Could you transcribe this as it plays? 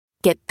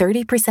Get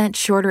 30%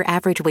 shorter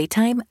average wait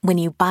time when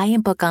you buy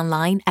and book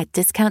online at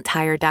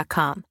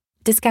DiscountTire.com.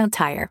 Discount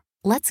Tire.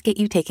 Let's get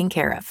you taken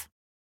care of.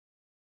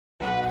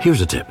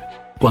 Here's a tip.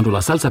 Cuando la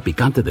salsa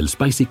picante del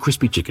Spicy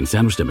Crispy Chicken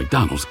Sandwich de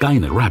McDonald's cae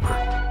en el wrapper,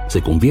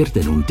 se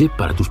convierte en un dip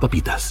para tus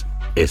papitas.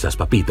 Esas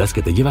papitas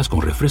que te llevas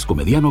con refresco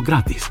mediano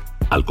gratis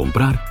al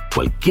comprar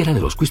cualquiera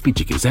de los Crispy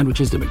Chicken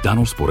Sandwiches de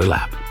McDonald's por el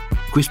app.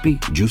 Crispy,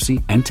 Juicy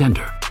and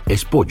Tender.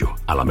 Es pollo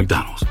a la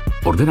McDonald's.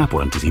 Ordena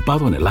por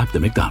anticipado en el app de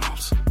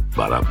McDonald's.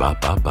 Para pa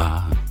pa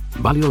pa.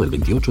 Válido del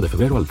 28 de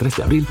febrero al 3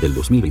 de abril del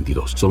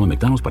 2022. Solo en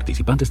McDonald's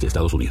participantes de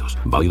Estados Unidos.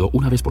 Válido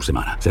una vez por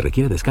semana. Se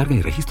requiere descarga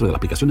y registro de la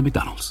aplicación de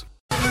McDonald's.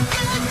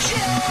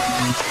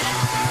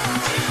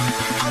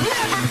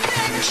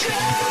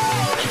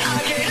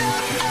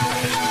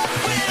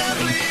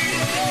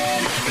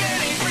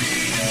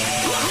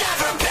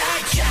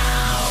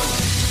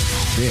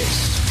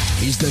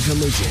 This is the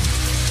collision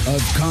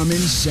of common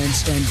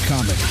sense and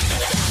comedy.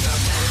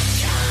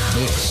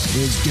 This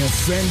is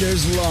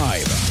Defenders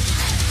Live.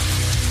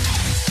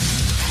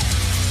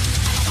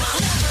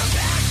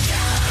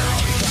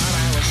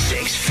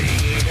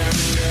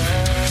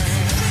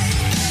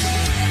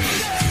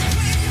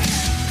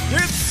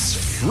 It's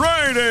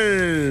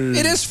Friday.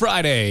 It is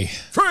Friday.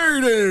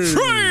 Friday.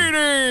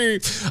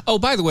 Oh,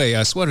 by the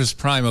way, Sweaters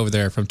Prime over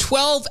there from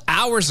 12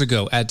 hours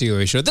ago at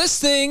DOA Show. This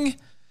thing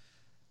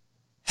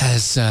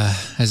has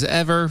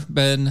ever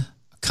been a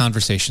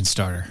conversation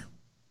starter.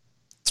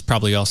 It's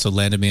probably also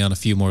landed me on a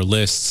few more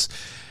lists,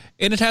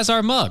 and it has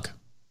our mug.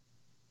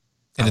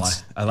 And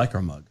I like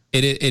our mug.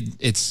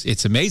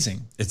 It's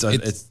amazing. It's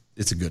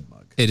a good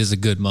mug. It is a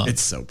good mug.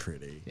 It's so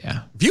pretty.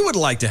 Yeah. If you would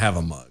like to have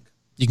a mug,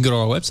 you can go to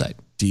our website.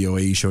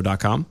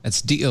 DOAEshow.com.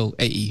 That's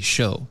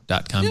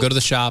DOAEshow.com. Go to the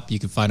shop. You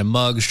can find a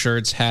mug,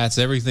 shirts, hats,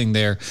 everything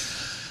there.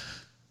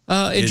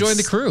 Join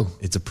the crew.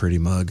 It's a pretty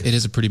mug. It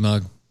is a pretty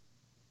mug.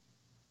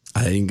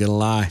 I ain't gonna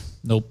lie.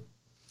 Nope.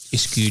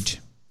 It's good.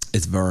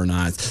 It's very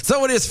nice.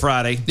 So it is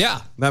Friday.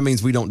 Yeah. That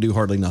means we don't do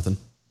hardly nothing.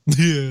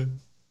 Yeah.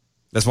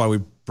 That's why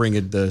we bring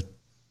it the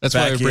That's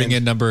why we bring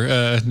in number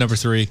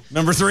 3.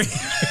 Number 3.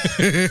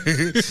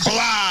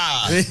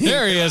 Hola!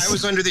 There he is. I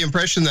was under the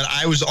impression that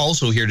I was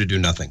also here to do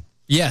nothing.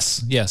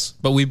 Yes.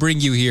 But we bring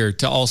you here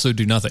to also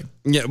do nothing.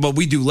 Yeah, but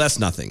we do less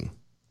nothing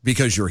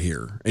because you're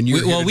here. And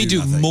we do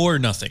nothing. more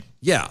nothing.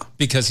 Yeah.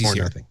 Because he's More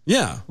here. nothing.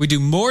 Yeah. We do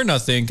more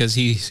nothing because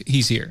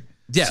he's here.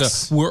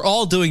 Yes. So we're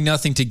all doing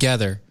nothing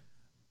together.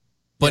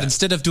 But Yeah.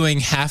 instead of doing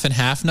half and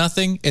half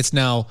nothing, it's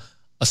now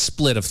a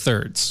split of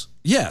thirds.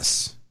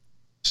 Yes.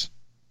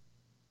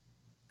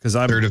 Because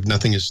A third of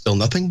nothing is still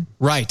nothing?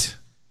 Right.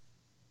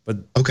 But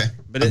Okay.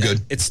 but I'm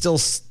good. It's still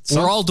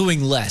We're all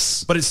doing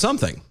less but it's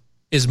something.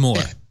 is more.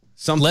 Yeah.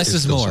 Something Less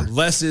is more.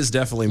 Less is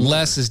definitely more.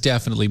 Less is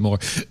definitely more.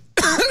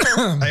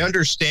 I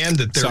understand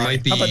that there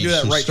might be How about do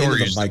that some right into the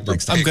stories mic that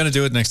next were time? I'm going to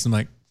do it next to the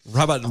mic.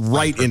 How about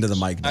right into the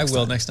mic I next will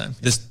time? next time.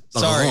 Just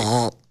Sorry.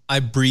 I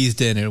breathed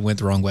in and it went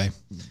the wrong way.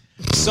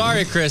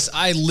 Sorry, Chris.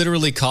 I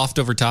literally coughed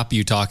over top of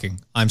you talking.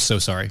 I'm so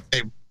sorry.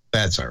 Hey,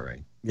 that's all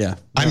right. Yeah.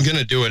 I'm going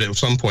to do it at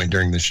some point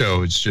during the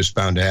show. It's just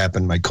bound to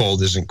happen. My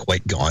cold isn't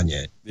quite gone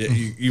yet.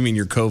 You mean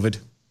your COVID?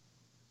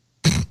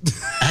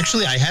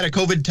 Actually, I had a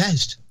COVID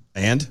test.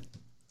 And?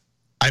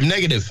 I'm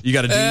negative. You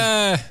got a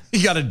D?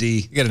 You got a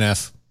D. You got an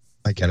F.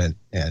 I got an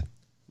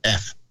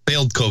F.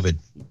 Failed COVID.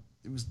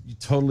 It was you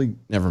totally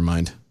never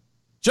mind.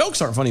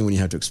 Jokes aren't funny when you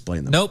have to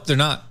explain them. Nope, they're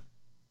not.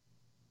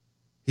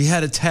 He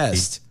had a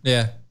test.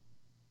 Yeah.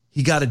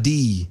 He got a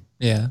D.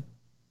 Yeah.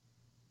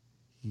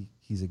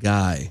 He's a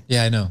guy.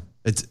 Yeah, I know.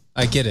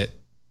 I get it.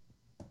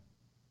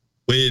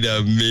 Wait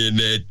a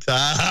minute.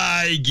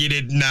 I get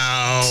it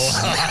now.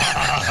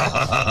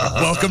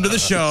 Welcome to the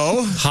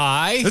show.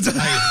 Hi.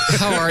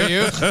 How are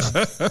you?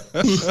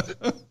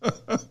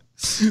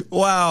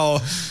 Wow.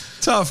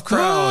 Tough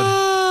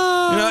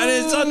crowd. And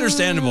it's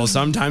understandable.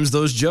 Sometimes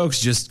those jokes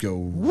just go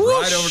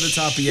right over the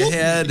top of your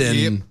head,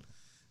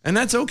 and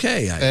that's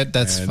okay. I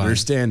fine.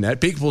 understand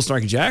that. Peekable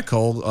Snarky Jack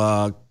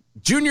Hole,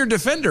 junior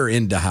defender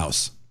in the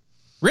house.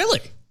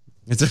 Really?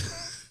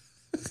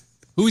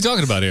 Who are we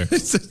talking about here?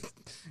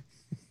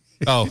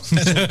 Oh,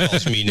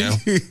 That's me now.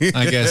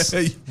 I guess. All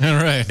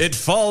right. It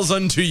falls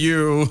unto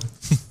you.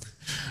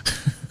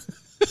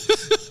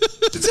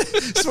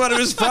 Sweat of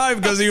his prime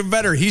goes even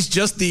better. He's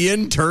just the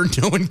intern.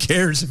 No one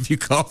cares if you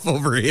cough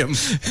over him.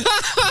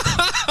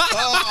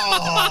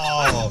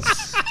 Oh,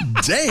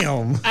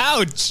 damn.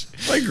 Ouch.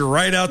 Like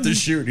right out the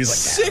chute. He's like,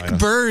 sick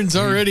burns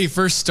already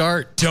first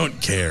start.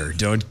 Don't care.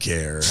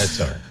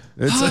 that's all right.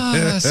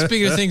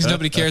 Speaking of things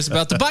nobody cares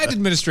about, the Biden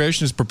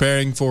administration is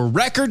preparing for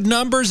record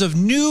numbers of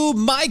new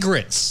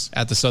migrants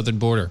at the southern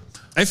border.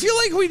 I feel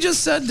like we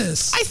just said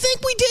this. I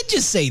think we did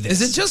just say this.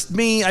 Is it just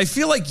me? I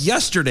feel like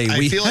yesterday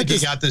I feel like you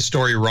got this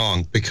story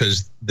wrong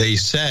because they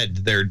said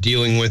they're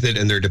dealing with it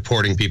and they're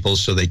deporting people,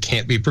 so they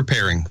can't be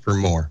preparing for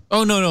more.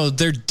 Oh, no.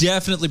 They're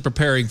definitely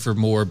preparing for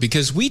more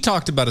because we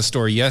talked about a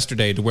story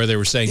yesterday to where they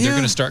were saying they're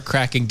going to start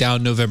cracking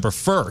down November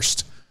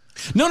 1st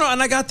No,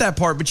 and I got that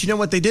part. But you know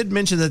what? They did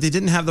mention that they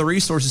didn't have the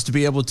resources to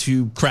be able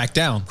to crack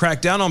down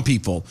on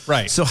people.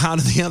 Right. So how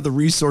do they have the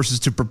resources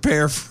to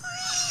prepare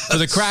for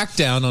the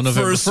crackdown on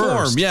November 1st?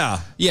 Storm,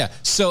 yeah. Yeah.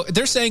 So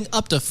they're saying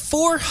up to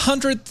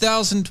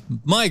 400,000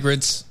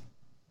 migrants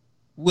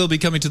will be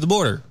coming to the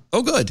border.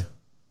 Oh, good.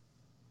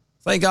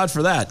 Thank God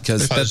for that.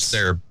 Because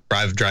they're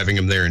driving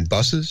them there in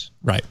buses?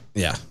 Right.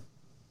 Yeah.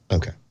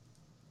 Okay.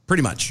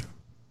 Pretty much.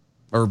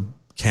 Or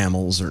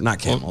camels, or not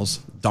camels,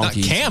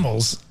 donkeys. Not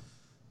camels?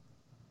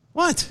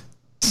 What?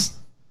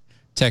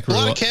 Tech a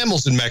lot of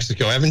camels in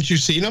Mexico. Haven't you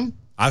seen them?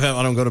 I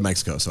don't go to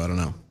Mexico, so I don't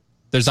know.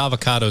 There's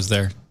avocados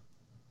there.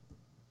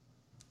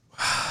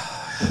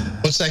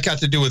 What's that got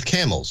to do with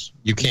camels?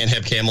 You can't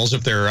have camels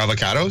if there are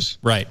avocados?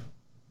 Right.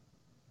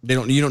 You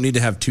don't need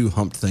to have two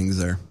humped things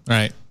there.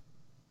 Right.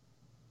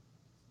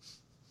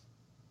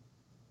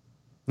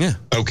 Yeah.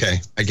 Okay,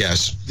 I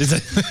guess.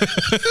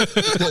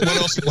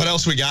 What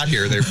else we got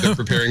here? They're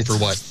preparing for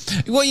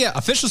what? Well, yeah,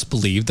 officials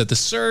believe that the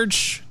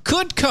surge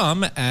could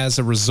come as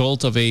a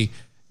result of a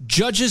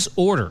judge's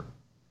order,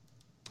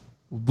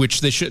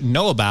 which they shouldn't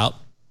know about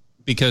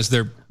because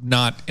they're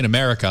not in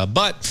America.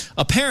 But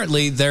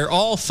apparently, they're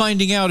all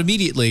finding out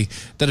immediately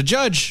that a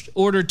judge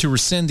ordered to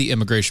rescind the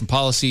immigration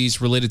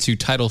policies related to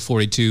Title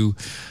 42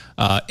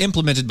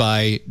 implemented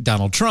by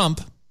Donald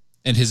Trump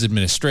and his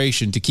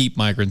administration to keep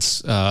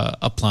migrants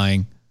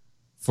applying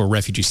for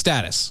refugee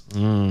status.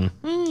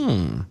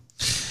 Mm-hmm.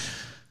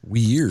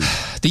 Weird.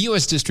 The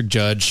U.S. District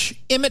Judge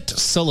Emmett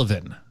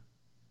Sullivan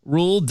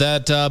ruled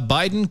that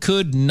Biden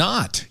could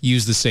not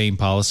use the same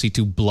policy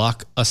to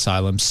block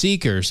asylum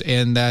seekers,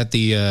 and that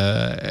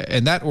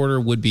that order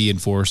would be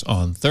enforced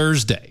on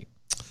Thursday.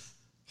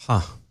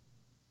 Huh.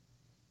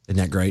 Isn't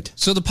that great?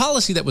 So the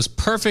policy that was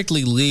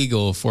perfectly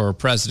legal for a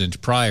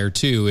president prior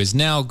to is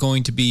now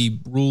going to be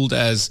ruled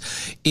as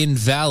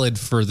invalid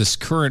for this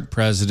current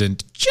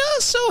president.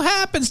 Just so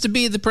happens to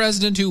be the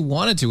president who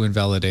wanted to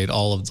invalidate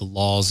all of the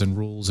laws and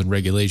rules and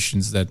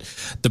regulations that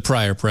the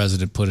prior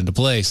president put into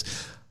place.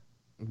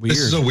 Weird. This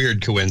is a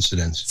weird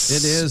coincidence.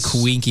 It is.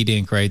 Quinky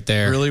dink right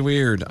there. Really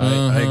weird.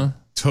 I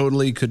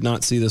totally could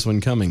not see this one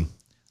coming.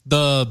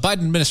 The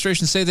Biden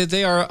administration say that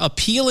they are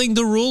appealing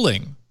the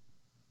ruling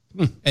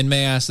and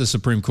may ask the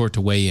Supreme Court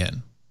to weigh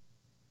in.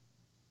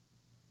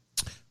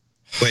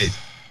 Wait,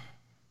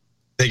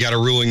 they got a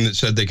ruling that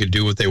said they could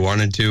do what they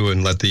wanted to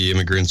and let the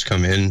immigrants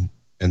come in,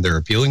 and they're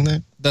appealing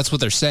that? That's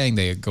what they're saying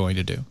they are going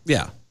to do.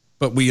 Yeah,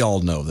 but we all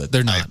know that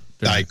they're not.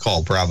 I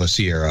call Bravo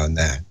Sierra on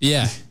that.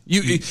 Yeah.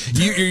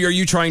 Are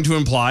you trying to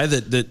imply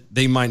that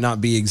they might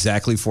not be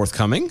exactly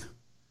forthcoming?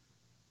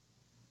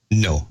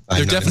 No,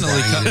 they're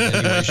definitely in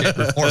any way, shape,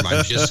 or form.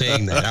 I'm just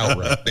saying that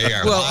outright. They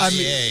are. Well,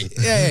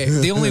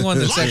 the only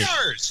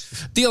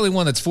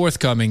one that's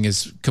forthcoming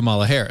is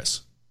Kamala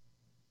Harris.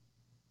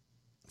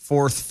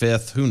 Fourth,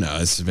 fifth, who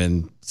knows? It's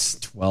been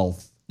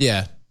 12th.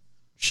 Yeah,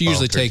 she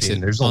usually 13. takes it.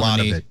 There's a lot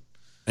of it,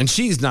 and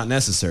she's not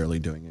necessarily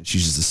doing it.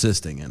 She's just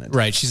assisting in it.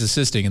 Right, she's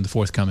assisting in the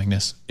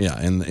forthcomingness. Yeah,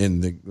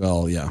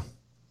 yeah.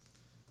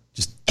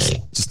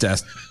 Just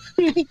ask.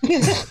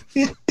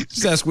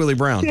 Just ask Willie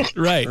Brown.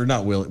 Right. Or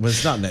not Willie.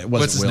 What's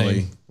his Willie?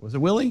 name? Was it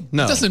Willie?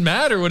 No. It doesn't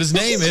matter what his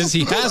name is.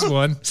 He has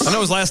one. I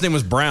know his last name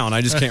was Brown.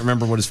 I just can't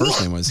remember what his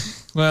first name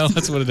was. Well,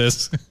 that's what it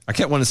is. I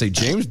kept wanting to say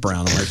James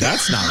Brown. I'm like,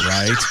 that's not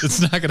right. It's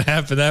not going to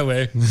happen that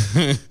way.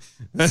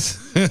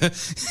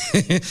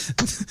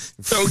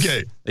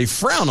 Okay. They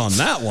frown on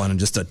that one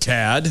just a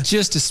tad.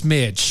 Just a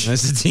smidge.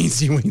 That's a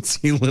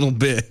teensy-weensy little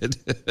bit.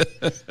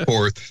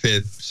 Fourth,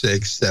 fifth,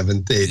 sixth,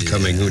 seventh, eighth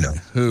coming. Who knows?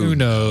 Who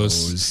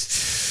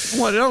knows?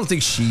 Well, I don't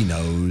think she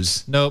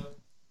knows. Nope.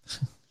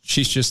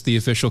 She's just the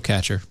official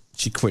catcher.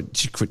 She quit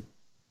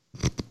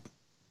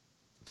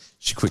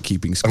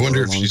keeping score. I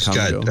wonder if she's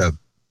got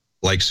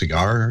like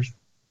cigars.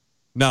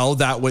 No,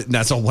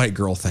 that's a white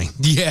girl thing.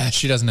 Yeah,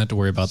 she doesn't have to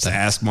worry about Just that.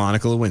 ask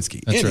Monica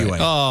Lewinsky. That's anyway.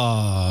 Right.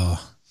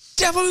 Oh,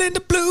 devil in the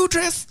blue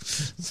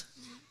dress.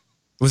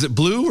 Was it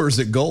blue or is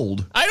it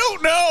gold? I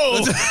don't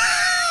know.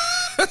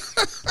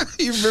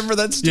 You remember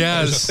that story? Yeah,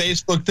 There's a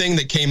Facebook thing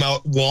that came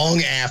out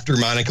long after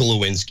Monica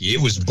Lewinsky.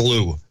 It was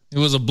blue. It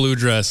was a blue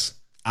dress.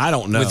 I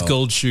don't know. With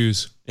gold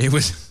shoes. It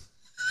was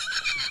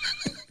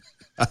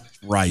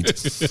right.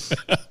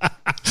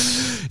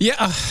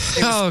 Yeah.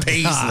 It was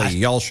Paisley. God.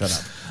 Y'all shut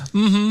up.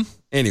 Mm-hmm.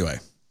 Anyway.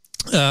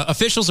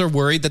 Officials are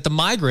worried that the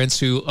migrants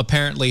who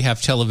apparently have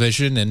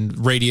television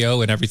and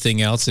radio and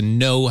everything else and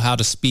know how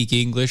to speak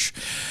English.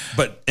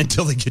 But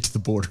until they get to the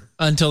border.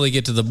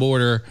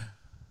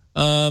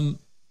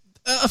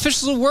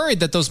 Officials are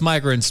worried that those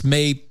migrants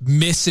may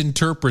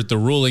misinterpret the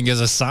ruling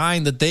as a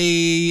sign that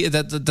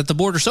that the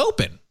border's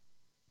open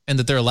and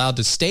that they're allowed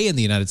to stay in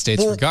the United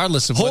States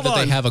regardless of whether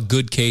they have a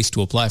good case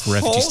to apply for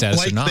refugee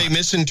status or not. They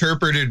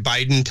misinterpreted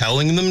Biden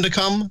telling them to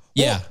come?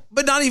 Yeah. Well,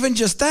 but not even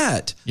just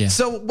that. Yeah.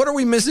 So what are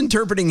we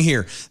misinterpreting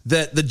here?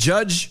 That the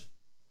judge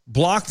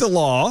blocked the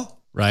law.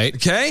 Right.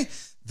 Okay.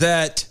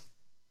 That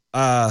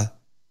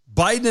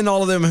Biden and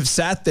all of them have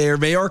sat there.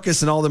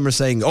 Mayorkas and all of them are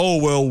saying,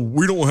 "Oh well,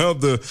 we don't have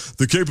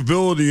the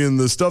capability and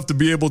the stuff to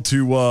be able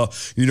to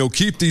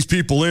keep these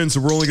people in.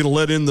 So we're only going to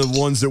let in the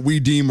ones that we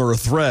deem are a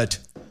threat."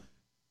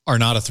 Are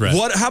not a threat.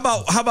 What? How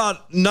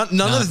about none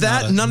of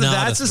that? None of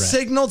that's a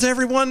signal to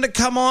everyone to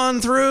come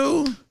on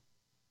through.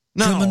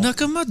 No, come and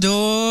knock on my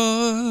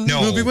door.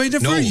 No, we'll be waiting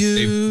for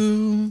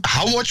you.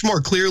 How much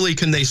more clearly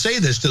can they say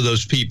this to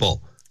those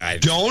people?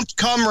 Don't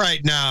come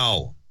right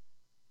now.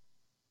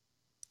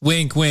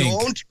 Wink, wink.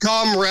 Don't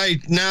come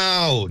right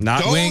now.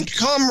 Don't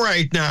come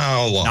right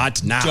now.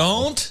 Not now.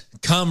 Don't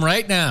come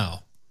right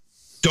now.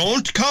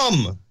 Don't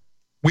come.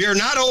 We are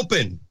not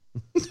open.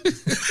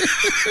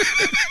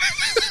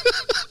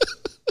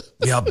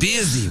 We are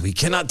busy. We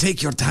cannot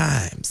take your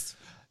times.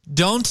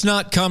 Don't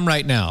not come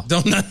right now.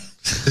 Don't not.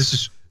 This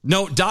is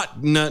no.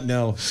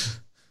 No.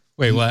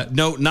 Wait, what?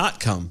 No, not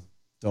come.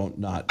 Don't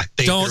not. I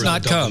think don't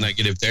not come.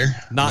 Negative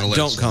there.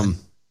 Don't come.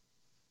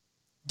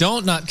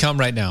 Don't not come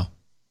right now.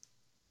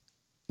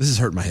 This is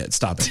hurting my head.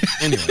 Stop it.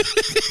 Anyway.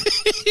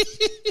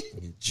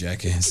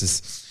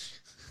 Jackasses.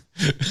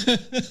 And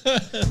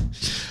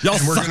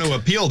we're going to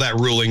appeal that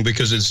ruling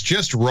because it's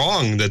just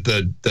wrong that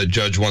the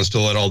judge wants to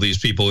let all these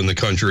people in the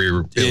country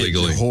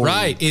illegally.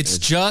 Right. It's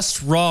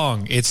just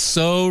wrong. It's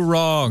so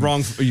wrong.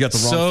 Wrong. You got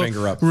the wrong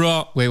finger up.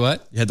 Wrong. Wait,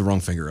 what? You had the wrong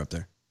finger up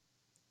there.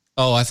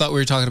 Oh, I thought we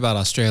were talking about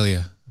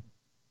Australia.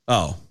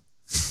 Oh.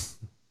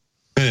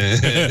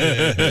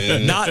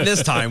 Not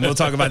this time. We'll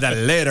talk about that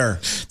later.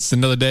 It's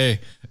another day.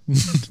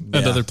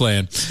 Another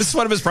plan. This is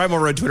one of his Primal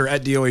Road Twitter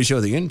at DOA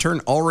Show. The intern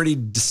already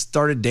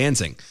started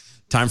dancing.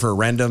 Time for a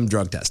random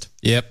drug test.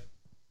 Yep.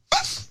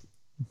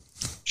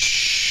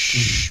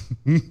 Shh.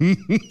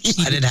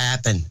 Let it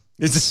happen.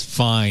 It's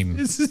fine.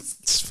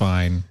 It's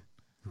fine.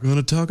 We're going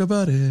to talk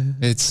about it.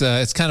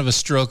 It's kind of a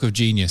stroke of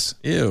genius.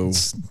 Ew.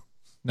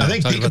 I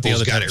think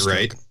Peekaboo's got it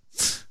right.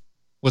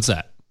 What's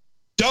that?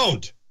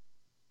 Don't.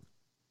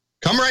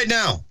 Come right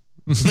now.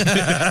 Yep.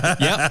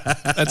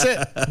 That's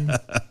it.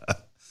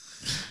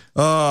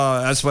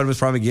 That's what it was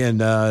from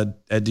again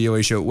at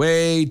DOA Show.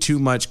 Way too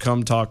much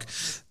cum talk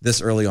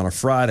this early on a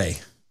Friday.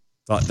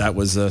 Thought that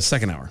was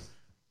second hour.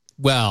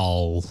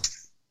 Well,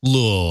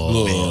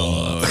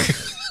 look.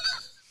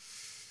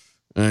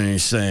 I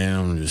ain't saying,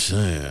 I'm just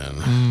saying.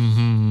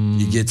 Mm-hmm.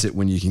 You gets it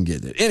when you can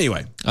get it.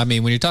 Anyway. I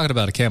mean, when you're talking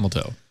about a camel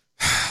toe.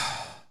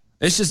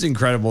 It's just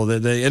incredible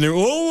that they're,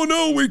 oh,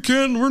 no, we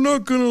can't. We're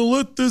not going to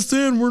let this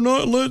in. We're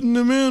not letting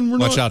them in.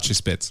 Watch out, she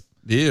spits.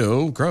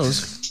 Ew,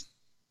 gross.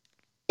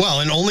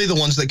 Well, and only the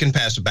ones that can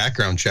pass a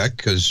background check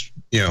because,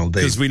 they only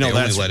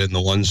let in the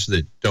ones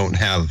that don't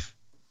have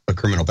a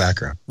criminal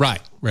background.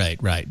 Right.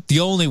 The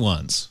only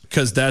ones.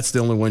 Because that's the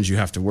only ones you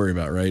have to worry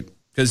about, right?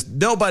 Because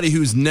nobody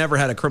who's never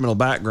had a criminal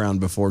background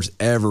before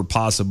ever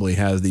possibly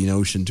has the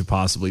notion to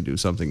possibly do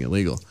something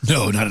illegal.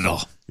 No, not at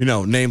all.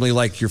 Namely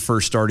like your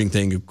first starting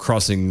thing of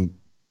crossing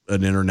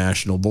an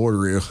international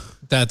border.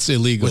 That's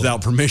illegal.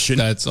 Without permission.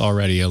 That's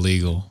already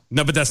illegal.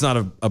 No, but that's not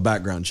a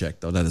background check,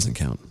 though. That doesn't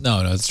count.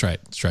 No, that's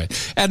right. That's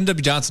right. Adam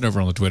W. Johnson over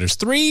on the Twitters.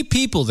 3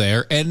 people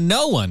there, and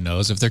no one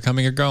knows if they're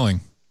coming or going.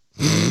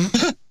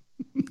 He's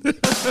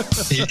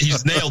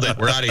nailed it.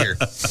 We're out of here.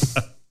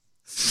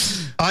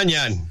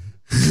 Anyan.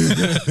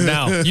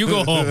 Now, you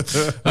go home.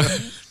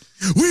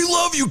 We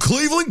love you,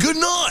 Cleveland. Good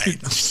night.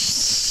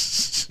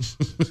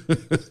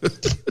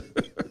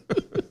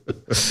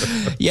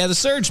 Yeah, the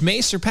surge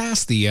may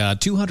surpass the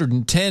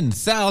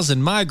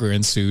 210,000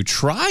 migrants who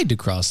tried to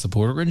cross the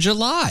border in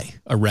July,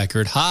 a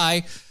record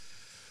high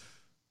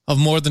of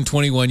more than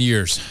 21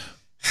 years.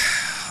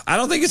 I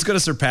don't think it's going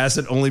to surpass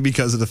it only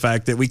because of the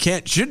fact that we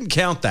shouldn't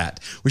count that.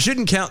 We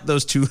shouldn't count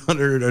those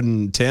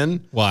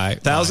 210,000. Why?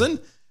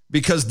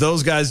 Because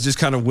those guys just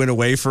kind of went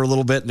away for a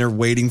little bit and they're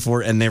waiting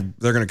for it and they're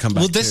going to come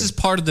back. Well, this is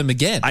part of them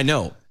again. I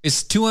know.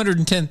 It's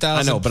 210,000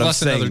 I know, but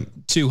plus I'm saying, another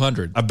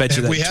 200. I bet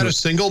you that we had a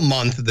single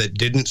month that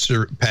didn't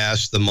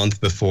surpass the month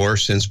before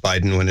since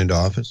Biden went into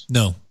office?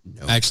 No.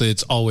 Actually,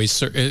 it's always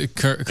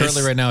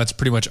currently right now it's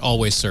pretty much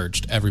always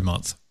surged every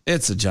month.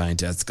 It's a giant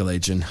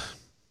escalation.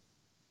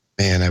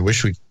 Man, I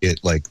wish we could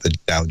get like the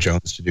Dow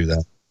Jones to do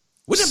that.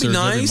 Wouldn't that be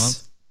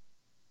nice?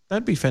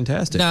 That'd be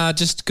fantastic. Nah,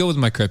 just go with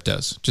my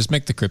cryptos. Just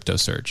make the crypto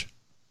surge.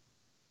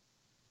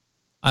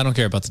 I don't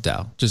care about the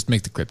Dow. Just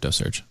make the crypto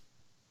surge.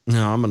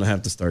 No, I'm going to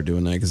have to start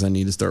doing that because I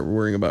need to start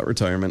worrying about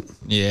retirement.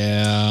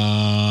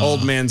 Yeah.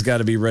 Old man's got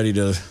to be ready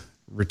to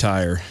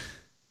retire.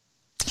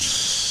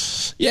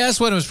 Yeah, that's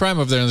what it was prime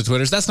over there on the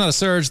Twitters. That's not a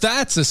surge.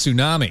 That's a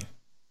tsunami.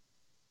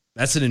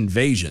 That's an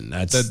invasion.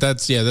 That's an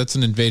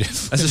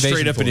invasive. That's a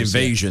straight up an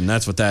invasion.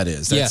 That's what that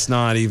is. That's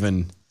not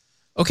even.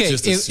 Okay,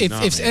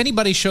 if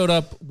anybody showed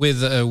up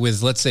with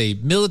let's say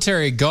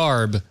military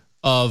garb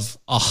of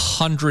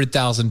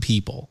 100,000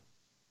 people.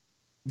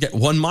 Yeah,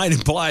 one might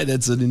imply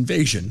that's an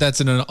invasion.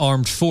 That's an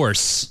armed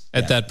force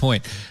at that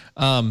point.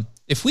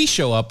 If we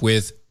show up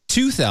with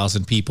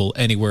 2,000 people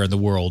anywhere in the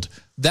world,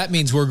 that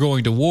means we're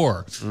going to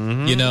war.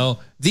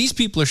 Mm-hmm. These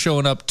people are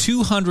showing up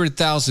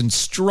 200,000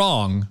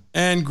 strong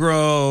and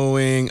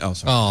growing. Oh,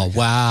 sorry. Oh,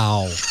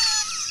 wow.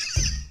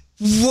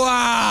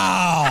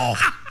 Wow.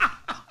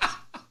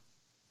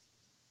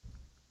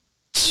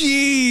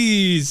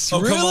 Jeez.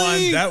 Oh, really? come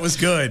on. That was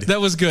good.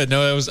 That was good.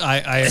 No, it was, no,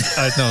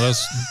 that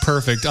was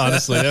perfect.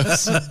 Honestly, that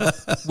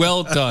was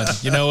well done.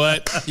 You know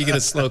what? You get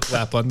a slow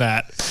clap on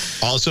that.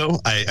 Also,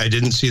 I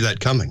didn't see that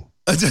coming.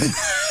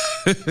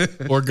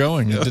 Or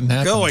going. It didn't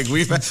happen. Going.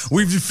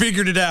 We've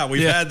figured it out.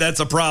 That's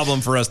a problem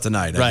for us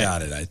tonight. Right. I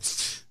got it.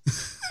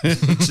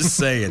 Just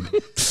saying.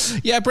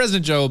 Yeah,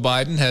 President Joe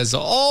Biden has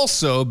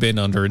also been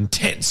under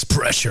intense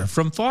pressure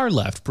from far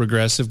left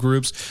progressive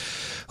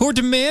groups who are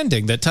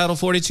demanding that Title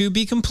 42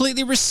 be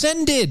completely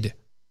rescinded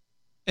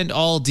and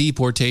all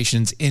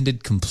deportations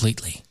ended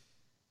completely.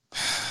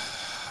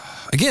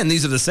 Again,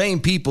 these are the same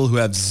people who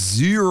have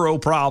zero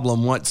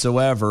problem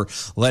whatsoever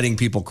letting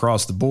people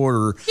cross the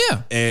border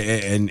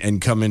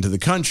and come into the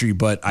country.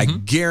 But I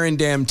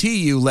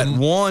guarantee you, let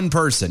one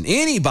person,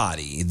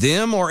 anybody,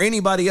 them or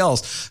anybody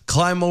else,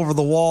 climb over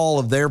the wall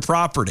of their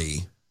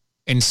property.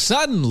 And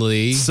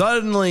suddenly,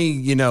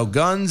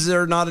 guns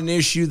are not an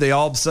issue. They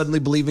all suddenly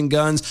believe in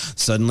guns.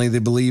 Suddenly they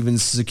believe in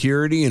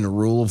security and a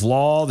rule of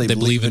law. They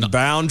believe in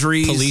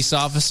boundaries. Police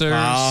officers.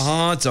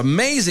 It's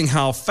amazing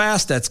how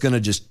fast that's going to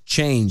just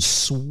change.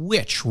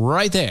 Switch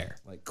right there.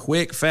 Like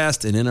quick,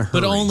 fast, and in a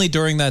hurry. But only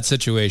during that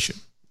situation.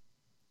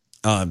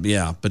 But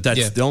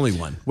that's the only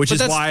one, which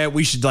is why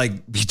we should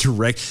be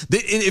direct.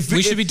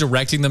 We should be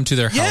directing them to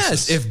their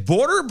houses. Yes, if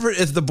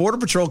the Border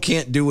Patrol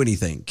can't do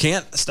anything,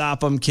 can't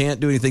stop them, can't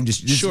do anything,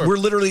 just we're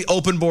literally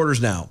open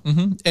borders now.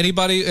 Mm-hmm.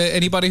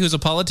 Anybody who's a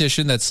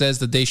politician that says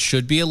that they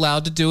should be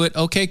allowed to do it,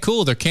 okay,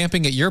 cool. They're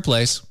camping at your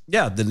place.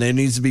 Yeah, then there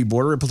needs to be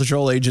Border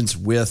Patrol agents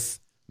with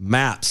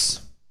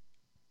maps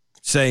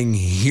saying,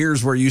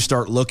 "Here's where you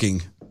start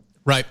looking."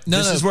 Right.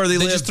 This is where they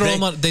live. Just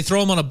they throw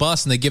them on a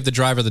bus and they give the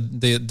driver the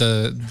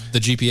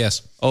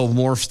GPS. Oh,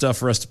 more stuff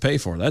for us to pay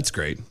for. That's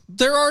great.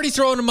 They're already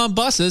throwing them on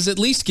buses. At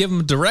least give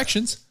them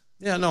directions.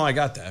 Yeah, no, I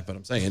got that. But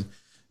I'm saying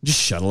just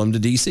shuttle them to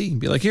D.C.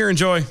 Be like, here,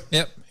 enjoy.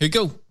 Yep. Here you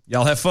go.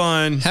 Y'all have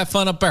fun. Have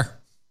fun up there.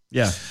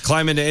 Yeah.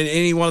 Climb into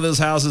any one of those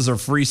houses or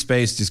free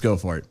space. Just go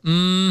for it.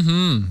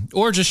 Mm-hmm.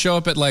 Or just show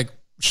up at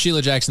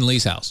Sheila Jackson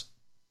Lee's house.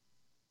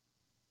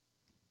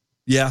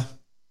 Yeah.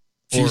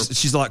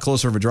 She's a lot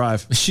closer of a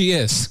drive. She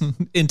is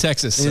in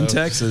Texas. In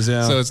Texas,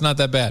 yeah. So it's not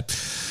that bad.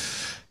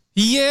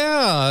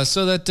 Yeah,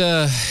 so that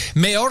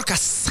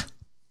Mayorkas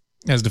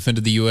has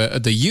defended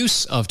the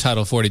use of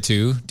Title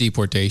 42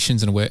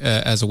 deportations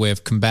as a way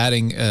of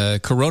combating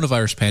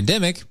coronavirus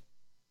pandemic.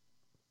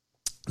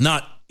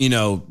 Not,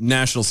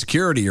 national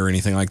security or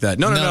anything like that.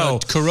 No.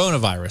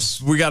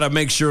 Coronavirus. We got to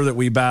make sure that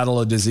we battle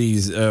a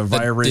disease,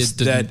 virus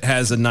that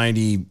has a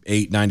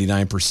 98,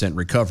 99%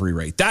 recovery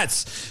rate.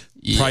 That's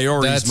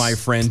priorities, my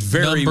friend.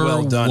 Very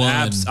well done.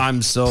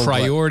 I'm so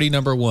priority glad.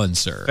 Number one,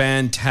 sir.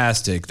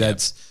 Fantastic.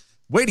 That's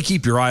way to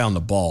keep your eye on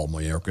the ball,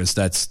 Mayorkas.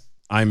 That's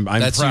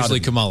that's proud usually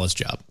of Kamala's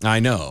job.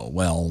 I know.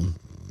 Well,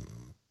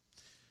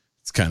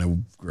 it's kind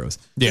of gross.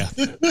 Yeah.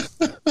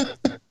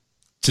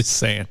 Just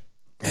saying.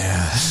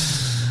 Yeah.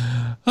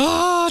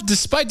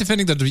 Despite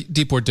defending the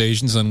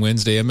deportations on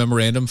Wednesday, a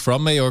memorandum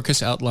from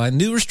Mayorkas outlined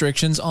new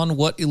restrictions on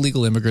what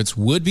illegal immigrants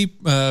would be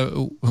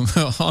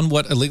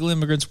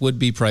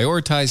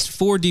prioritized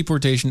for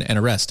deportation and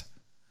arrest.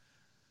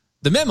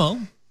 The memo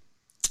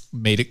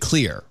made it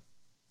clear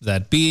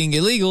that being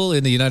illegal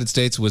in the United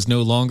States was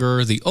no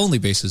longer the only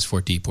basis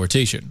for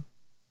deportation.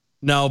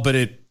 No, but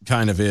it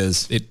kind of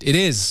is. It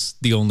is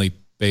the only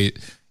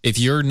if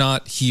you're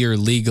not here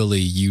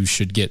legally, you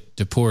should get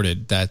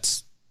deported.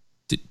 That's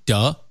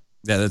duh.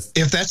 Yeah,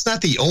 if that's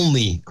not the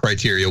only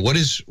criteria, what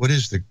is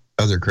the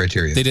other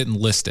criteria? They didn't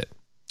list it.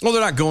 Well,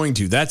 they're not going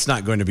to. That's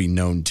not going to be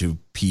known to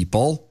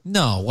people.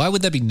 No, why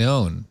would that be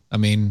known? I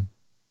mean,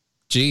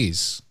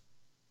 geez.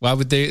 Why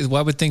would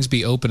things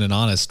be open and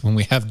honest when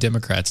we have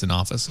Democrats in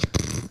office?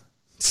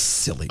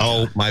 Silly guy.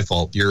 Oh, my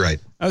fault. You're right.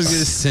 I was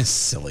going to say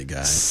silly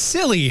guy.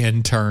 Silly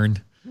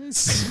intern.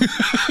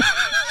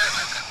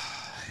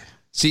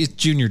 See, it's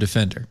junior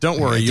defender. Don't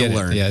worry, you'll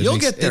learn. Yeah, you'll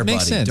get there, buddy.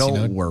 Sense,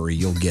 Don't worry,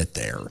 you'll get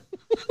there.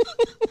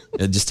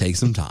 It just takes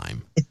some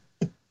time.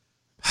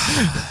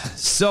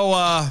 So,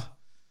 and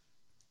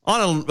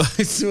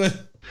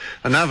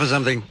now for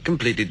something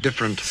completely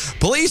different.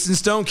 Police in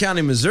Stone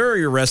County,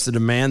 Missouri arrested a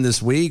man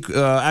this week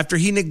after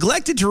he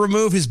neglected to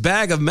remove his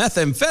bag of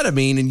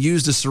methamphetamine and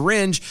used a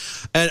syringe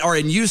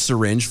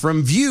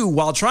from view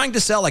while trying to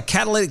sell a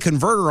catalytic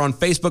converter on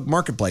Facebook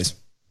Marketplace.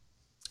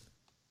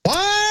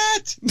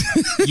 What?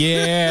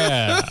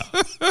 Yeah.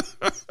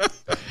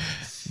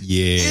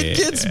 Yeah. It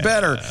gets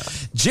better.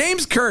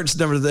 James Kurtz,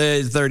 number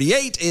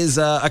 38, is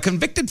a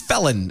convicted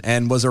felon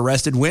and was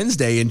arrested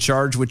Wednesday and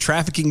charged with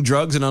trafficking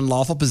drugs and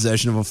unlawful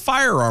possession of a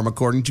firearm,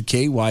 according to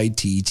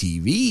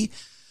KYT-TV.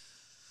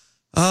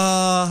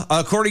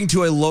 According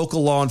to a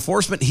local law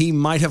enforcement, he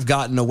might have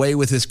gotten away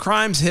with his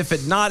crimes if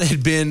it not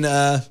had been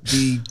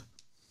the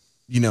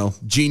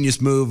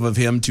genius move of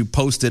him to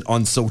post it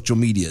on social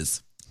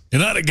medias.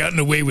 And I'd have gotten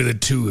away with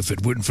it, too, if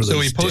it wasn't for those. So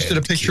he posted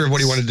a picture of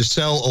what he wanted to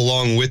sell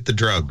along with the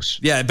drugs.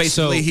 Yeah,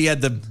 basically he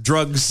had the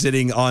drugs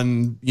sitting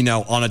on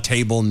a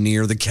table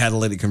near the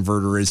catalytic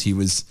converter as he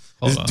was.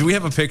 Do we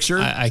have a picture?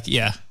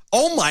 Yeah.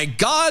 Oh, my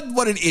God.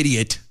 What an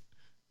idiot.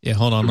 Yeah,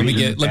 hold on. Let me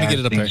get it up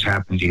there. Things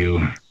happen to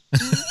you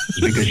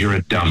because you're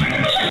a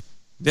dumbass.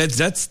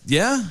 That's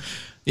yeah.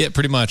 Yeah,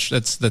 pretty much.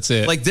 That's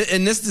it.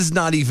 And this is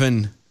not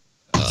even.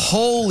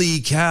 Holy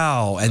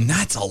cow! And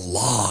that's a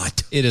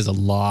lot. It is a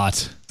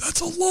lot.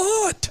 That's a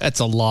lot. That's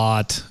a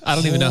lot. I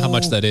don't even know how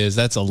much that is.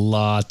 That's a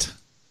lot.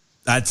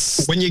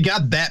 That's when you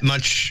got that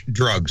much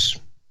drugs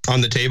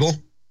on the table.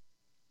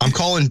 I'm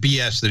calling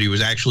BS that he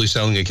was actually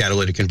selling a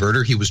catalytic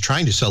converter. He was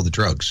trying to sell the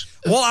drugs.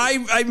 Well,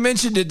 I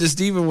mentioned it to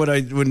Steven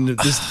when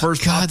this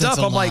first popped up.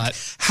 I'm like,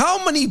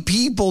 how many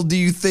people do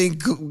you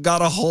think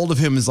got a hold of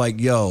him? Is like,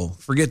 yo,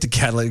 forget the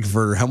catalytic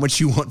converter. How much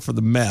you want for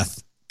the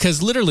meth?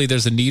 Because literally,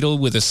 there's a needle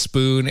with a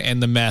spoon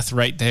and the meth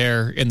right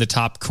there in the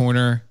top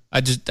corner. I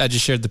just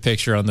shared the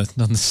picture on the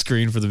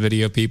screen for the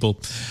video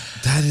people.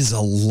 That is a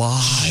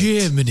lot.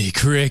 Jiminy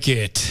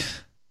Cricket.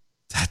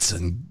 That's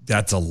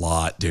a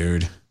lot,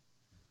 dude.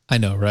 I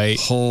know, right?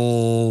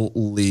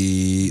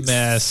 Holy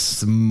mess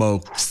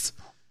smokes!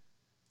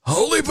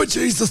 Holy but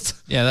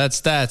Jesus! Yeah,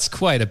 that's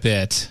quite a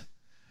bit.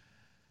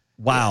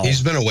 Wow,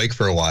 he's been awake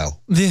for a while.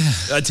 Yeah,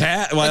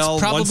 well,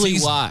 that's probably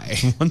why.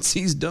 Once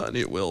he's done,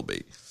 it will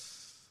be.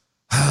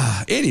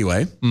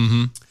 Anyway,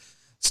 mm-hmm.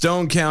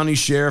 Stone County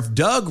Sheriff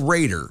Doug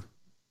Rader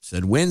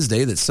said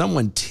Wednesday that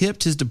someone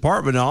tipped his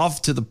department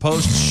off to the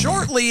Post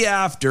shortly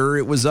after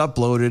it was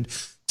uploaded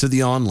to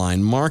the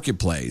online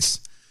marketplace.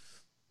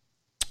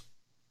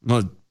 I'm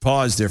going to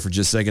pause there for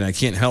just a second. I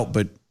can't help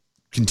but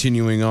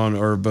continuing on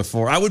or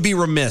before. I would be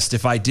remiss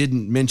if I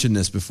didn't mention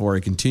this before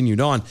I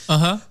continued on.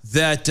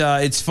 That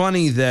it's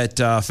funny that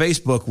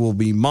Facebook will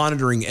be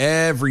monitoring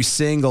every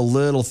single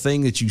little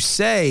thing that you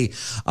say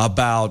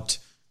about,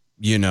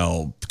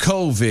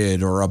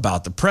 COVID or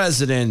about the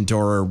president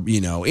or,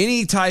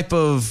 any type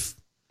of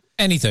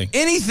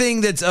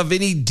anything that's of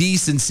any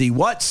decency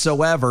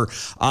whatsoever.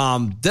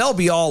 They'll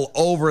be all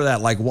over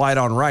that like white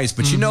on rice.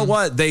 But you know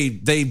what?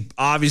 They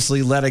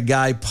obviously let a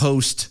guy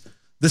post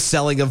the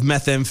selling of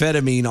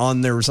methamphetamine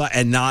on their site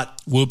and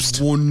not well,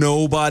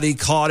 nobody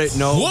caught it.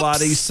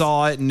 Nobody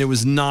saw it. And it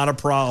was not a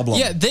problem.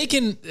 Yeah. They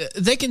can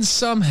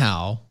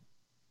somehow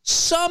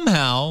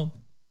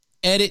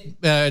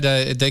edit.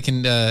 They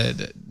can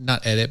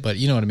not edit, but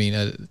you know what I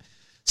mean?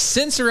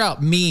 Censor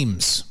out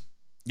memes.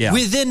 Yeah.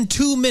 Within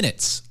 2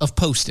 minutes of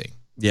posting.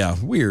 Yeah,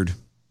 weird.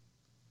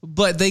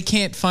 But they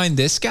can't find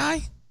this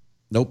guy?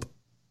 Nope.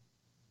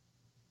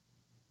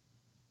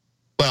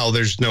 Well,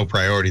 there's no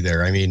priority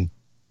there. I mean,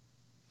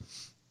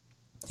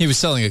 he was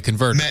selling a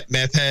converter.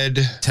 Meth head.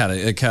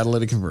 A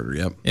catalytic converter,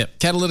 yep. Yep,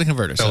 catalytic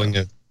converter. Selling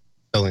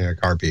a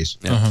car piece.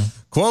 Yeah.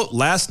 Quote,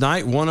 last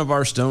night, one of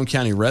our Stone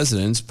County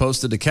residents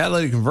posted a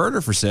catalytic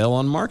converter for sale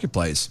on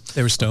Marketplace.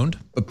 They were stoned?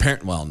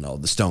 No,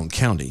 the Stone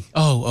County.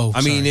 Oh,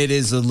 I mean, it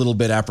is a little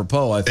bit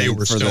apropos, I think. They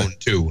were stoned,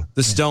 too.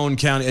 The Stone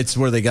County, it's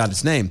where they got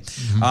its name.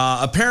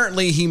 Mm-hmm.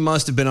 Apparently, he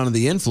must have been under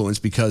the influence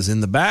because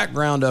in the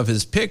background of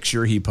his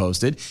picture he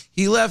posted,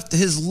 he left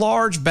his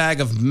large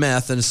bag of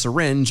meth and a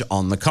syringe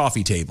on the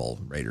coffee table,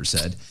 Rader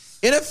said,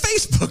 in a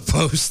Facebook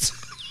post.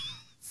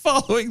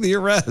 Following the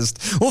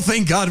arrest. Well,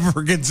 thank God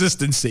for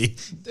consistency.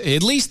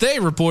 At least they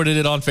reported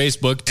it on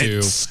Facebook, too.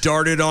 It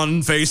started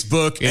on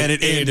Facebook and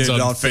it ended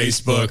on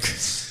Facebook.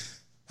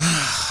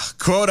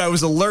 Quote, I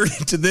was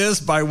alerted to this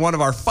by one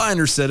of our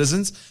finer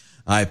citizens.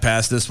 I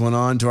passed this one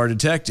on to our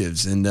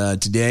detectives, and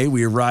today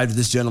we arrived at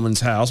this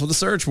gentleman's house with a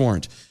search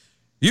warrant.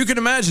 You can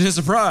imagine his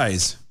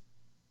surprise.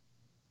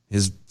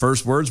 His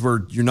first words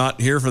were, "You're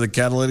not here for the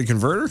catalytic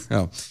converter?"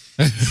 Oh.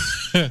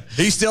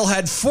 He still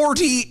had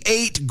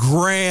 48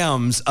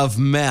 grams of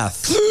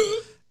meth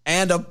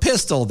and a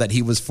pistol that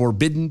he was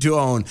forbidden to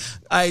own.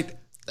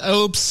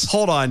 Oops.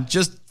 Hold on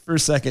just for a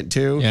second,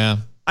 too. Yeah.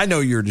 I know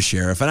you're the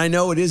sheriff, and I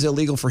know it is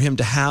illegal for him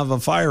to have a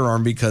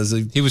firearm because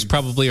he was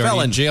probably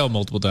already in jail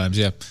multiple times,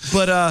 yeah.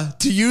 But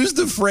to use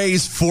the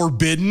phrase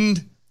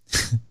forbidden...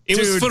 It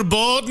was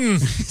forbidden.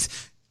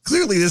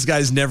 Clearly, this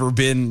guy's never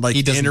been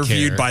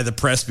interviewed by the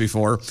press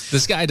before.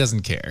 This guy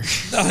doesn't care.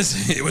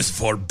 It was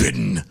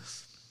forbidden.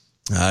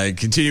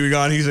 Continuing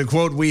on, he said,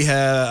 quote, we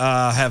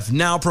have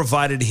now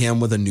provided him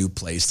with a new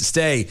place to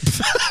stay.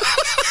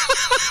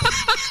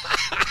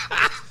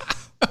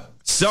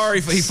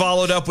 Sorry, he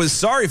followed up with,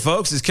 sorry,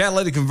 folks, his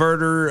catalytic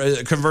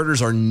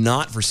converters are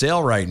not for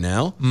sale right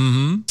now.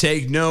 Mm-hmm.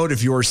 Take note,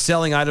 if you are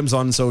selling items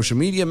on social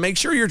media, make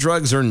sure your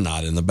drugs are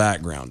not in the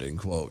background, end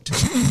quote.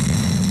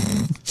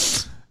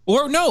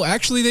 Or no,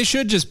 actually, they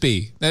should just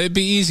be. It'd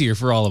be easier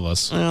for all of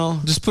us.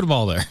 Well, just put them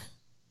all there.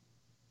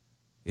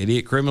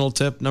 Idiot criminal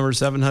tip number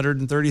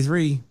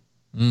 733.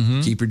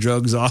 Mm-hmm. Keep your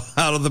drugs out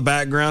of the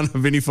background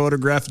of any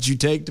photograph that you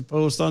take to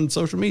post on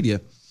social media.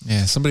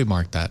 Yeah, somebody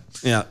marked that.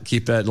 Yeah,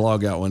 keep that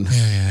log out one.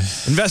 Yeah.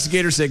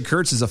 Investigators said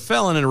Kurtz is a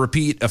felon and a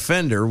repeat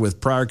offender with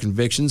prior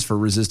convictions for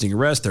resisting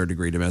arrest,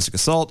 third-degree domestic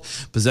assault,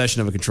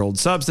 possession of a controlled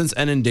substance,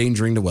 and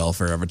endangering the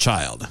welfare of a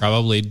child.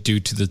 Probably due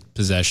to the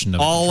possession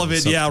of all of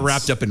it, substance.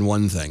 Wrapped up in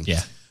one thing.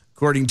 Yeah.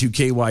 According to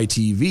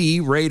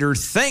KYTV, Rader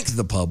thanked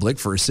the public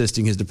for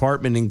assisting his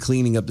department in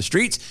cleaning up the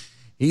streets.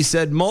 He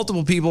said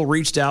multiple people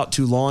reached out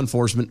to law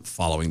enforcement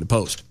following the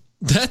post.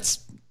 That's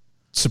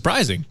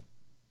surprising.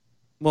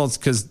 Well, it's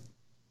because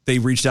they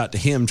reached out to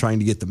him trying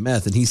to get the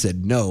meth, and he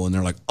said no. And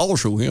they're like, I'll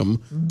show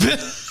him.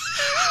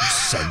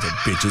 Sons of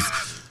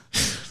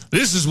bitches.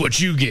 This is what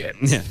you get.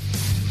 Yeah.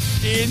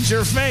 In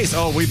your face.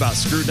 Oh, we about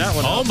screwed that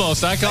one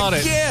Almost. up. I caught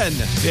Again.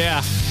 it. Yeah.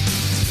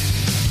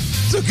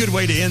 It's a good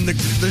way to end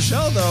the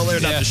show, though.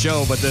 Not the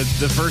show, but the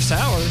first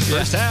hour,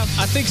 first half.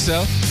 I think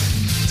so.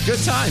 It's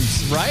good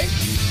times. Right?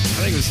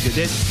 I think it was good.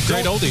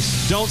 Great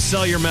oldies. Don't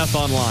sell your meth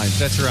online.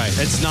 That's right.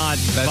 It's not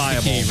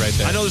viable. The key right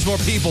there. I know there's more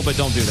people, but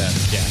don't do that.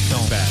 Yeah,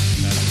 don't. Bad.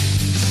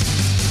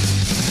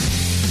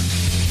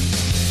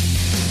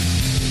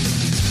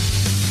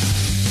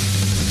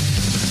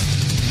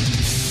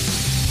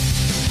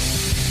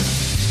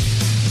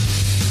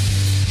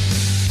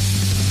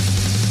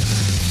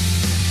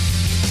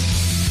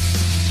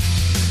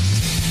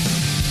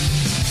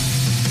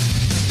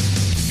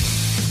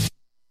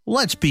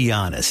 Let's be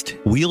honest.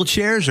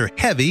 Wheelchairs are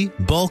heavy,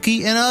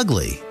 bulky, and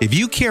ugly. If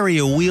you carry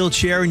a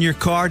wheelchair in your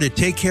car to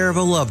take care of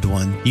a loved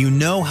one, you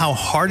know how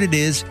hard it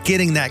is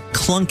getting that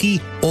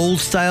clunky,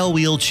 old-style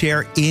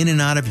wheelchair in and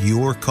out of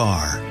your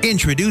car.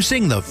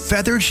 Introducing the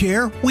Feather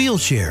Chair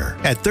Wheelchair.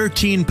 At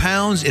 13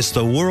 pounds, it's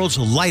the world's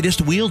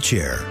lightest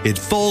wheelchair. It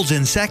folds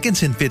in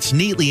seconds and fits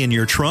neatly in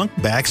your trunk,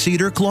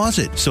 backseat, or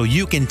closet, so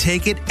you can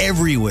take it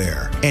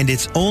everywhere. And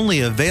it's only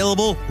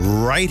available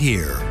right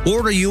here.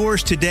 Order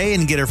yours today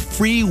and get a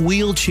free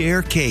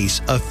wheelchair case,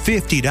 a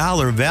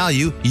 $50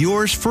 value,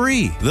 yours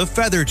free. The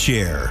Feather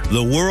Chair.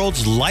 The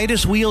world's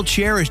lightest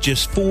wheelchair is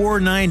just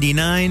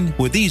 $4.99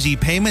 with easy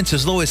payments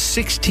as low as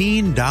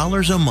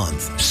 $16 a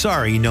month.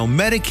 Sorry, no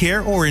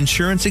Medicare or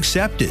insurance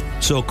accepted.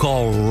 So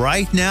call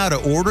right now to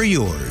order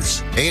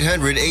yours.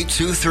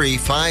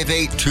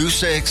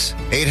 800-823-5826.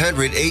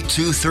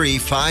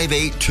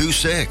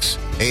 800-823-5826.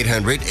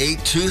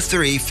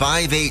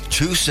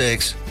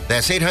 800-823-5826.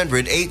 That's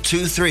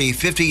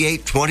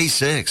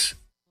 800-823-5826.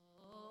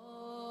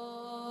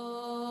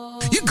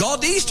 You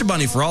called the Easter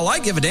Bunny for all I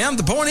give a damn.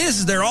 The point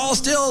is they're all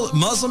still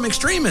Muslim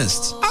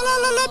extremists.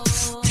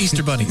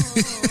 Easter Bunny.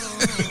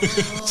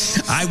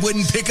 I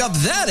wouldn't pick up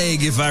that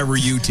egg if I were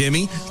you,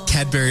 Timmy.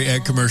 Cadbury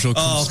egg commercial.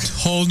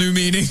 Whole new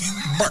meaning.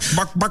 Bark,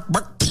 bark, bark,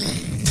 bark.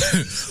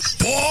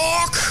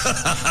 Bark.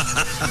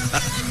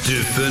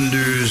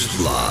 Defenders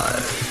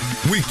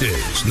Live.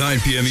 Weekdays, 9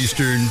 p.m.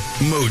 Eastern,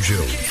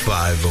 Mojo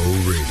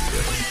 50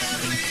 Radio.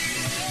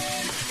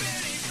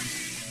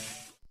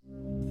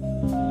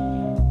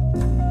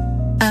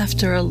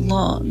 After a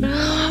long,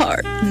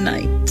 hard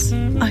night,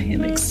 I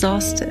am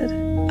exhausted.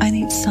 I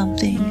need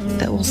something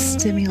that will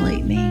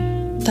stimulate me.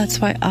 That's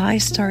why I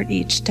start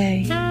each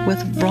day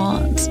with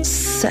Ron's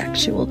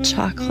Sexual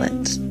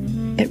Chocolate.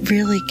 It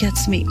really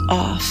gets me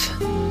off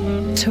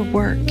to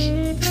work.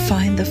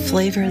 Find the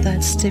flavor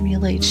that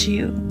stimulates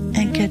you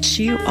and gets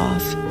you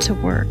off to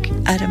work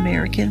at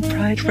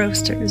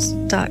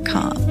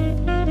AmericanPrideRoasters.com.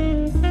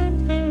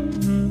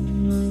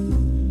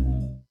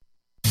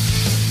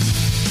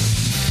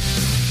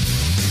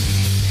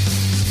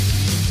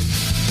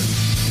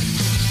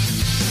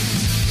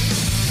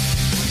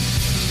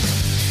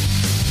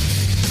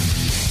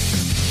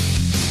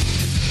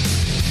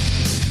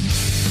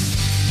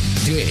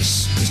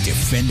 This is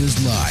Defenders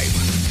Live.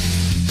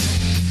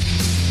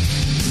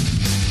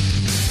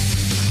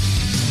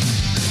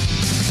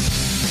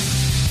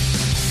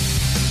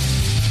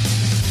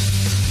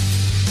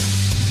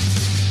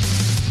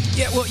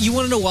 Yeah, well, you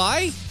want to know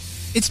why?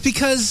 It's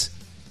because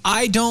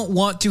I don't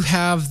want to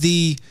have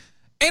the,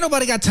 ain't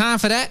nobody got time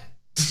for that.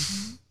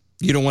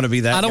 You don't want to be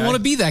that guy? I don't want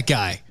to be that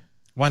guy.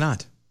 Why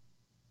not?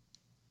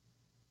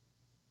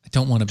 I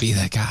don't want to be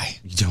that guy.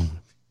 You don't.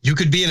 You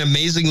could be an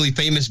amazingly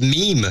famous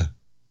meme.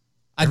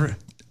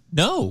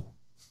 No.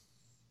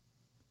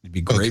 It'd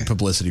be great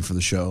publicity for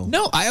the show.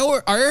 No, I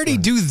already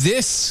do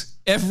this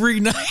every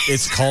night.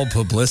 It's called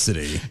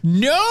publicity.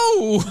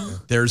 No.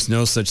 There's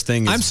no such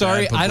thing as I'm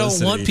sorry. bad I don't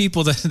publicity. want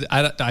people that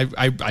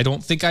I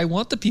don't think I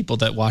want the people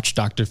that watch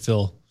Dr.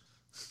 Phil.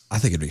 I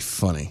think it'd be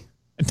funny.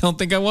 I don't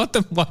think I want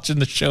them watching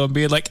the show and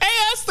being like, hey,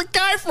 that's the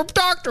guy from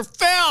Dr.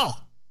 Phil.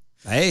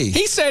 Hey.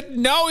 He said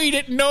no, he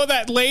didn't know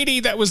that lady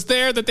that was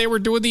there that they were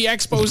doing the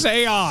expose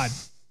on.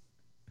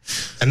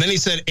 And then he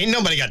said, ain't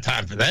nobody got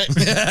time for that.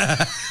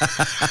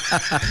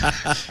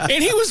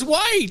 And he was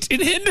white in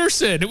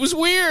Henderson. It was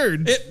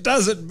weird. It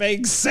doesn't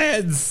make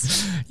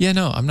sense. Yeah,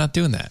 no, I'm not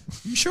doing that.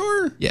 You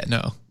sure? Yeah,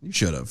 no. You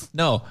should have.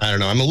 No. I don't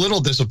know. I'm a little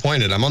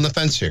disappointed. I'm on the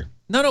fence here.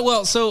 No.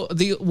 Well, so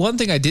the one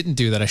thing I didn't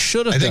do that I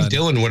should have done. I think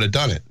Dylan would have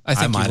done it. I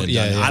think might have.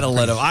 Yeah, I'd have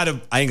let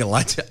him. I ain't gonna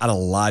lie to you. I'd have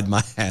lied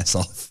my ass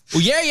off.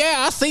 Well,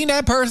 yeah. I seen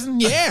that person.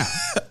 Yeah,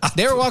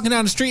 they were walking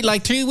down the street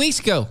like 2 weeks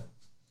ago.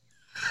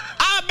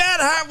 I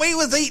bet we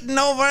was eating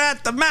over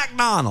at the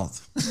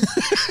McDonald's.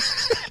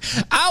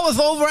 I was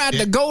over at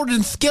the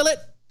Golden Skillet.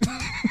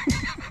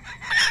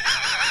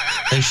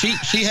 And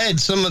she had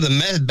some of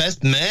the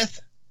best meth.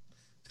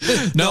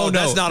 No,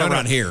 that's not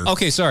around here.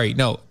 Okay, sorry.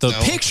 No, the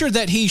picture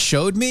that he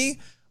showed me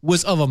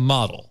was of a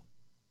model.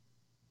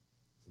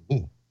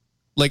 Ooh.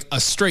 Like a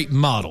straight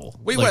model.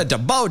 We went to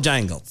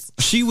Bojangles.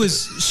 She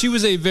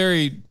was a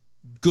very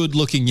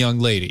good-looking young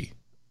lady.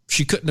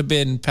 She couldn't have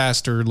been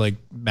past her like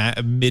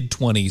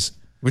mid-20s.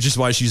 Which is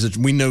why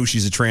we know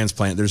she's a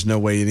transplant. There's no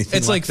way anything.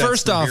 It's like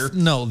first off, here.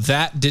 no,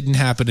 that didn't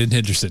happen in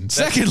Henderson.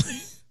 Secondly,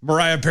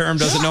 Mariah Parham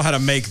doesn't know how to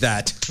make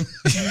that.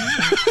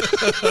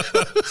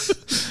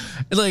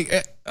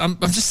 Like, I'm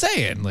just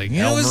saying, like,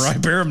 Mariah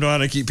Parham know how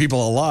to keep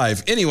people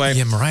alive. Anyway,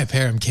 yeah, Mariah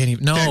Parham can't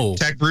even. No,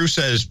 Tech Bruce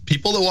says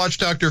people that watch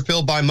Dr.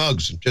 Phil buy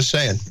mugs. Just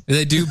saying,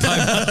 they do buy.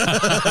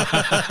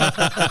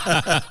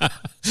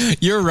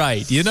 You're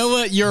right. You know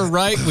what? You're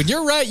right. When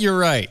you're right, you're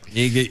right.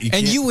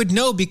 You would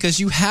know because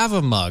you have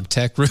a mug.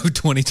 Tech Road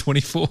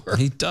 2024.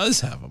 He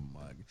does have a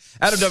mug.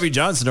 Adam W.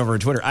 Johnson over on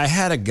Twitter. I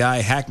had a guy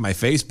hack my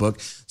Facebook,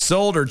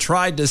 sold or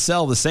tried to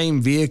sell the same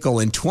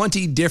vehicle in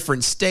 20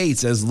 different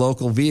states as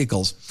local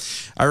vehicles.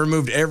 I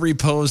removed every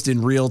post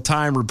in real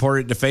time,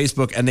 reported it to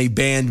Facebook, and they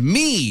banned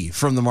me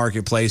from the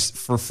marketplace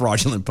for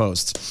fraudulent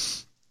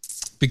posts.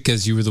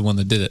 Because you were the one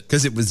that did it.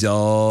 Because it was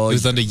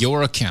under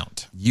your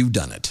account. You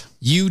done it.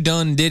 You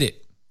done did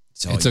it.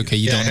 It's okay.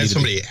 You don't I need had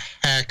somebody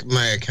hack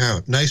my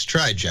account. Nice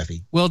try,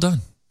 Jeffy. Well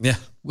done. Yeah.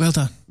 Well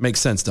done. Makes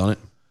sense, don't it?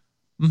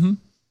 Mm-hmm.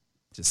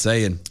 Just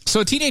saying.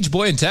 So a teenage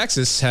boy in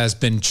Texas has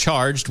been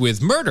charged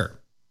with murder.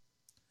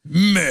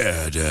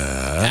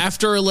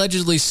 After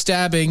allegedly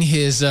stabbing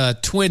his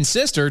twin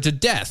sister to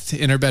death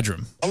in her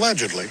bedroom.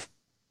 Allegedly.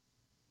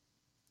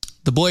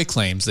 The boy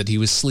claims that he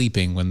was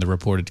sleeping when the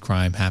reported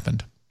crime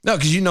happened. No,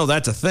 because you know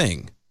that's a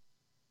thing.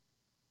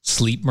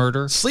 Sleep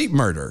murder? Sleep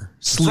murder.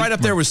 Right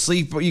up there with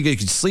sleep. You could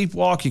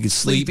sleepwalk. You could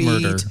sleep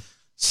murder.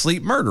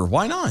 Sleep murder.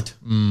 Why not?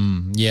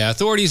 Yeah.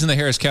 Authorities in the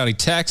Harris County,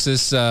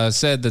 Texas,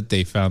 said that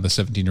they found the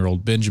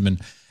 17-year-old Benjamin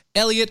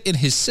Elliott in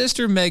his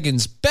sister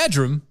Megan's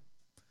bedroom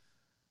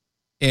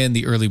in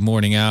the early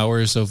morning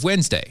hours of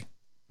Wednesday.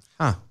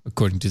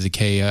 According to the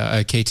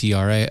KTRK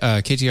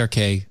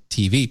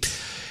TV.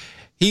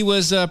 He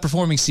was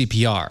performing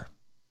CPR.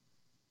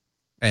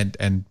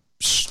 And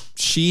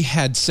she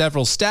had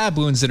several stab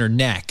wounds in her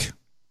neck.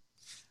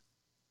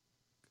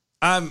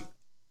 I'm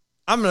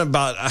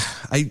about.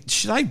 I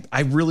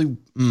really.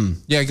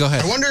 Yeah, go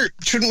ahead. I wonder,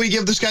 shouldn't we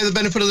give this guy the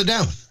benefit of the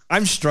doubt?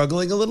 I'm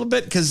struggling a little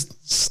bit because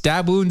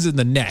stab wounds in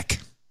the neck.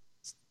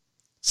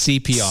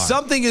 CPR.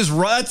 Something is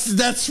wrong.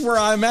 That's where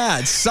I'm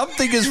at.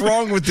 Something is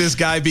wrong with this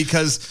guy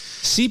because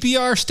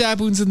CPR, stab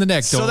wounds in the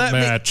neck don't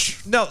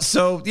match.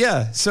 So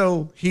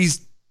he's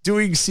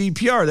doing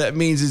CPR. That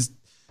means is.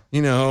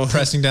 You know,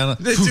 pressing down. 1,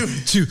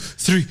 2,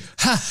 3.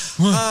 Ha.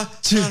 1,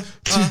 2,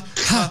 3.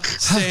 Ha.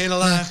 Staying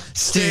alive.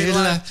 Staying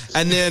alive.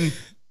 And then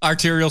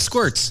arterial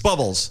squirts,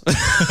 bubbles. And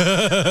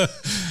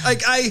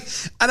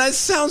that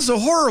sounds so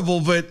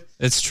horrible, but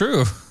it's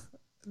true.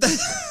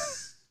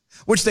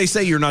 Which they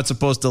say you're not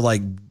supposed to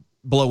like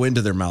blow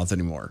into their mouth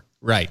anymore,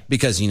 right?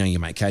 Because you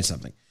might catch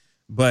something.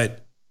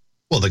 But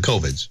the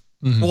COVIDs.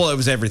 Mm-hmm. Well, it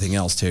was everything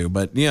else too.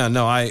 But yeah,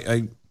 no,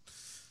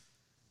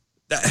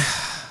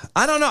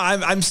 I don't know.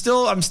 I'm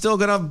still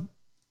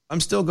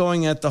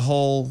going at the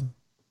whole.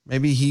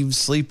 Maybe he was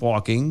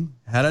sleepwalking,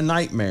 had a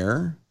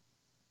nightmare,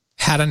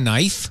 had a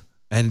knife,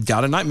 and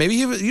got a knife. Maybe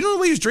he was. You know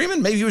what he was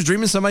dreaming? Maybe he was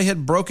dreaming somebody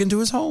had broke into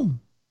his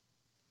home,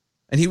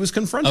 and he was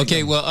confronting.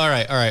 Okay, them. Well, all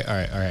right.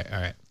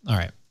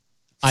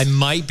 I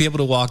might be able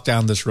to walk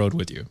down this road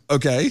with you.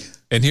 Okay,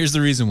 and here's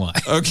the reason why.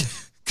 Okay.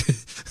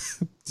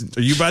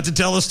 Are you about to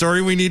tell a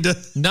story we need to?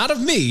 Not of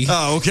me.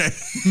 Oh, okay.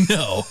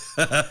 No.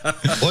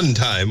 One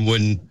time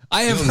when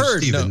I have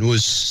heard Stephen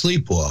was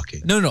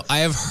sleepwalking. No. I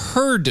have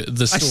heard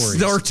the stories. I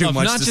snore too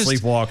much to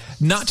sleepwalk.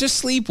 Not just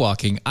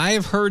sleepwalking. I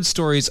have heard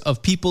stories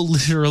of people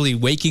literally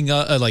waking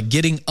up, like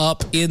getting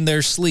up in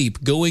their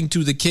sleep, going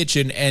to the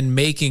kitchen and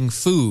making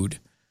food.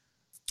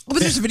 But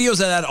there's videos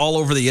of that all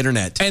over the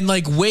internet. And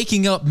like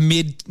waking up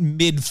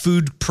mid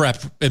food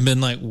prep and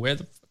been like, where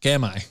the fuck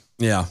am I?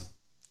 Yeah.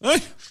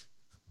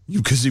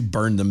 Because you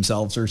burned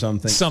themselves or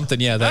something. Something,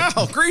 yeah.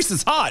 Grease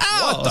is hot.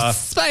 What the?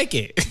 Spike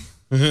it.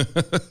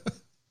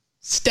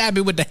 Stab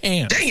me with the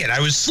hand. Dang it, I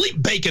was sleep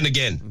baking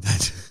again.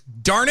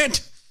 Darn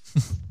it.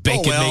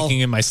 Bacon making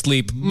in my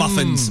sleep.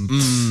 Muffins.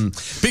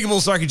 Pickable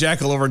Sarky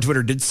Jackal over on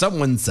Twitter. Did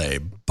someone say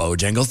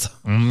Bojangles?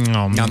 Yum,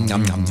 yum,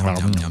 yum, yum,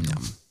 yum, yum,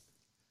 yum.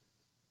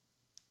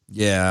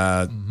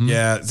 Yeah. Mm-hmm.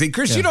 Yeah. See,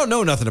 Chris, you don't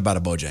know nothing about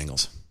a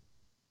Bojangles.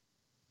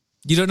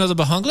 You don't know the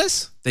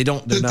Bojangles? They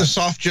don't. The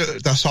soft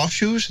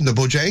shoes and the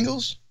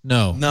Bojangles?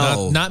 No.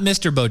 Not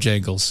Mr.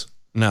 Bojangles.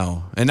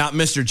 No. And not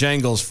Mr.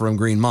 Jangles from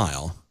Green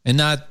Mile. And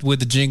not with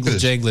the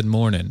jangling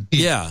morning.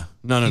 Yeah.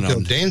 No.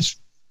 Dance?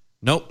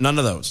 Nope, none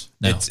of those.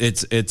 No.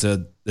 It's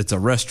a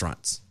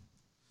restaurant.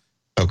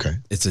 Okay.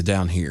 It's a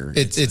down here.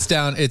 It's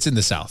in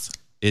the South.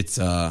 It's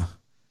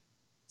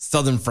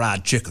Southern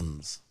Fried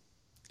Chickens.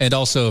 And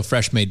also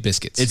fresh made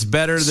biscuits. It's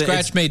better than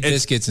scratch made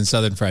biscuits and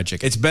Southern Fried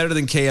Chicken. It's better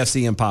than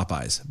KFC and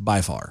Popeyes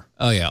by far.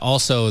 Oh yeah.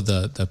 Also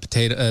the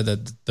potato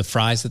the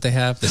fries that they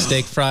have, the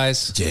steak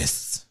fries.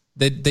 Yes.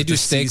 They do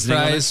steak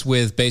fries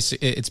with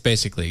It's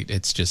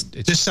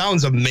This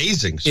sounds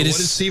amazing. So what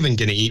is Steven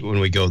going to eat when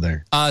we go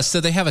there?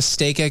 So they have a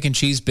steak, egg, and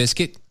cheese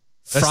biscuit.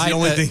 That's the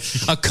only thing.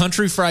 A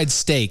country fried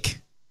steak.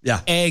 Yeah.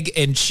 Egg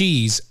and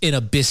cheese in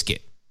a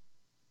biscuit.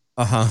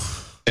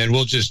 And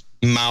we'll just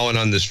mowing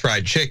on this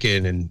fried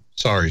chicken. And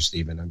sorry,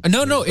 Steven.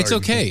 No, it's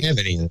okay. Have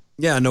any of it.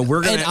 Yeah, no,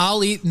 we're gonna. And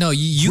I'll eat. No,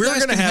 you guys we're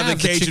gonna can have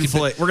the Cajun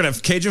filet. We're gonna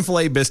have Cajun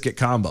filet biscuit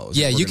combos.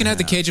 Yeah, you can have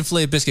the Cajun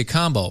filet biscuit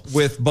combo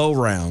with bow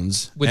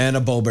rounds and a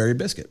bowberry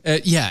biscuit.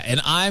 Yeah,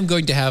 and I'm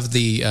going to have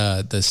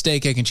the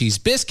steak, egg, and cheese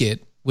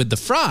biscuit with the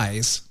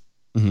fries,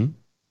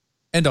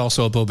 and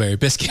also a bowberry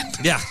biscuit.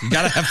 Yeah, you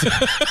gotta have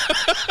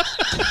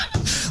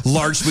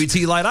large sweet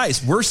tea, light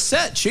ice. We're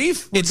set,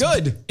 Chief. It's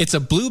good. It's a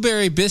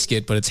blueberry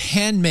biscuit, but it's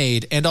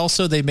handmade, and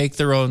also they make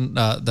their own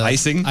the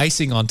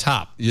icing on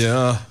top.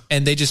 Yeah,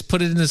 and they just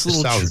put it in this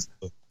little.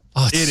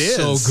 It's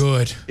so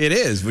good. It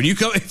is. When you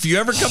come, if you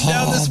ever come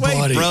down this way,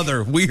 buddy,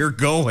 brother, we are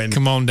going.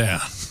 Come on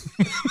down.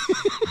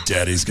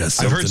 Daddy's got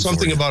something. I've heard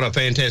something about a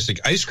fantastic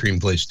ice cream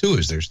place too.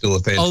 Is there still a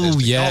fantastic? Oh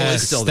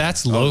yes,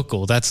 that's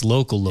local. That's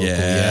local.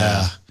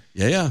 Yeah.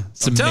 I'm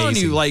amazing. telling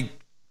you, like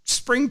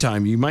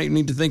springtime, you might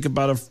need to think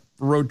about a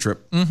road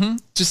trip.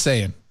 Just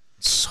saying.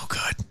 So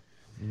good.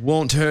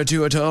 Won't hurt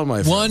you at all,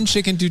 my friend. One,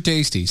 chicken too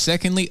tasty.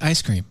 Secondly,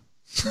 ice cream.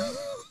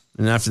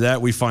 And after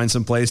that, we find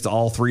some place to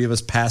all three of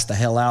us pass the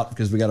hell out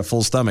because we got a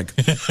full stomach.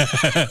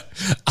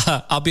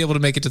 I'll be able to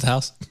make it to the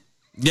house.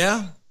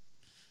 Yeah.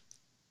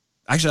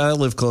 Actually, I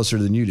live closer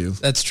than you do.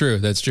 That's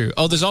true.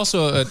 Oh, there's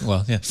also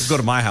We'll go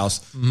to my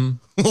house.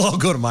 We'll all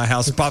go to my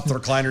house, pop the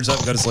recliners up,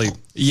 and go to sleep.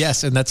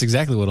 Yes, and that's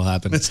exactly what will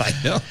happen. I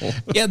know.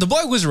 Yeah, the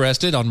boy was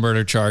arrested on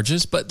murder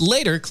charges, but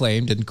later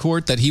claimed in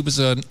court that he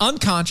was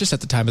unconscious at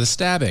the time of the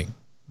stabbing.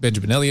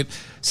 Benjamin Elliott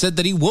said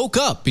that he woke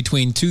up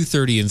between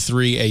 2:30 and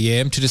 3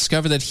 a.m. to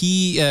discover that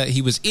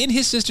he was in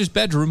his sister's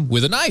bedroom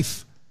with a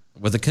knife.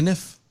 With a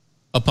knife.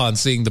 Upon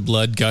seeing the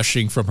blood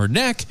gushing from her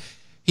neck,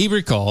 he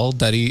recalled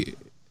that he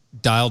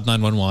dialed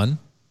 911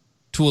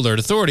 to alert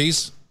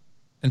authorities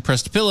and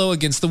pressed a pillow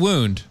against the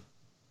wound.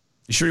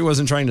 You sure he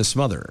wasn't trying to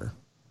smother her?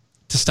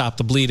 To stop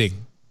the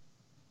bleeding.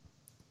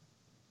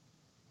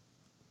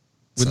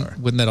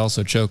 Wouldn't that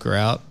also choke her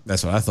out?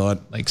 That's what I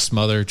thought. Like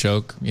smother,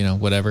 choke,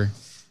 whatever.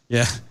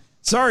 Yeah.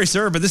 Sorry,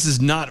 sir, but this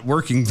is not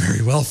working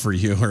very well for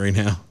you right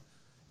now.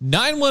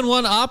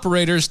 911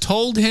 operators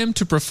told him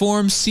to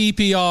perform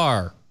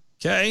CPR.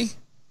 Okay.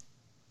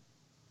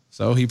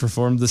 So he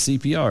performed the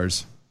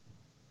CPRs.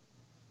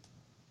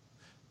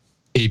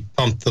 He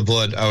pumped the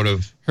blood out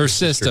of her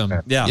system.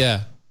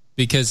 Yeah.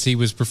 Because he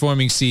was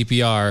performing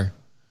CPR.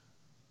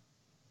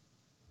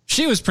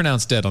 She was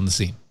pronounced dead on the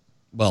scene.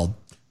 Well,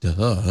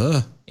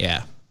 duh.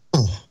 Yeah.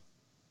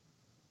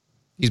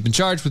 He's been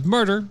charged with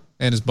murder,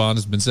 and his bond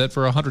has been set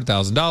for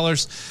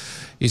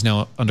 $100,000. He's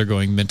now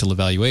undergoing mental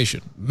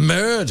evaluation.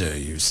 Murder,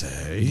 you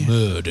say?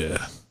 Murder.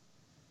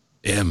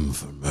 M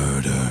for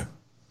murder.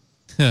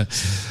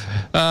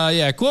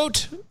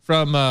 Quote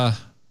from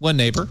one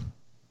neighbor.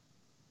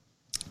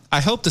 I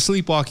hope the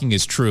sleepwalking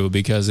is true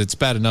because it's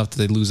bad enough that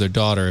they lose their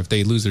daughter. If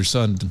they lose their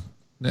son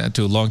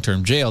to a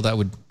long-term jail, that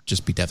would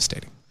just be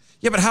devastating.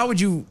 Yeah, but how would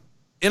you,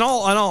 in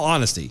all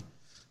honesty,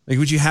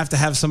 would you have to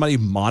have somebody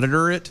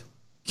monitor it?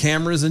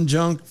 Cameras and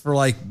junk for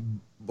an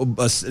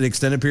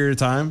extended period of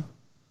time?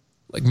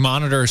 Like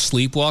monitor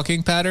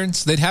sleepwalking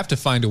patterns? They'd have to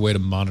find a way to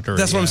monitor it.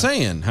 That's what I'm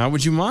saying. How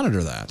would you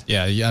monitor that?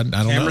 Yeah, I don't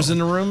know. Cameras in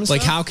the room?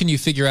 How can you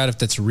figure out if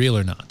that's real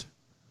or not?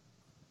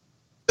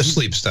 A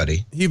sleep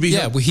study.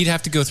 He'd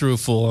have to go through a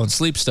full-on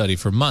sleep study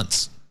for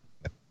months.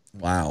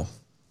 Wow.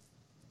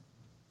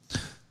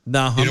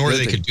 No, where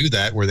they could do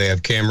that, where they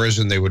have cameras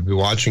and they would be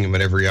watching them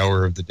at every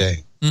hour of the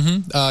day.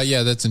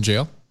 That's in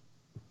jail.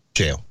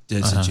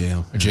 It's a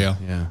jail. A jail.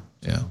 Yeah.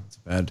 It's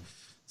bad.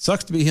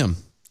 Sucks to be him.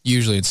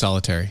 Usually it's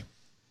solitary.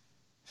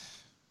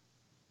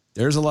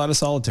 There's a lot of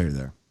solitary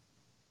there.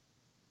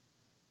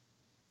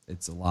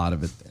 It's a lot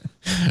of it there.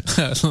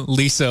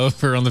 Lisa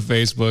over on the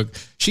Facebook,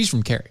 she's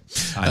from Cary.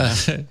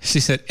 She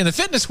said, in the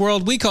fitness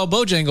world, we call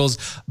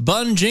Bojangles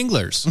bun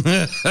jinglers.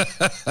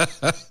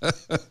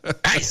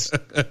 Nice.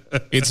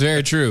 It's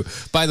very true.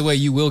 By the way,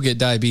 you will get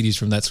diabetes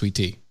from that sweet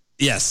tea.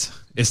 Yes.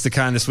 It's the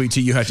kind of sweet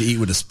tea you have to eat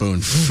with a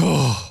spoon.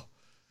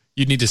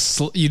 You need to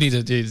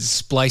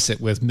splice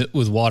it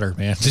with water,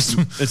 man.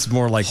 It's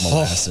more like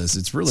molasses.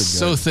 It's really good.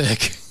 So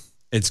thick.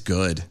 It's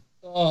good.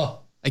 Oh,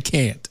 I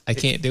can't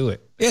do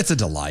it. It's a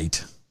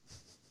delight.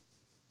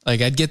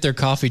 I'd get their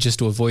coffee just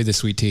to avoid the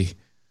sweet tea.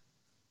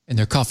 And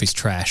their coffee's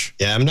trash.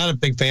 Yeah, I'm not a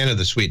big fan of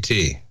the sweet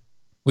tea.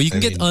 Well, you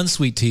can get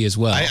unsweet tea as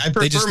well. I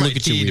prefer they just my look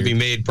at tea you to be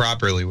made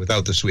properly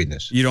without the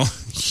sweetness. You don't.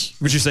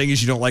 What you're saying is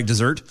you don't like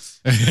dessert?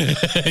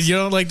 You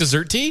don't like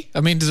dessert tea?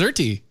 I mean, dessert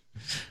tea.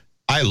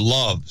 I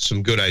love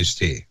some good iced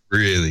tea.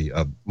 Really.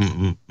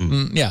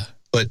 Yeah.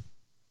 But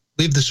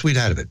leave the sweet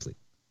out of it, please.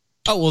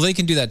 Oh, well, they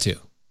can do that too.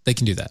 They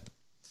can do that.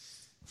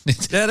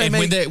 Yeah,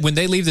 and when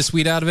they leave the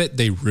sweet out of it,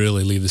 they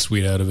really leave the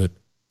sweet out of it.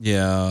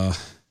 Yeah.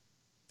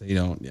 They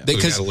don't. Yeah.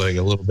 Because got like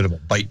a little bit of a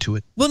bite to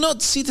it. Well, no.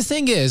 See, the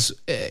thing is,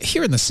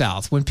 here in the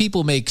South, when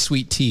people make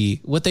sweet tea,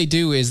 what they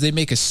do is they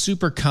make a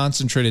super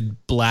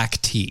concentrated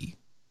black tea,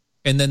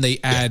 and then they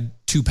add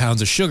 2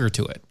 pounds of sugar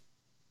to it.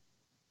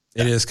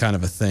 It is kind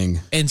of a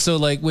thing. And so,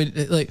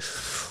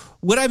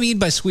 what I mean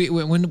by sweet,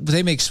 when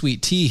they make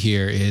sweet tea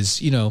here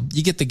is, you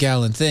get the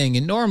gallon thing,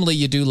 and normally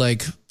you do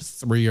like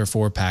 3 or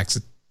 4 packs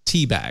of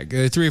tea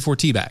bag, 3 or 4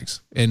 tea bags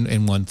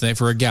in one thing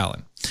for a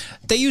gallon.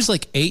 They use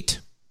like 8.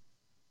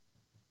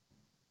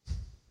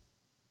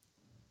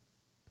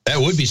 That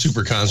would be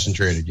super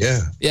concentrated,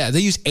 yeah. Yeah,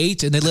 they use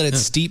 8 and they let it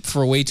steep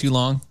for way too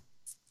long.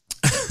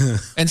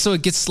 And so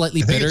it gets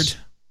slightly bittered.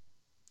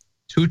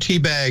 2 tea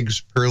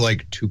bags per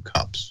 2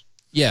 cups.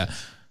 Yeah.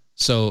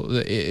 So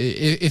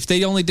if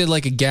they only did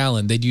like a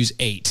gallon, they'd use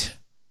 8.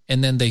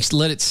 And then they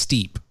let it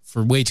steep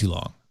for way too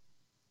long.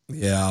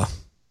 Yeah.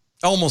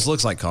 Almost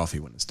looks like coffee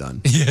when it's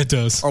done. Yeah, it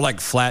does. Or like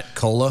flat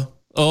cola.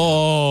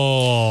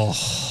 Oh.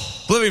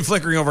 Oblivion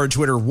flickering over on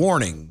Twitter.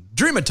 Warning.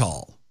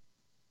 Dreamatol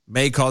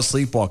may cause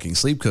sleepwalking,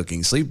 sleep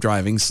cooking, sleep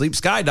driving, sleep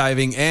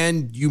skydiving,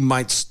 and you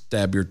might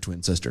stab your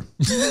twin sister.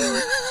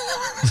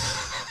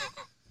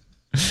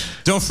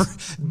 Don't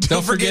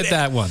forget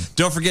that one.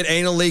 Don't forget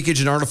anal leakage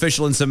and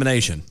artificial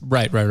insemination.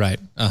 Right.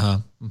 Uh-huh.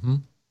 Mm-hmm.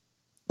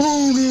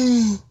 Oh,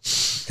 no.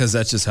 Because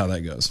that's just how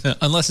that goes.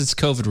 Unless it's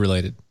COVID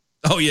related.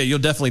 Oh, yeah. You'll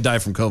definitely die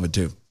from COVID,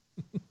 too.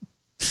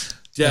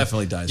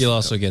 Definitely die. You'll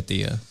also get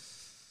the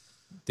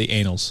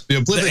anals. The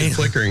Oblivion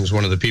Flickering is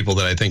one of the people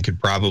that I think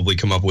could probably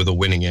come up with a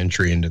winning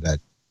entry into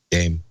that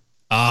game.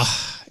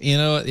 You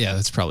know what? Yeah,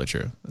 that's probably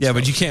true.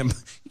 But you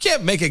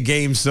can't make a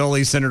game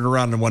solely centered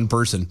around one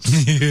person.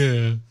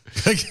 Yeah.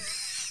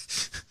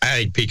 I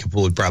think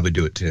Peekaboo would probably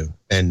do it too,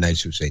 and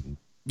Nice Satan.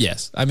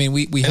 Yes, I mean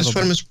we have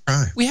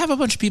we have a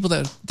bunch of people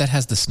that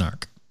has the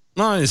snark.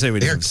 No, I didn't say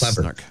they're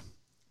clever. Snark.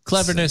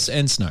 Cleverness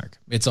and snark.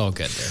 It's all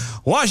good there.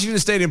 Washington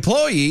State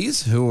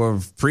employees who were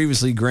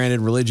previously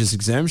granted religious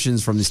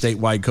exemptions from the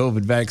statewide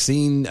COVID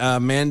vaccine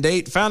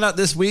mandate found out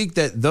this week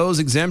that those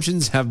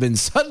exemptions have been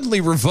suddenly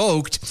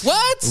revoked.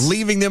 What?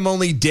 Leaving them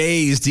only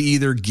days to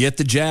either get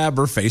the jab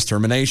or face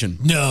termination.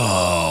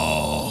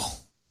 No.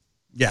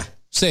 Yeah.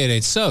 Say it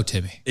ain't so,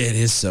 Timmy. It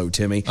is so,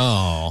 Timmy.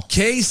 Oh.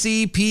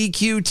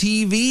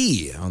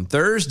 KCPQ-TV on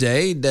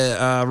Thursday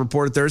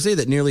reported Thursday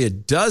that nearly a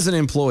dozen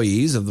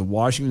employees of the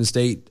Washington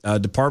State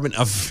Department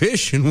of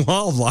Fish and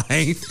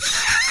Wildlife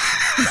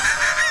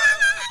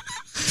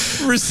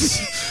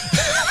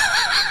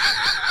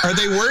Are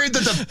they worried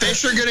that the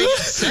fish are going to get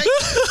sick?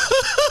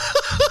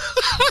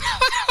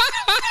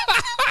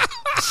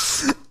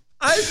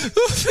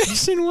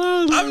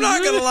 I'm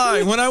not going to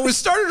lie. When I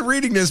started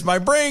reading this, my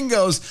brain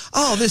goes,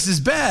 oh, this is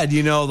bad.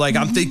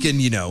 I'm thinking,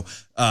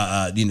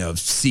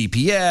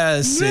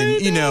 CPS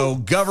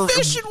and, government.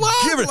 Fish and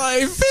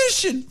wildlife.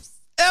 Fish and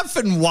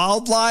effing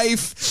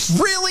wildlife.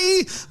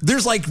 Really?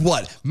 There's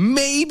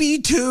maybe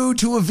 2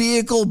 to a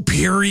vehicle,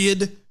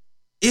 period.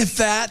 If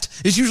that.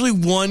 It's usually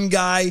one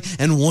guy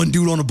and one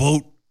dude on a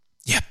boat.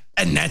 Yep.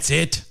 And that's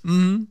it.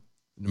 Mm-hmm.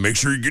 Make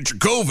sure you get your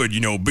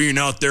COVID, being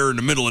out there in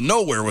the middle of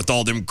nowhere with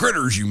all them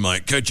critters, you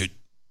might catch it.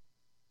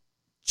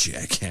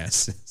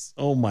 Jackasses.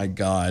 Oh, my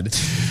God.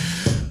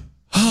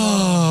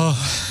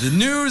 The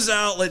news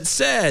outlet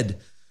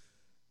said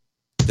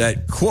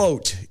that,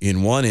 quote,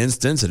 in one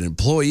instance, an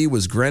employee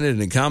was granted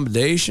an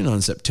accommodation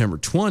on September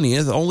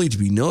 20th, only to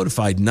be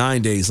notified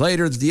 9 days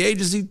later that the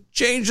agency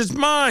changed its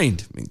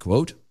mind, end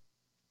quote.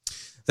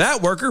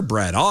 That worker,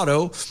 Brad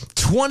Otto,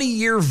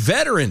 20-year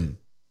veteran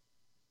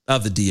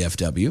of the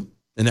DFW,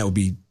 and that would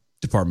be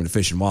Department of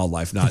Fish and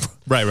Wildlife, not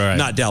right.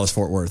 not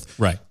Dallas-Fort Worth.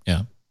 Right,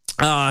 yeah.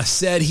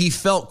 Said he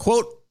felt,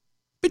 quote,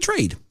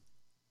 betrayed.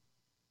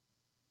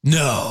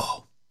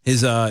 No.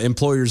 His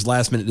employer's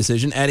last-minute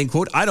decision, adding,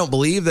 quote, I don't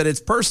believe that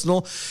it's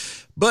personal,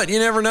 but you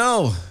never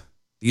know.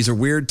 These are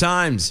weird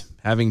times,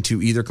 having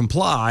to either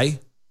comply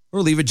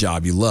or leave a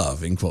job you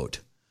love, end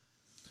quote.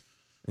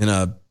 In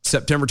a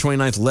September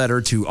 29th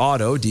letter to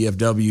Otto,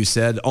 DFW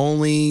said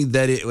only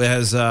that it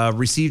has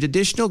received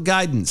additional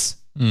guidance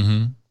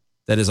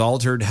that has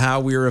altered how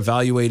we are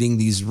evaluating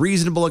these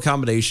reasonable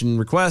accommodation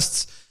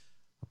requests.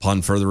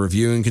 Upon further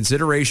review and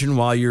consideration,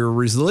 while your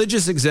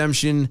religious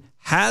exemption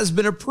has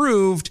been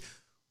approved,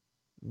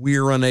 we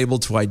are unable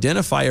to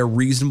identify a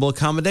reasonable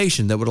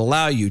accommodation that would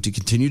allow you to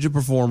continue to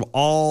perform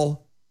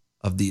all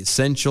of the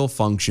essential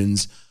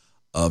functions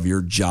of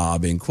your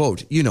job, end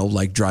quote.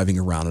 Like driving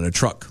around in a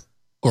truck.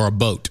 Or a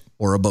boat.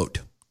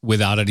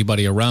 Without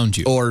anybody around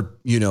you. Or,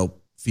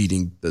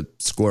 feeding the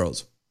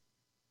squirrels.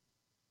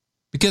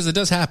 Because it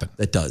does happen.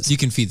 It does. You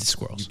can feed the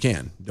squirrels. You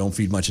can. Don't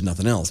feed much of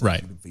nothing else.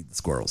 Right. You can feed the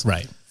squirrels.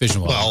 Right. Fish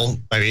and wildlife. Well,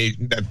 I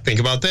mean, think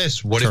about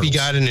this. What if you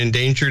got an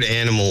endangered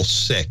animal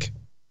sick?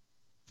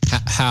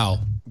 How?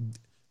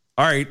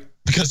 All right.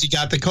 Because he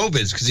got the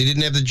COVIDs, because he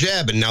didn't have the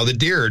jab, and now the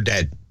deer are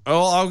dead.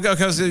 Oh, I'll go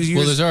because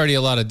there's already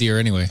a lot of deer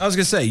anyway. I was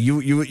gonna say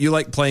you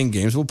like playing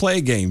games. We'll play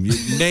a game.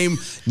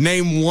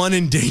 Name one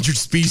endangered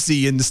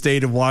species in the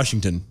state of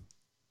Washington.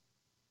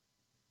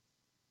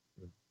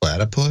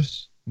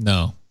 Platypus?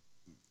 No.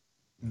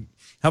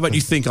 How about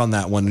you think on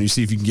that one and you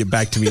see if you can get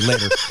back to me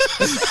later?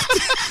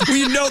 Well,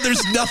 you know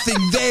there's nothing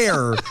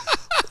there.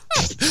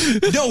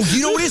 No,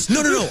 you know what it is?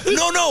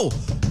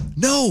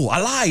 No, I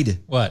lied.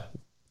 What?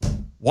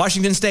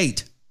 Washington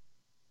State.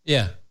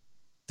 Yeah.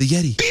 The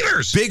Yeti.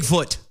 Beavers.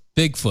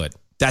 Bigfoot.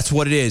 That's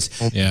what it is.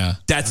 Yeah.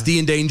 That's the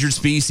endangered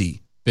species.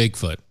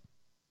 Bigfoot.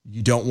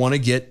 You don't want to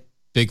get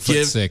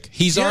Bigfoot sick.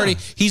 He's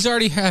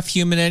already half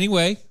human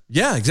anyway.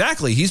 Yeah,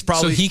 exactly. He's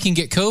probably so he can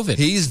get COVID.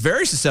 He's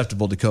very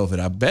susceptible to COVID,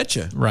 I bet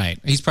you. Right.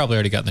 He's probably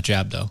already gotten the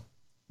jab though.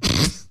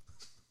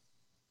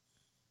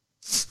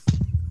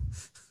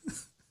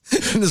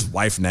 And his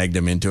wife nagged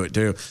him into it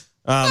too.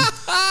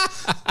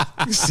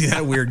 See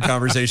that weird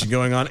conversation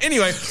going on.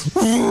 Anyway,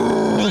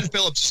 Ron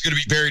Phillips is going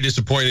to be very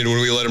disappointed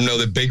when we let him know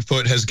that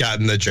Bigfoot has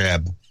gotten the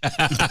jab.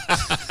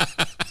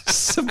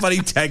 Somebody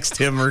text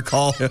him or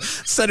call him.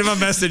 Send him a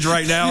message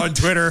right now on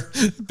Twitter.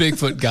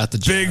 Bigfoot got the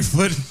jab.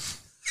 Bigfoot.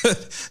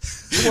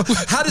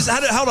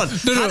 Hold on.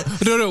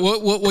 No.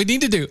 What we need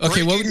to do?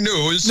 Okay, breaking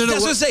news. I was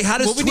going to say, how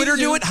does Twitter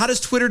do it? How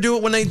does Twitter do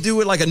it when they do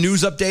it like a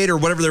news update or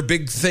whatever their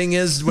big thing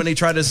is when they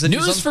try to send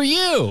news for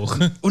you?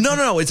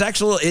 No. It's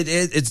actual.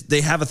 It's they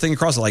have a thing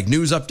across it like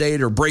news update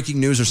or breaking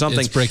news or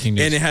something. It's breaking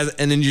news,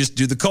 and then you just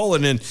do the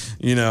colon and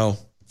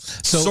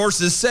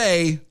sources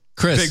say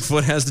Chris,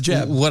 Bigfoot has the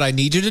jab. What I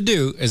need you to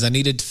do is I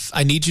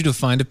need you to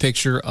find a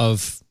picture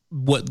of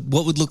what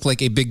would look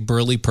like a big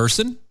burly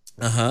person.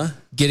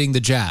 Getting the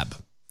jab.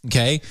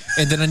 Okay.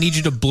 And then I need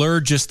you to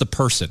blur just the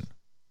person.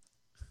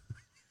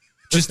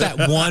 Just that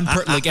one,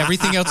 like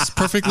everything else is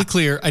perfectly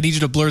clear. I need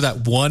you to blur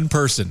that one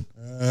person.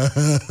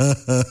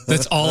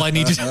 That's all I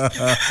need you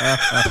to.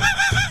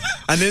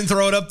 And then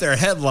throw it up there.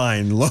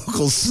 Headline: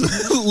 Local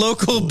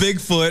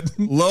Bigfoot.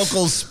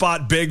 Local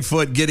spot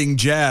Bigfoot getting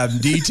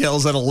jabbed.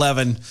 Details at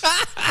 11.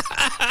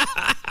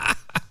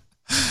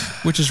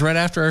 Which is right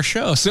after our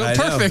show. So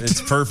perfect.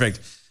 It's perfect.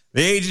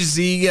 The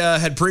agency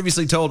had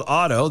previously told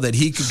Otto that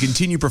he could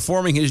continue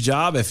performing his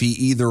job if he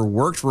either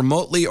worked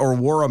remotely or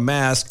wore a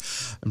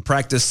mask and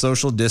practiced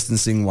social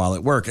distancing while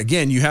at work.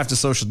 Again, you have to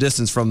social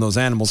distance from those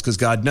animals because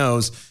God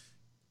knows.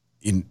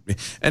 And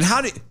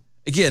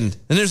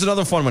there's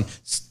another fun one.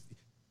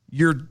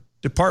 Your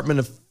Department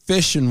of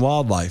Fish and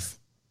Wildlife.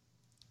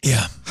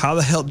 Yeah. How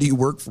the hell do you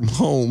work from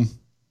home?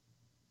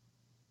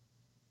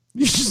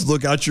 You just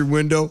look out your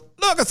window.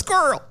 Look, a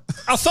squirrel.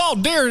 I saw a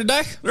deer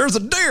today. There's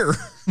a deer.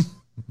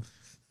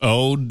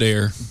 Oh,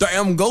 dear.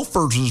 Damn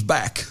gophers is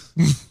back.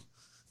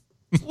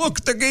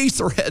 Look, the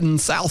geese are heading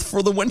south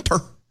for the winter.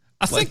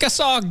 I think I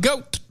saw a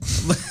goat.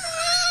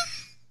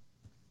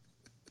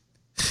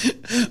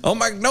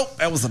 Nope,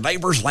 that was the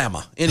neighbor's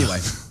llama. Anyway,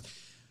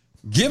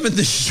 given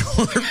the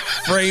short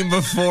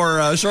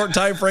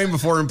time frame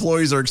before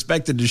employees are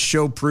expected to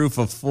show proof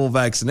of full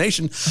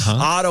vaccination,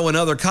 Otto and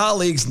other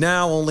colleagues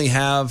now only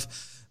have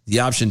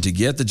the option to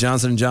get the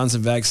Johnson &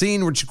 Johnson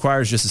vaccine, which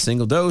requires just a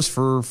single dose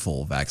for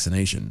full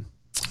vaccination.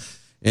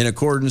 In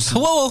accordance...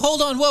 Whoa,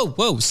 hold on.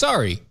 Whoa,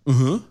 sorry.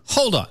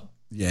 Hold on.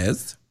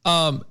 Yes?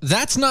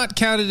 That's not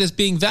counted as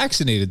being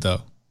vaccinated,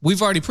 though.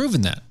 We've already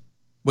proven that.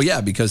 Well, yeah,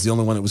 because the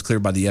only one that was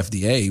cleared by the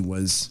FDA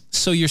was...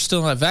 So you're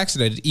still not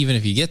vaccinated, even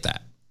if you get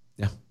that?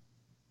 Yeah.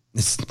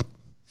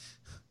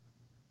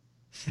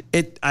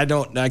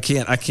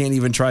 I can't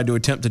even try to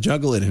attempt to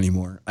juggle it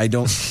anymore. I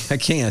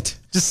can't.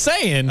 Just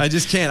saying. I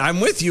just can't. I'm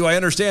with you. I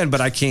understand,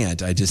 but I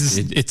can't.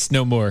 It's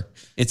no more.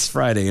 It's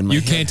Friday in my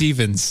head. Can't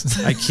evens.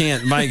 I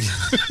can't.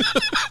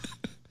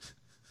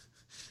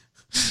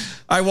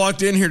 I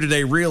walked in here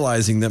today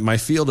realizing that my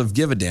field of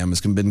give a damn has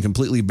been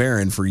completely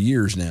barren for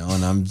years now,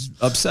 and I'm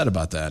upset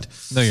about that.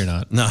 No, you're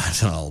not.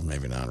 No,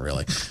 maybe not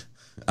really.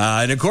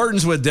 In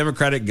accordance with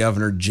Democratic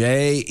Governor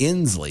Jay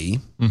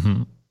Inslee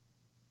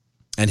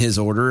and his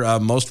order,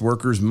 most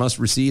workers must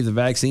receive the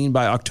vaccine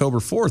by October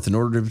 4th in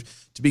order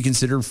to be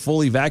considered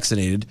fully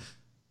vaccinated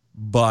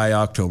by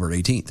October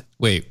 18th.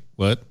 Wait,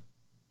 what?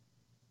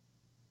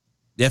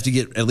 You have to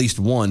get at least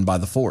one by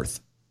the 4th.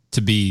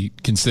 To be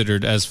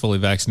considered as fully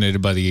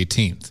vaccinated by the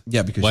 18th.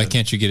 Yeah, because why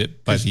can't you get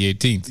it by the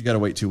 18th? You got to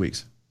wait 2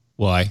 weeks.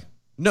 Why?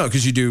 No,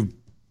 because there's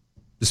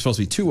supposed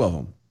to be 2 of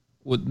them.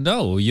 Well,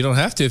 no, you don't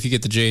have to if you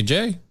get the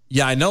J&J.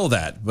 Yeah, I know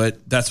that,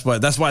 but that's why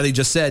they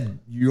just said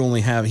he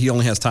only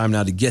has time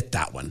now to get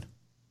that one.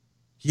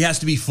 He has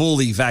to be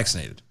fully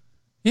vaccinated.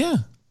 Yeah.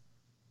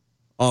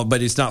 Oh,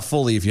 but it's not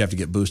fully if you have to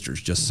get boosters.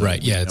 Just so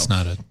right. Yeah, it's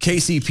not a.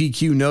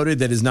 KCPQ noted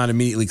that it's not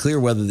immediately clear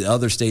whether the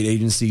other state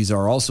agencies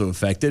are also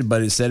affected,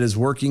 but it said is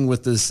working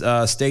with the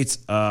state's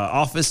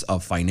Office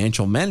of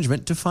Financial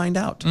Management to find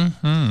out.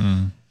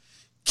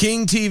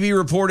 King TV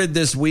reported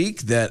this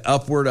week that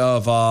upward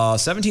of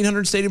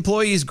 1,700 state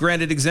employees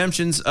granted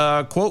exemptions,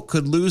 quote,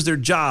 could lose their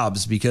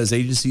jobs because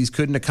agencies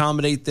couldn't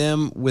accommodate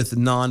them with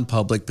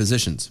non-public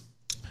positions.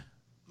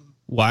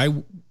 Why?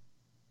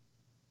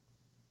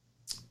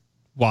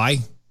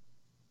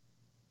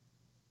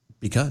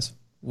 Because.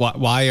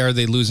 Why are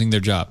they losing their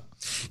job?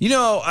 You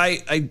know,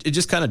 it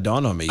just kind of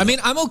dawned on me. I mean,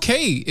 I'm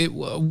okay.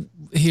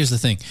 Here's the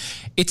thing.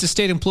 It's a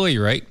state employee,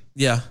 right?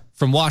 Yeah.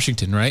 From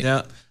Washington, right?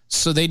 Yeah.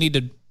 So they need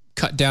to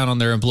cut down on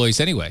their employees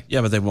anyway.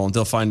 Yeah, but they won't.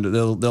 They'll turn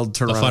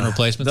around. Find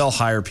replacements. They'll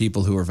hire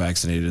people who are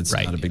vaccinated. It's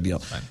not a big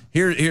deal.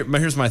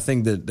 Here's my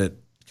thing that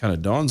kind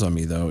of dawns on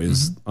me though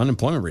is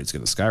unemployment rate's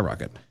going to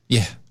skyrocket.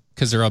 Yeah,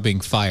 because they're all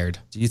being fired.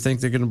 Do you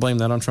think they're going to blame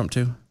that on Trump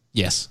too?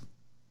 Yes.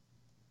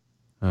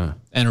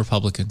 And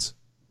Republicans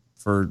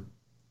for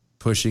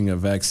pushing a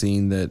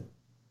vaccine that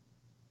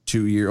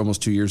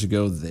almost 2 years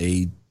ago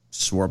they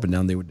swore up and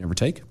down they would never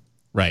take.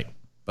 Right.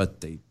 But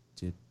they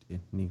did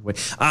anyway.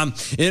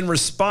 In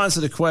response to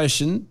the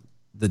question,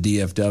 the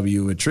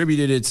DFW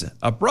attributed its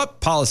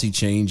abrupt policy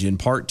change in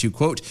part to,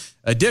 quote,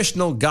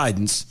 additional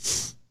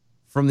guidance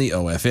from the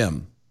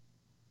OFM,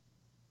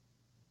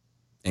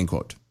 end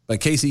quote. But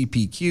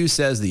KCPQ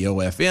says the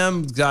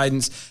OFM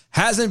guidance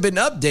hasn't been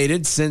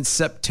updated since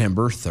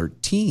September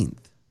 13th.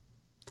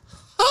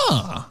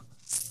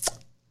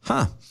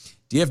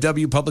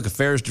 DFW Public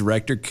Affairs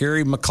Director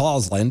Carrie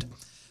McCausland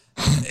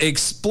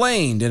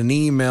explained in an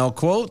email,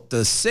 quote,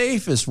 the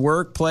safest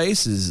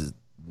workplace is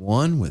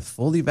one with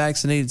fully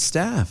vaccinated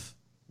staff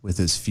with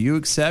as few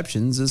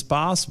exceptions as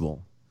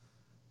possible.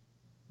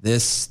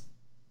 This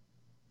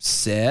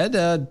said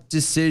a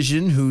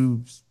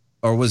decision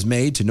was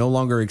made to no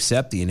longer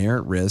accept the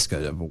inherent risk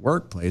of a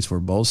workplace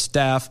where both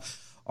staff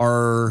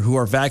who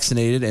are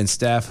vaccinated and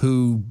staff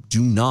who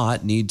do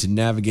not need to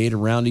navigate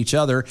around each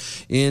other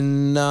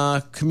in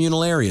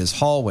communal areas,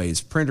 hallways,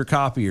 printer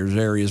copiers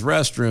areas,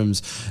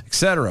 restrooms,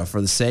 etc.,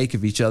 for the sake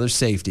of each other's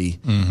safety.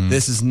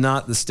 This is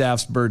not the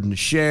staff's burden to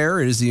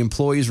share. It is the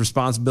employee's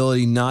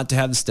responsibility not to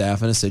have the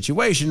staff in a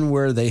situation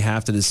where they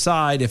have to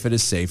decide if it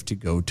is safe to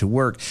go to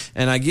work.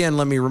 And again,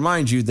 let me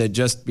remind you that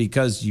just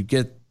because you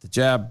get the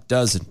jab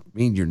doesn't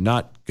mean you're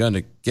not going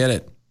to get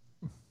it.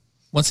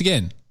 Once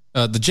again,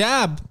 the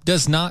jab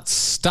does not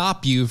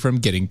stop you from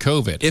getting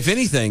COVID. If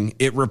anything,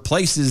 it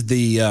replaces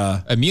the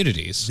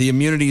immunities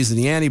and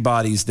the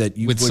antibodies that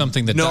you with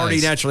something that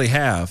already naturally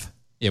have.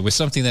 Yeah, with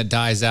something that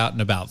dies out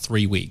in about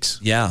 3 weeks.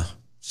 Yeah.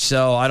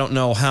 So I don't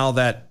know how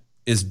that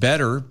is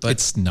better, but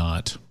it's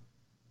not.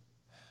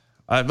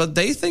 But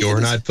they think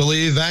you're not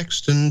fully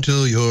vaxxed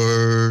until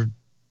you're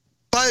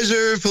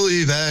Pfizer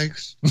fully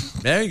vaxxed.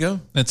 There you go.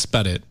 That's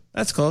about it.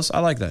 That's close. I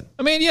like that.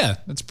 I mean, yeah,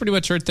 that's pretty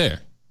much right there.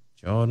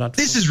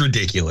 This is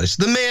ridiculous.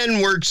 The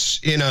man works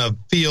in a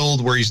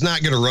field where he's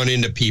not going to run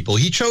into people.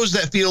 He chose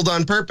that field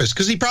on purpose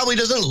because he probably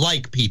doesn't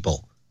like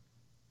people.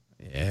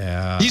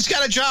 Yeah. He's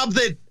got a job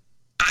that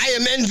I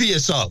am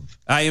envious of.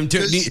 I am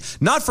too.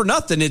 Not for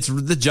nothing. It's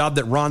the job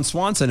that Ron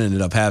Swanson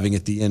ended up having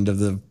at the end of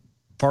the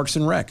Parks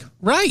and Rec.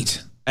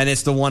 Right. And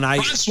it's the one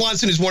Ron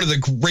Swanson is one of the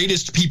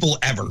greatest people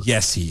ever.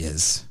 Yes, he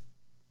is.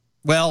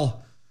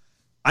 Well,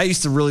 I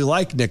used to really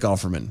like Nick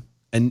Offerman.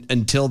 And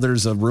until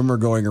there's a rumor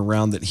going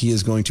around that he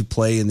is going to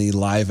play in the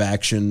live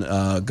action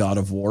God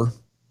of War.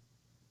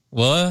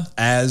 What?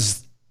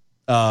 As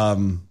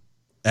the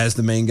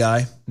main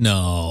guy.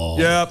 No.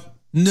 Yep.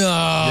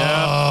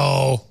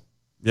 No.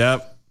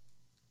 Yep.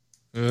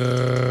 I'm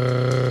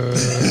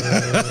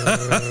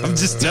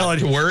just telling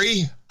you. Don't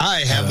worry.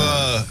 I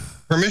have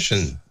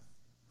permission.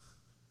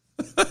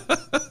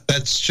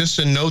 That's just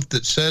a note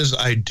that says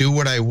I do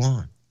what I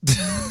want.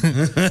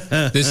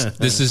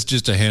 This is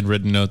just a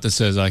handwritten note that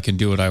says I can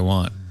do what I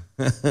want.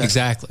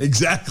 Exactly.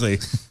 Exactly.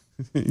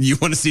 You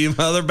want to see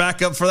another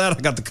backup for that? I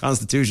got the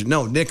Constitution.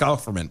 No, Nick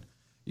Offerman.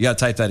 You got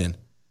to type that in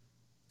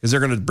because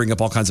they're going to bring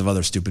up all kinds of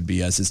other stupid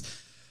BSs.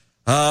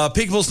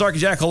 Peekable Snarky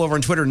Jack all over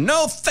on Twitter.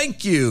 No,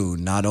 thank you.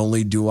 Not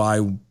only do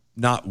I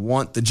not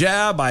want the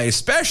jab, I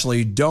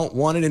especially don't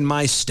want it in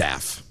my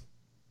staff.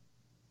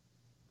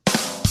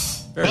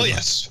 Well,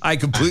 yes. I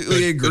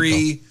completely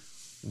agree.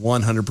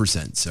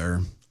 100%,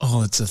 sir.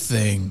 Oh, it's a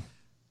thing.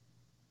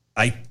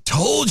 I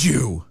told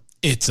you.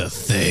 It's a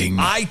thing.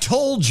 I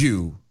told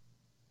you.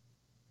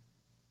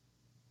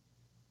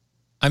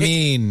 I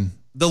mean,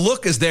 the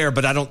look is there,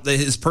 but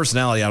his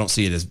personality, I don't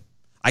see it as,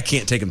 I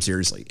can't take him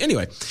seriously.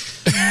 Anyway.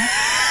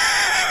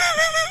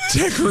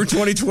 TechCrew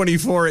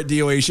 2024 at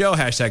DOA Show.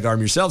 # arm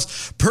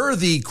yourselves. Per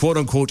the quote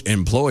unquote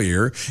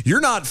employer,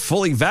 you're not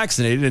fully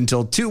vaccinated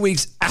until 2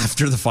 weeks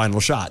after the final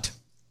shot.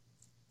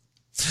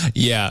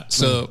 Yeah,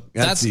 so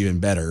that's even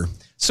better.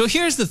 So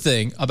here's the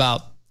thing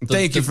about.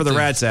 Thank you for the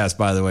rat's ass,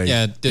 by the way.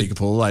 Yeah,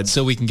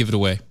 so we can give it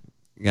away.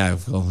 Yeah,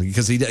 well,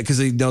 because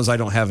he knows I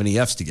don't have any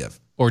F's to give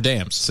or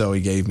dams, so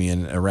he gave me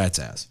a rat's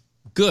ass.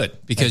 Good,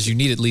 because you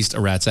need at least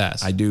a rat's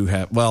ass. I do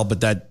have. Well,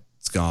 but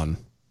that's gone.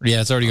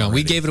 Yeah, it's already gone.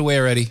 We gave it away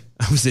already.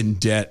 I was in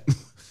debt,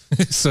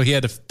 so he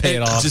had to pay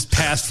it off. Just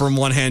passed from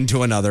one hand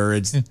to another. I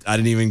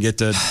didn't even get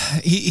to.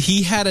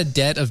 He had a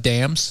debt of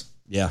dams.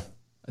 Yeah.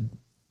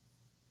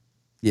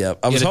 Yeah,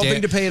 I was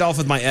hoping to pay it off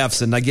with my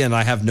Fs, and again,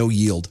 I have no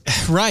yield.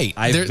 Right.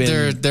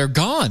 They're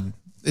gone.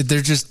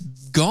 They're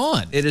just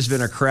gone. It has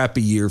been a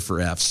crappy year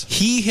for Fs.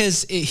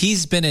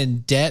 He's been in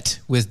debt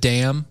with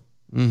DAM.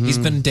 Mm-hmm. He's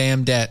been in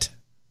DAM debt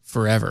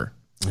forever.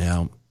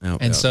 Yeah.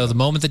 So the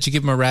moment that you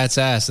give him a rat's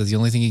ass, that's the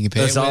only thing you can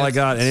pay. That's all I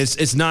got, and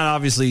it's not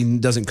obviously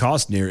doesn't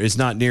cost near. It's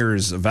not near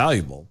as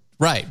valuable.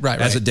 Right.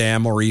 As a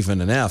DAM or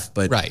even an F,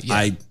 but right.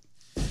 Yeah.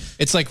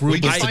 It's like we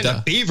can find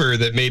a beaver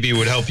that maybe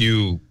would help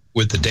you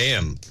with the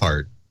DAM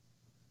part.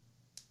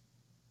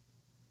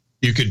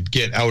 You could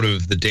get out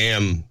of the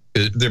DAM.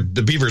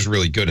 The beaver's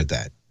really good at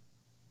that.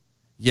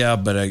 Yeah,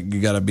 but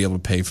you got to be able to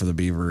pay for the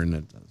beaver, and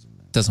it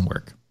doesn't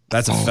work.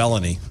 That's a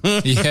felony.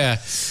 Yeah,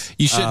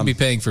 you shouldn't be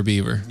paying for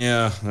beaver.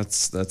 Yeah,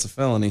 that's a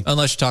felony.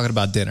 Unless you're talking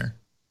about dinner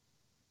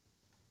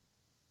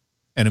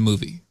and a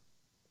movie.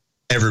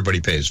 Everybody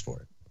pays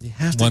for it. You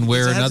have to, one way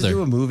or another. Have to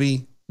do a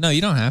movie. No,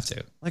 you don't have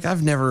to. Like I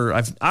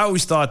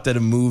always thought that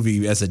a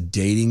movie as a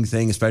dating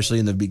thing, especially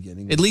in the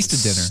beginning, at least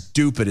a dinner,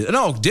 stupid.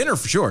 No, dinner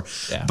for sure.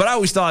 Yeah. But I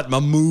always thought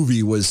a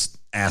movie was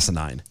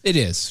asinine. It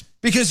is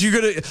because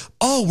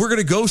we're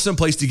gonna go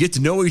someplace to get to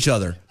know each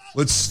other.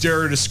 Let's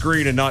stare at a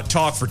screen and not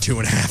talk for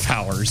 2.5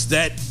 hours.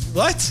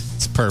 What?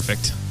 It's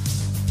perfect.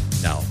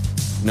 No,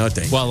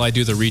 thank you. While I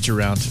do the reach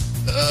around.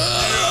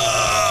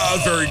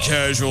 Very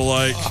casual,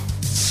 like.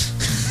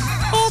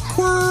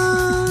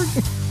 Awkward.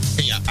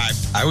 Yeah,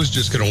 I was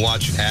just going to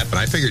watch it happen.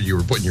 I figured you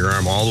were putting your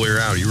arm all the way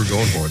around. You were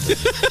going for it.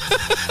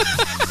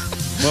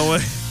 Well,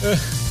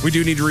 we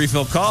do need to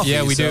refill coffee.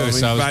 Yeah, we do.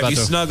 So might be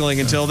snuggling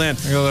until then.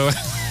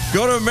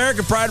 Go to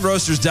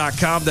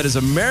AmericanPrideRoasters.com. That is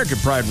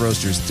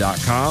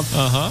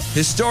AmericanPrideRoasters.com.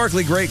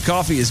 Historically great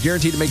coffee is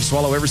guaranteed to make you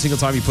swallow every single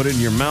time you put it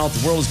in your mouth.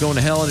 The world is going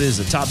to hell. It is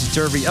a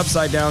topsy-turvy,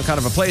 upside-down kind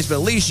of a place, but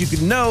at least you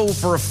can know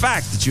for a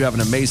fact that you have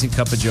an amazing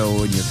cup of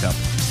joe in your cup.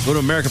 Go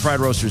to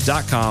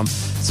AmericanPrideRoasters.com.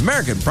 It's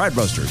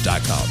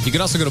AmericanPrideRoasters.com. You can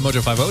also go to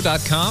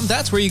Mojo50.com.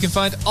 That's where you can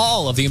find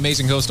all of the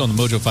amazing hosts on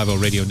the Mojo 50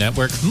 radio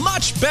network.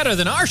 Much better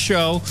than our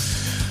show.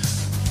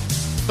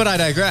 But I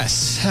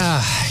digress.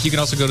 You can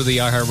also go to the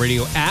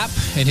iHeartRadio app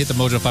and hit the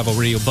Mojo 50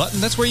 radio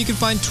button. That's where you can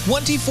find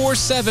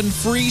 24/7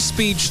 free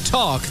speech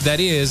talk.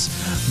 That is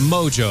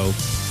Mojo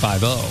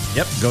 50.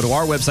 Yep. Go to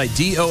our website,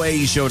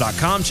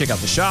 DOAEshow.com. Check out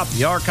the shop,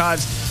 the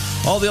archives,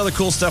 all the other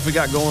cool stuff we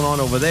got going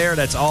on over there.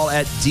 That's all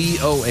at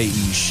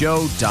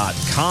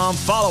DOAEshow.com.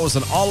 Follow us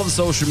on all of the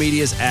social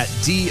medias at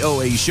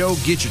DOAE Show.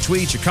 Get your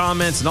tweets, your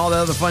comments, and all the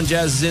other fun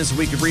jazzes in so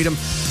we can read them.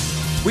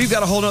 We've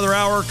got a whole nother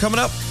hour coming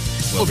up.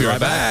 We'll be right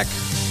back.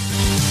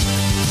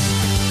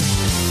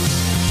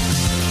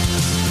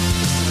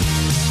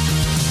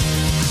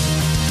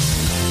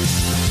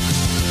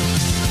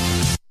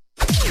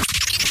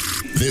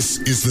 This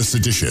is the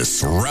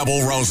seditious,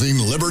 rabble-rousing,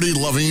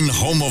 liberty-loving,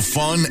 home of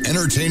fun,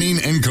 entertaining,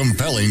 and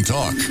compelling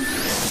talk.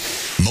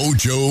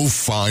 Mojo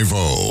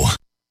 50.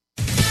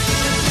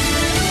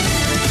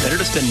 Better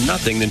to spend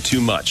nothing than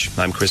too much.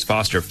 I'm Chris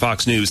Foster,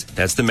 Fox News.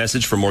 That's the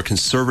message from more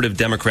conservative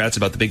Democrats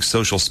about the big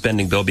social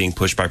spending bill being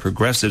pushed by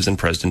progressives and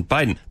President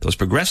Biden. Those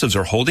progressives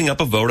are holding up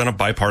a vote on a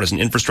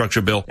bipartisan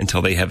infrastructure bill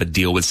until they have a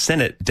deal with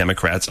Senate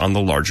Democrats on the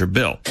larger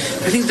bill.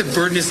 I think the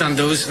burden is on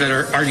those that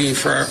are arguing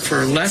for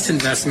less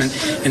investment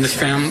in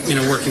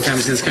the working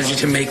families in this country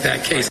to make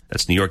that case.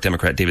 That's New York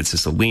Democrat David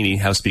Cicilline.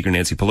 House Speaker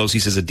Nancy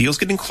Pelosi says a deal's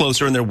getting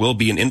closer and there will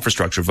be an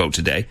infrastructure vote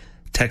today.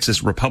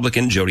 Texas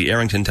Republican Jody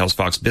Arrington tells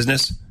Fox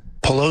Business.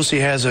 Pelosi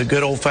has a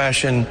good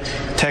old-fashioned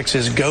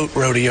Texas goat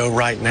rodeo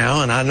right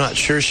now, and I'm not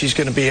sure she's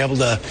going to be able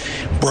to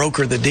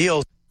broker the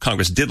deal.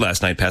 Congress did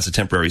last night pass a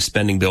temporary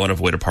spending bill and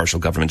avoid a partial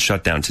government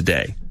shutdown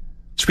today.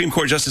 Supreme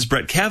Court Justice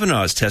Brett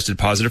Kavanaugh has tested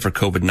positive for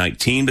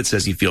COVID-19, but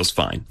says he feels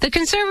fine. The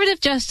conservative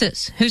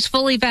justice, who's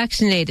fully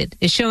vaccinated,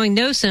 is showing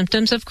no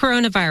symptoms of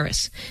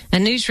coronavirus. A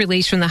news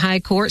release from the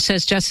High Court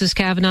says Justice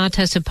Kavanaugh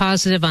tested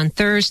positive on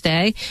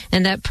Thursday,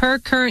 and that per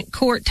current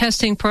court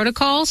testing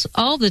protocols,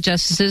 all the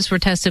justices were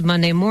tested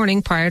Monday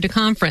morning prior to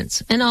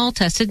conference, and all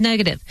tested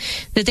negative.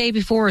 The day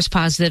before his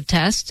positive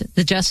test,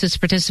 the justice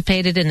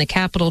participated in the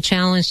Capitol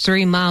Challenge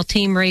 3-mile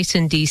team race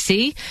in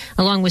D.C.,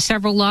 along with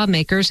several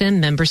lawmakers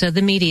and members of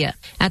the media.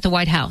 At the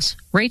White House,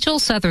 Rachel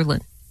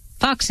Sutherland,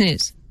 Fox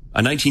News.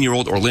 A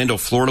 19-year-old Orlando,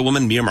 Florida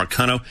woman, Mia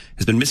Marcano,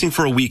 has been missing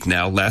for a week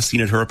now, last seen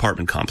at her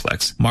apartment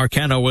complex.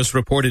 Marcano was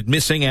reported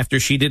missing after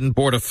she didn't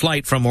board a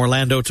flight from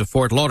Orlando to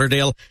Fort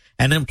Lauderdale.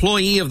 An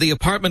employee of the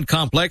apartment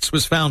complex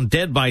was found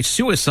dead by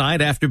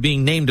suicide after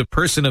being named a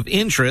person of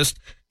interest.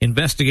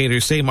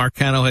 Investigators say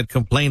Marcano had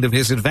complained of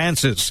his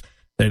advances.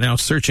 They're now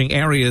searching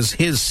areas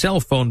his cell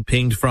phone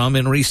pinged from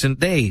in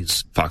recent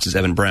days. Fox's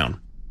Evan Brown.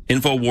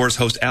 InfoWars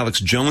host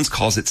Alex Jones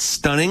calls it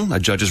stunning. A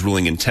judge's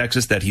ruling in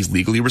Texas that he's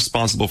legally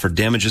responsible for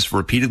damages for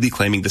repeatedly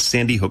claiming the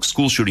Sandy Hook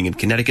school shooting in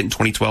Connecticut in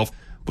 2012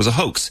 was a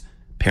hoax.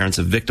 Parents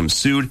of victims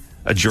sued.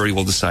 A jury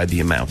will decide the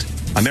amount.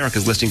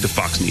 America's listening to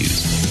Fox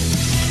News.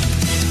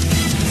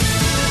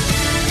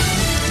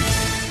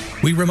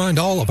 We remind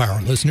all of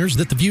our listeners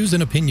that the views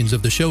and opinions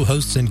of the show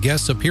hosts and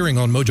guests appearing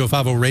on Mojo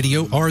 50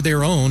 Radio are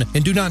their own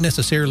and do not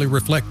necessarily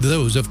reflect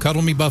those of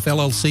Cuddle Me Buff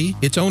LLC,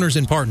 its owners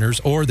and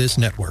partners, or this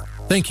network.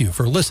 Thank you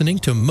for listening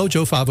to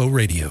Mojo 50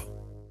 Radio.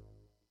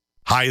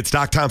 Hi, it's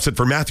Doc Thompson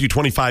for Matthew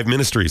 25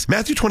 Ministries.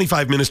 Matthew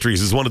 25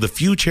 Ministries is one of the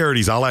few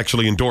charities I'll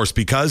actually endorse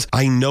because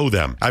I know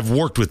them. I've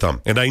worked with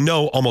them, and I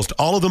know almost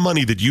all of the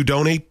money that you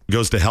donate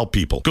goes to help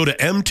people. Go to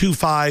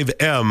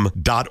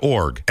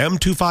m25m.org,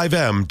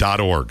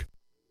 m25m.org.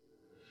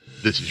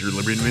 This is your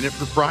Liberty Minute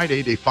for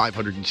Friday, day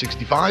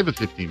 565 of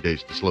 15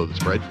 days to slow the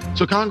spread.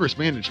 So Congress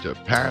managed to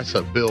pass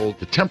a bill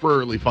to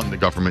temporarily fund the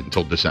government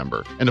until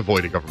December and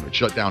avoid a government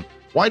shutdown.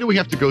 Why do we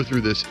have to go through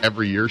this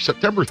every year?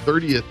 September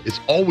 30th is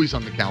always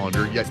on the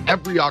calendar, yet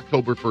every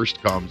October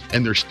 1st comes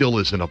and there still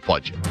isn't a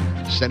budget.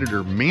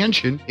 Senator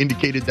Manchin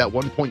indicated that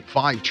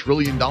 $1.5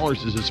 trillion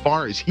is as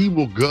far as he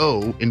will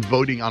go in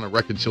voting on a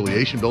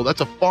reconciliation bill.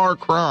 That's a far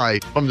cry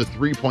from the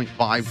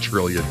 $3.5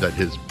 trillion that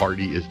his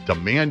party is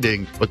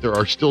demanding, but there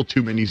are still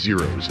too many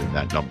zeros in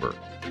that number.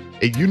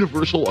 A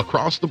universal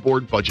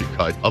across-the-board budget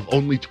cut of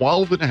only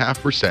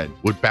 12.5%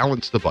 would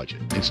balance the budget.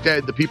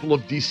 Instead, the people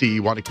of D.C.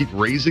 want to keep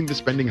raising the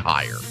spending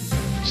higher.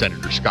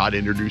 Senator Scott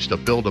introduced a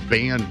bill to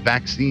ban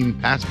vaccine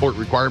passport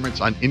requirements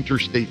on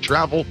interstate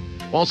travel,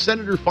 while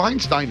Senator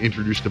Feinstein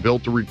introduced a bill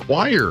to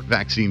require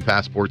vaccine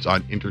passports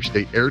on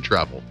interstate air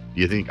travel.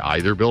 Do you think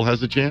either bill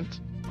has a chance?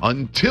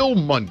 Until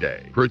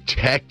Monday,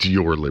 protect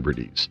your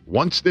liberties.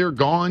 Once they're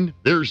gone,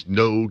 there's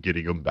no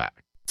getting them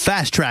back.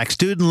 Fast Track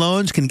Student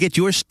Loans can get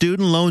your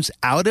student loans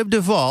out of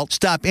default,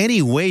 stop any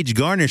wage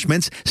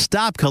garnishments,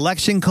 stop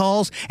collection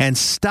calls, and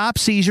stop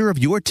seizure of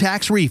your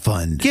tax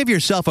refund. Give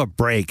yourself a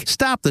break.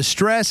 Stop the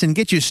stress and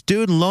get your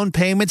student loan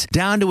payments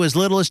down to as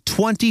little as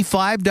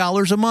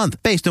 $25 a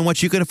month based on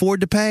what you can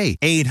afford to pay.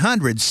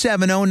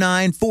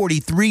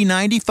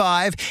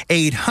 800-709-4395.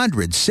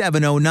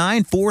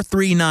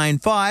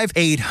 800-709-4395.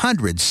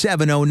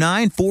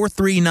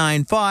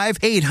 800-709-4395.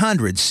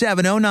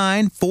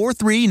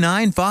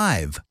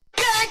 800-709-4395.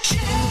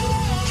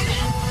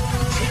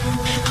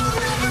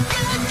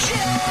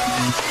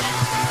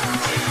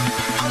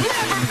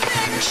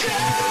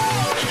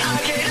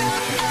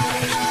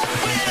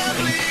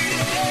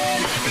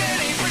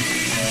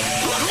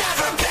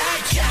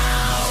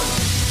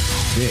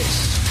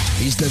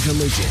 This is the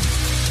collision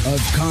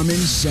of common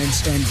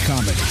sense and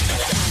comedy.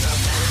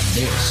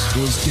 This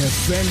is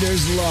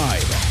Defenders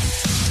Live.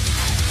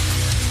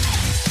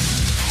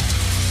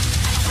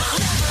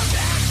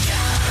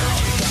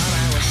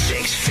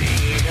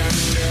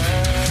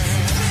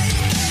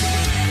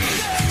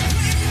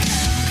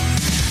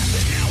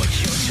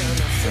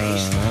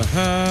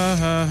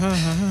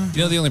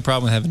 You know, the only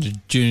problem with having a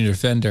junior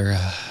defender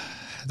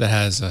that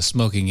has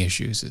smoking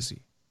issues is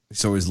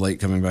he's always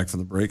late coming back from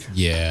the break.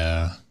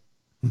 Yeah.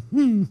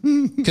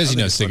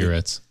 Because,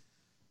 cigarettes. Funny.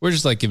 We're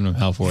just like giving him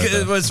hell for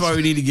it. That's why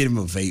we need to get him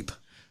a vape.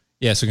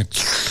 Yeah, so you can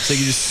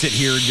just sit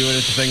here and do it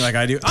at the thing like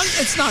I do.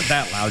 It's not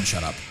that loud.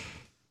 Shut up.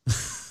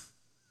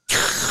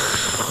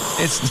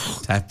 It's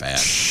not that bad.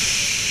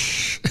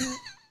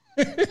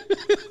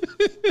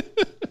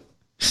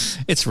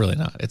 It's really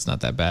not. It's not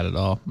that bad at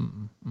all.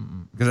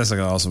 Because that's like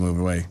I also move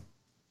away.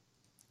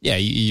 Yeah,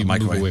 you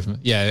move away from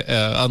it.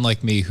 Yeah,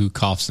 unlike me who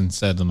coughs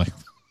instead of the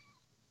microphone.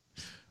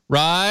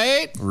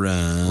 Right.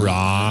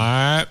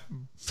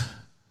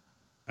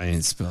 I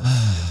didn't spill.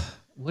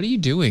 What are you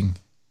doing?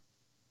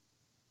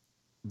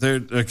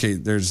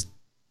 There's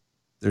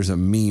a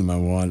meme I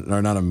want,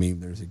 or not a meme.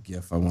 There's a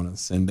GIF I want to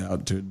send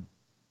out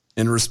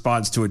in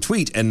response to a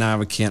tweet, and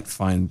now I can't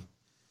find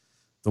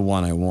the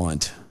one I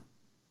want.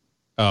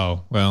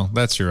 Oh, well,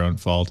 that's your own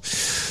fault.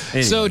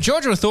 Anyway. So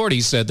Georgia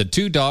authorities said the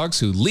two dogs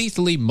who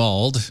lethally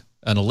mauled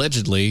an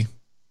alleged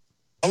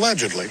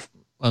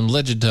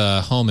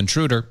home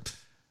intruder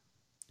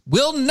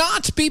will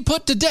not be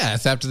put to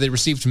death after they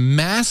received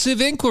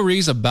massive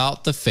inquiries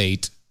about the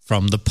fate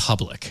from the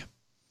public.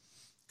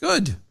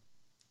 Good.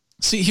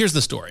 See, here's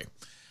the story.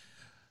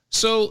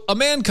 So a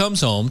man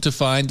comes home to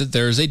find that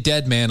there's a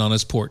dead man on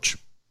his porch.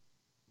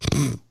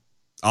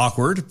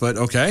 Awkward, but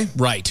okay.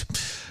 Right.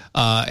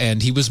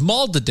 And he was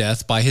mauled to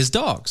death by his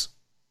dogs.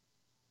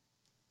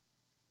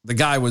 The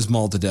guy was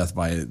mauled to death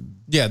by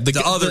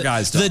the other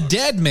guy's dog. The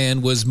dead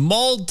man was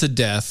mauled to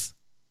death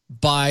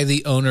by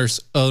the owner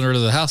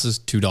of the house's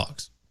two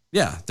dogs.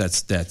 Yeah,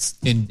 that's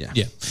in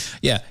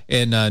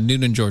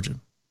Newnan, Georgia.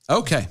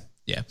 Okay.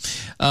 Yeah.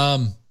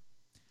 Come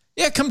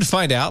to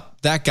find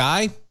out, that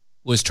guy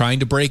was trying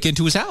to break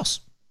into his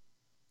house.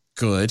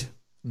 Good.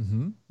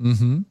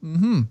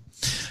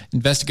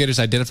 Investigators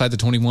identified the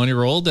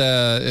 21-year-old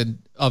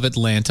of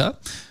Atlanta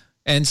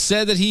and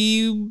said that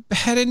he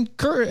had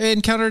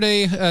encountered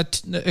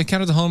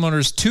the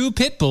homeowner's two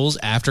pit bulls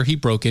after he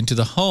broke into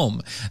the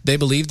home. They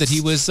believed that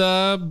he was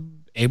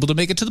able to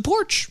make it to the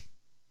porch,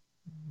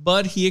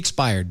 but he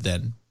expired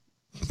then.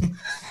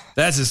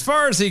 That's as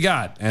far as he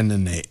got, and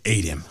then they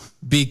ate him.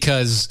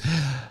 Because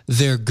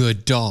they're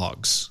good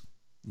dogs.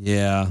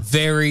 Yeah.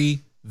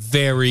 Very,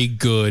 very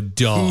good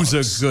dogs.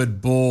 Who's a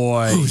good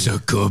boy? Who's a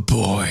good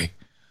boy?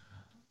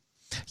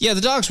 Yeah,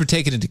 the dogs were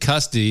taken into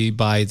custody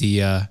by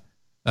the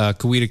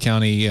Coweta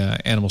County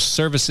Animal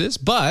Services,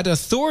 but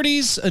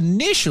authorities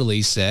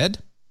initially said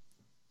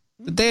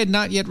They had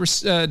not yet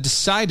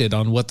decided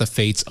on what the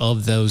fates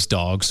of those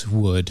dogs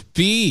would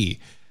be.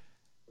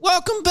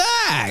 Welcome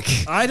back.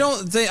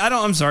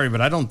 I'm sorry,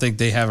 but I don't think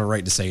they have a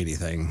right to say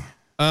anything.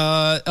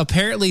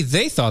 Apparently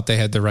they thought they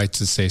had the right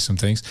to say some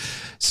things.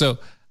 So,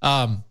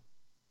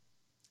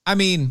 I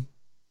mean,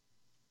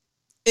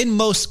 in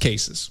most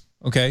cases,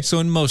 okay? So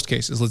in most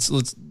cases,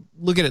 let's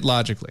look at it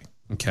logically.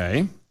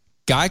 Okay.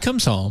 Guy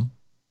comes home,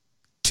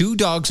 2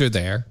 dogs are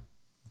there,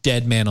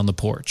 dead man on the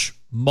porch,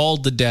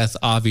 mauled to death,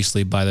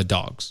 obviously, by the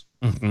dogs.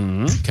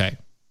 Mm-hmm. Okay.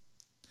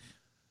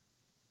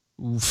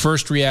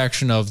 First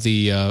reaction of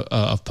the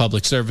of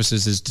public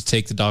services is to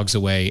take the dogs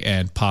away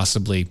and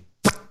possibly.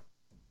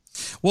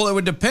 Well, it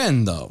would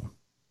depend, though.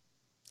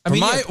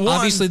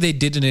 Obviously, they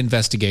did an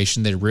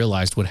investigation. They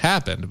realized what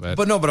happened, but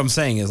what I'm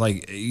saying is,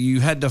 like, you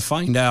had to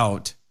find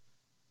out.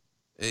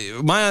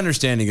 My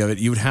understanding of it,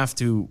 you would have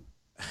to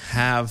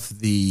have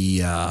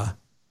there'd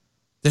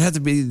have to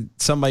be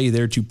somebody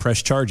there to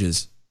press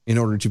charges in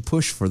order to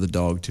push for the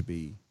dog to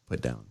be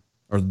put down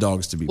or the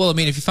dogs to be. Well, I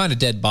mean, if you find a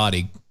dead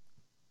body,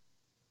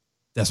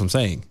 that's what I'm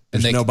saying.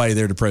 There's nobody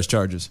there to press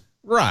charges.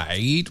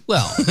 Right.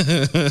 Well,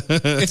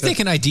 if they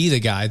can ID the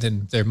guy,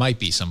 then there might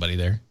be somebody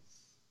there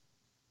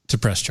to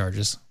press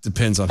charges.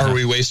 Depends on. Are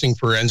we wasting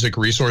forensic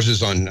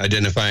resources on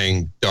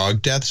identifying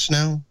dog deaths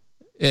now?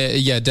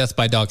 Yeah, death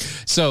by dog.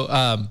 So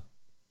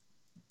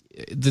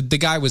the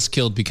guy was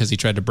killed because he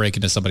tried to break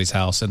into somebody's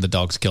house and the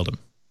dogs killed him.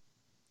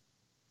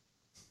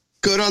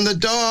 Good on the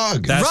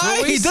dog. That's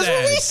what we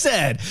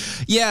said.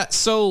 Yeah.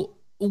 So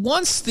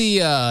once the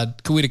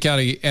Coweta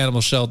County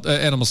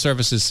Animal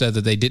Services said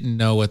that they didn't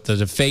know what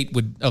the fate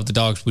of the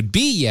dogs would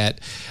be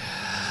yet,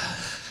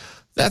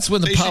 that's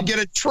when they should get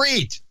a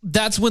treat.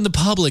 That's when the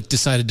public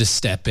decided to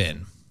step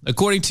in.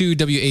 According to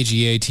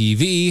WAGA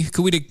TV,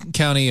 Coweta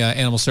County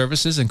Animal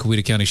Services and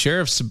Coweta County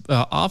Sheriff's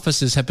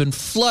offices have been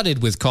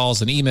flooded with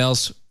calls and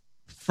emails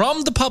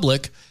from the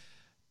public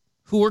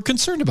who were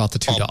concerned about the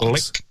 2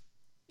 dogs.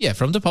 Yeah,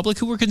 from the public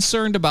who were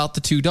concerned about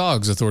the 2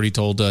 dogs. Authority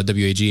told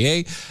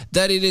WAGA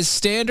that it is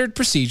standard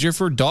procedure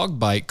for dog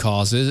bite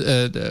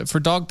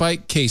cases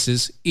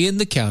in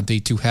the county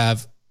to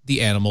have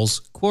the animals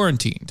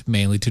quarantined,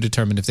 mainly to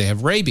determine if they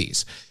have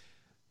rabies.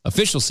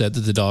 Officials said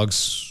that the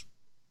dogs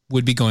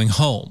would be going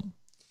home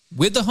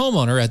with the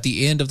homeowner at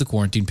the end of the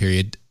quarantine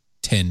period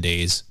 10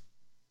 days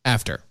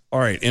after. All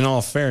right. In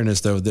all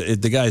fairness, though,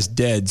 the guy's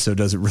dead, so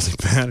does it really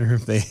matter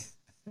if they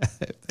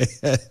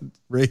had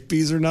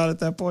rabies or not at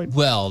that point?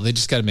 Well, they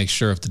just got to make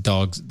sure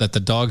that the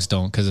dogs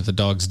don't, because if the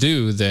dogs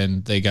do,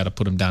 then they got to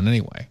put them down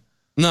anyway.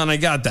 No, and I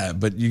got that,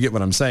 but you get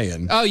what I'm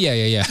saying. Oh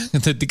yeah.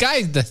 The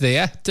guy that they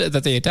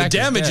attacked. The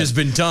damage has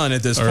been done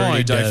at this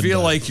point. Dead, I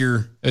feel like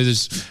you're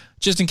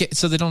just in case,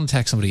 so they don't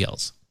attack somebody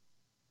else.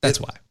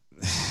 That's why.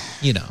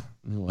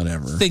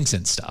 Whatever. Things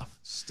and stuff.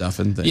 Stuff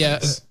and things. Yeah.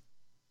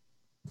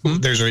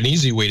 There's an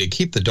easy way to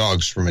keep the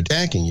dogs from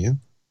attacking you.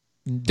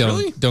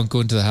 Don't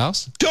go into the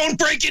house. Don't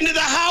break into the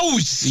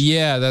house.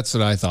 Yeah, that's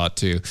what I thought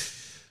too.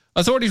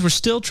 Authorities were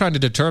still trying to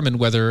determine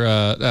whether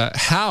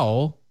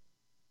how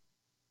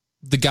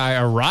the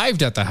guy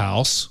arrived at the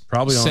house.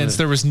 Probably since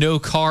there was no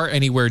car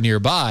anywhere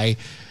nearby.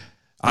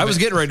 I was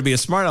getting ready to be a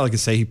smart aleck and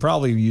say he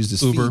probably used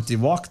his feet to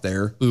walk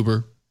there.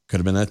 Uber. Could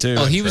have been that too.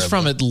 Oh, he was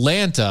from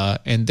Atlanta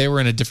and they were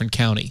in a different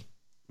county.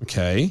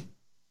 Okay.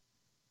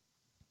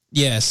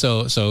 Yeah,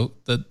 so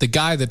the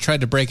guy that tried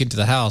to break into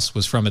the house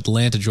was from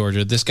Atlanta,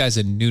 Georgia. This guy's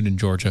in Newnan,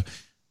 Georgia.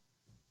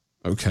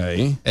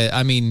 Okay.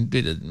 I mean,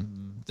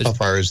 how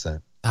far is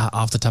that?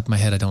 Off the top of my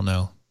head, I don't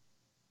know.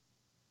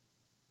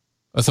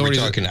 Authorities,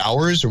 are we talking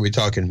hours or are we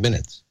talking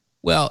minutes?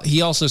 Well,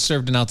 he also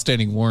served an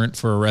outstanding warrant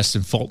for arrest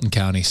in Fulton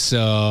County.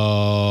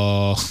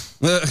 So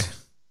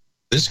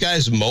this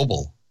guy's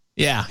mobile.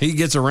 Yeah. He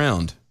gets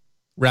around.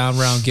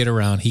 Round, get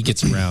around. He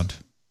gets around.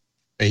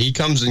 He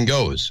comes and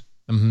goes.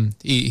 Mm-hmm.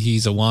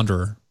 He's a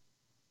wanderer.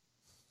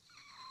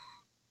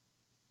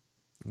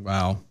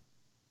 Wow.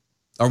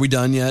 Are we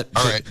done yet?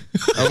 All right.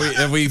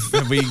 Are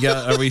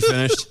we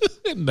finished?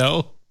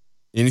 No.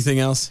 Anything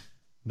else?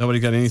 Nobody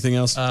got anything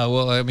else?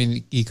 Well, I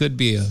mean, he could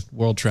be a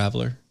world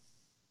traveler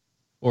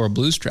or a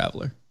blues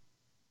traveler.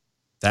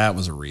 That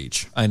was a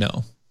reach. I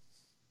know.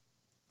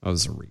 That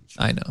was a reach.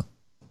 I know.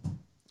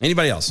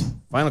 Anybody else?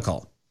 Final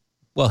call.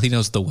 Well, he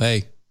knows the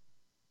way.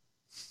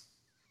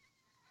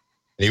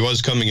 He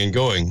was coming and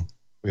going.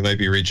 We might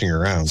be reaching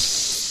around.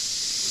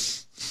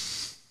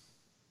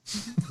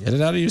 Get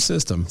it out of your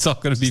system. It's all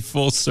going to be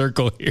full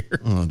circle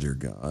here. Oh, dear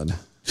God.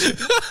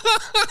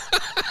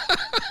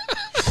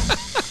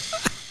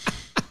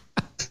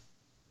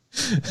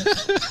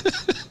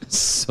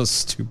 So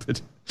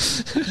stupid.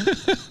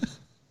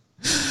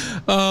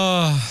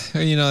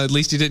 At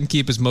least he didn't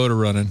keep his motor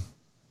running.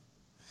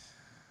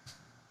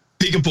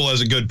 Peekapoo has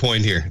a good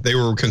point here. They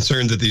were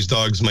concerned that these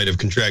dogs might have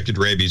contracted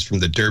rabies from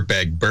the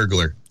dirtbag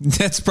burglar.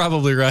 That's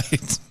probably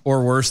right.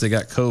 Or worse, they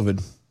got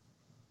COVID.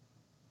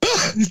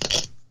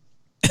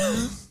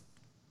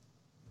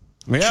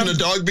 Can a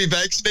dog be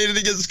vaccinated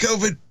against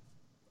COVID?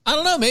 I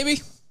don't know,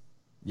 maybe.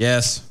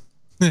 Yes.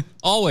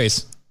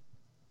 Always.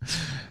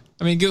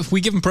 I mean, we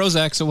give them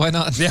Prozac, so why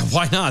not? Yeah,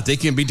 why not? They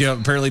can be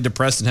apparently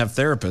depressed and have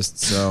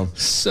therapists.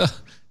 So,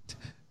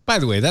 by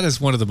the way, that is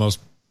one of the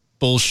most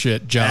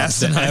bullshit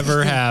jobs to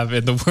ever have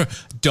in the world.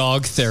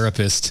 Dog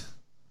therapist.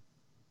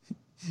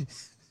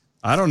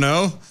 I don't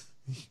know.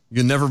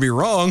 You'll never be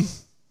wrong.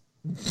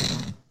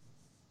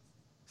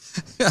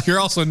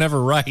 You're also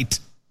never right.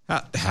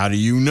 How do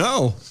you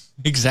know?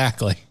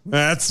 Exactly.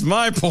 That's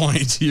my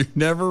point. You're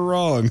never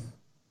wrong.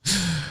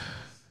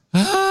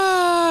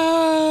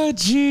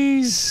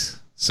 Jeez.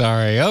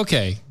 Sorry.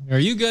 Okay. Are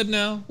you good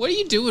now? What are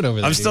you doing over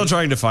there? I'm still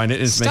trying to find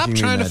it. It's Stop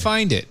making trying me to mad.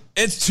 find it.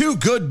 It's too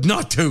good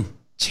not to.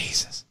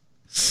 Jesus.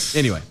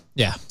 Anyway.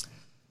 Yeah.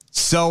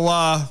 So,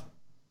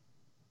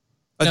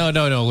 No.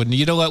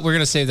 You know what? We're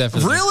going to save that for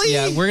Really?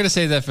 Yeah, we're going to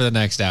save that for the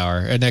next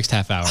hour, next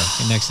half hour.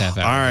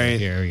 All right.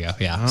 Here we go.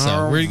 Yeah.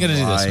 So we're going to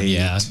do this one.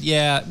 Yeah.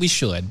 Yeah, we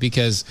should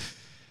because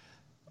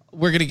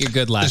we're going to get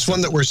good laughs. This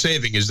one that we're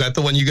saving, is that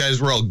the one you guys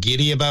were all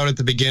giddy about at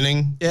the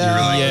beginning?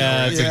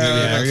 Yeah. We're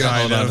going to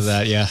hold on to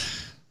that. Yeah.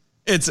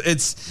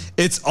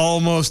 It's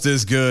almost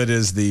as good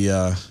as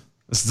the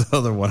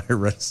other one I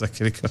read a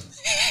second ago.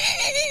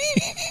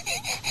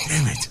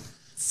 Damn it.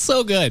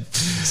 So good.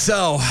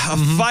 So, a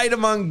fight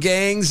among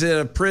gangs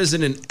at a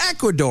prison in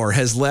Ecuador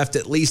has left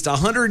at least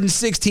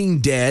 116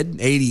 dead,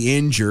 80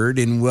 injured,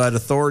 in what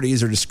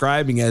authorities are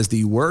describing as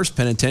the worst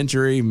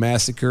penitentiary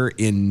massacre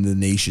in the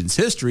nation's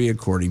history,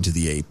 according to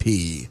the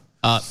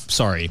AP.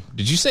 Sorry.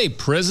 Did you say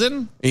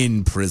prison?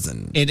 In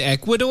prison. In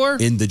Ecuador?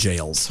 In the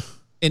jails.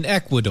 In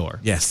Ecuador?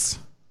 Yes.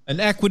 An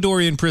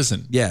Ecuadorian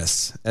prison?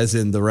 Yes, as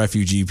in the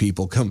refugee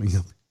people coming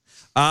up.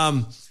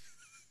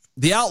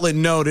 The outlet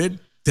noted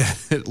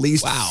that at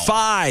least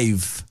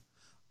 5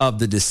 of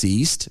the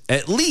deceased,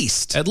 at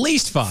least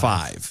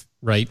 5,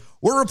 right,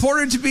 were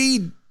reported to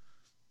be,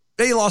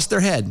 they lost their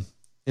head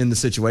in the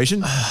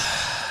situation.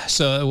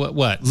 So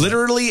what?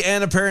 Literally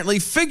and apparently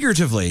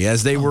figuratively,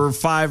 as they were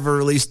 5 or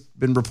at least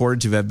been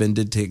reported to have been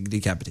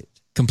decapitated.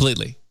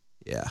 Completely.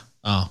 Yeah.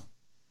 Oh.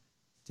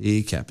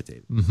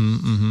 Decapitated.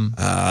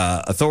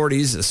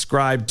 Authorities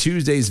ascribed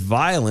Tuesday's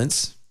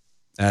violence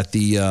at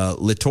the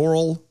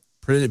Littoral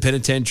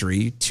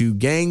Penitentiary to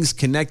gangs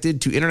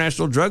connected to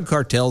international drug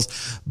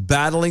cartels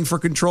battling for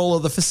control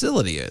of the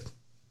facility.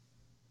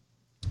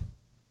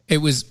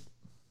 It's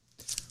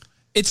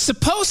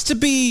supposed to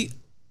be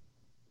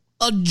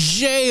a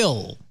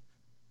jail.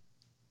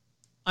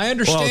 I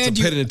understand. Well, it's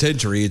a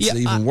penitentiary. It's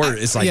even worse.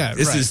 It's like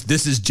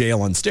this is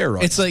jail on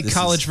steroids. It's like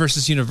college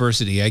versus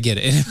university. I get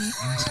it.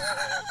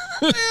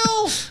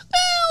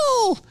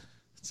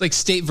 It's like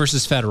state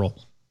versus federal.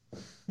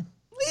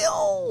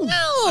 No,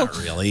 not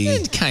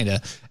really. Kind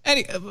of.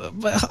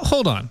 But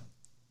hold on.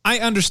 I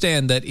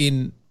understand that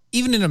even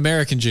in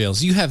American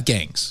jails, you have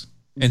gangs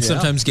and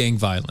sometimes gang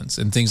violence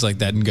and things like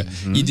that. And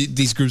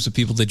these groups of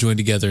people, they join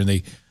together and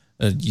they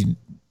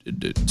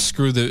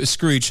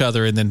screw each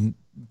other and then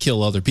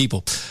kill other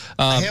people.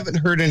 I haven't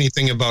heard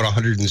anything about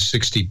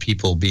 160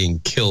 people being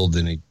killed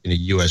in a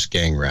U.S.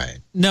 gang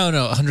riot. No,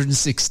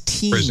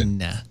 116. Prison.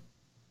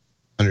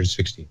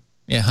 116.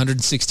 Yeah,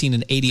 116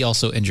 and 80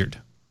 also injured.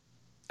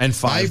 And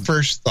 5. My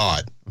first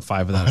thought,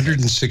 5 of that.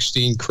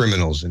 116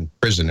 criminals in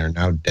prison are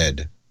now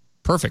dead.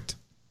 Perfect.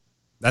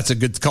 That's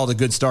called a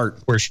good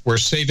start. We're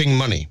saving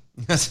money.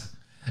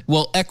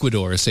 Well,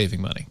 Ecuador is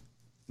saving money.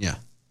 Yeah.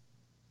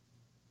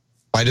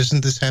 Why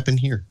doesn't this happen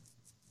here?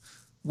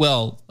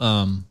 Well,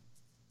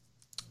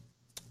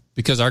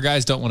 because our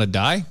guys don't want to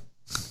die.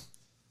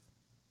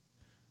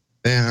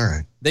 Yeah, all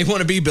right. They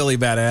want to be Billy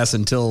Badass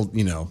until,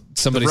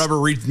 the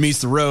rubber meets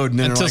the road. And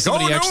then until like,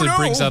 somebody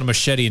brings out a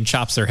machete and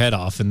chops their head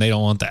off, and they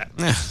don't want that.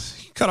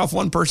 You cut off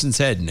one person's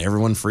head and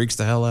everyone freaks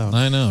the hell out.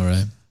 I know,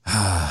 right?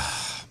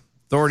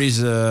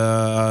 Authorities,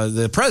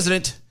 the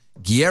president,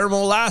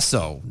 Guillermo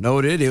Lasso,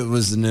 noted it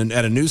was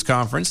at a news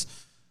conference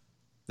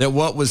that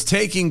what was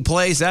taking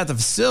place at the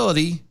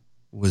facility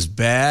was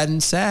bad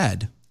and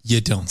sad.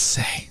 You don't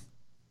say.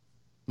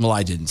 Well,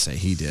 I didn't say.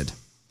 He did.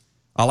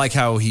 I like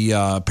how he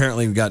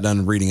apparently got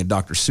done reading a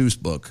Dr.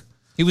 Seuss book.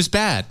 It was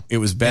bad. It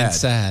was bad. And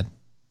sad.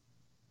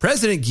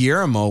 President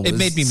Guillermo made me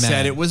mad.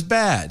 Said it was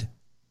bad.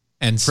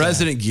 And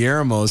President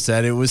Guillermo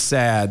said it was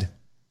sad.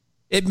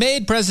 It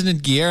made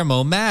President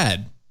Guillermo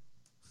mad.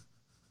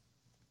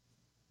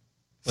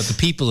 But the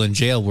people in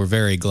jail were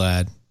very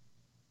glad.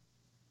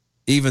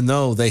 Even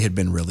though they had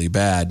been really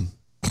bad.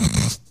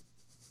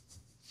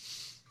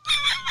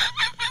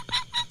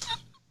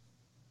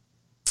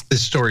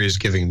 This story is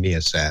giving me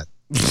a sad.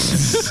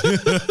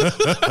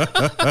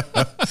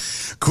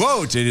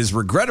 Quote, it is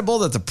regrettable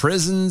that the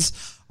prisons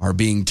are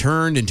being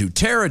turned into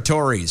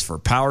territories for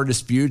power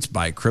disputes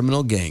by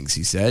criminal gangs,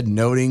 he said,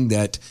 noting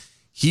that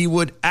he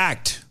would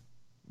act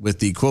with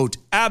the, quote,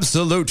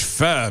 absolute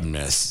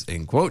firmness,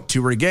 end quote,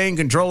 to regain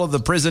control of the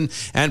prison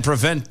and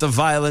prevent the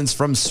violence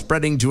from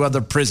spreading to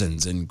other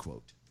prisons, end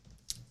quote.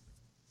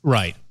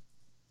 Right.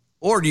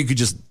 Or you could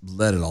just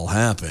let it all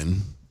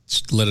happen.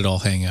 Just let it all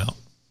hang out.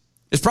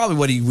 It's probably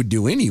what he would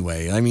do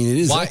anyway. I mean, it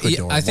is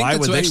Ecuador. I think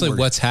that's actually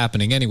what's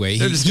happening anyway.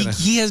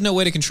 He has no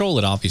way to control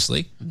it,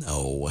 obviously.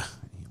 No, I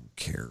don't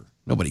care.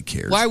 Nobody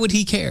cares. Why would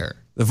he care?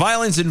 The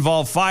violence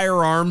involved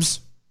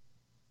firearms,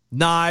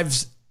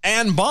 knives,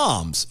 and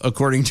bombs,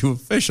 according to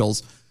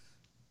officials,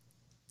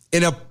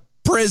 in a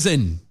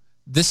prison.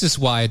 This is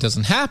why it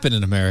doesn't happen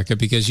in America,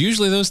 because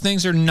usually those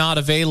things are not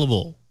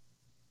available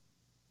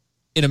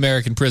in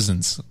American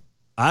prisons.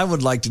 I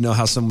would like to know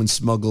how someone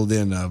smuggled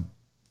in a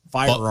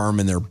firearm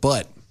in their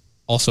butt.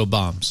 Also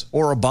bombs.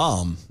 Or a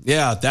bomb.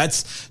 Yeah,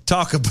 that's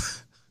talk about...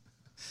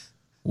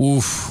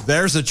 Oof.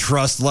 There's a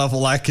trust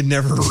level I can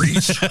never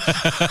reach.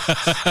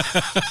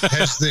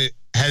 Has the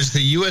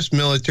U.S.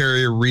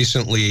 military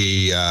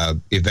recently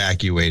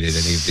evacuated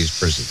any of these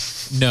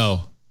prisons?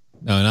 No,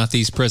 not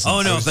these prisons.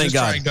 Oh no, thank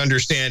God. Trying to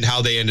understand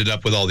how they ended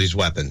up with all these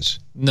weapons.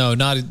 No,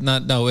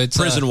 no. It's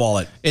prison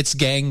wallet. It's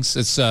gangs.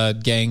 It's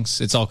gangs.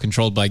 It's all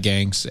controlled by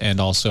gangs and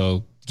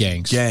also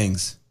gangs.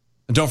 Gangs.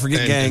 And don't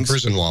forget gangs. And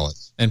prison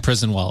wallets. And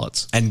prison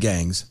wallets. And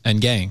gangs.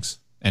 And gangs.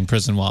 And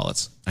prison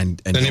wallets.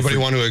 And anybody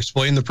want to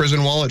explain the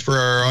prison wallet for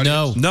our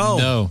audience?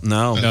 No.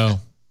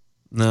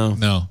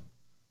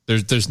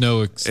 There's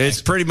no.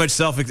 It's pretty much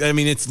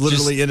it's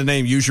literally in the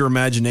name. Use your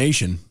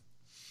imagination.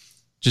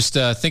 Just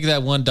think of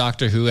that one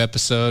Doctor Who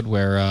episode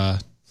where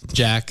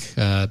Jack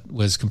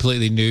was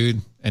completely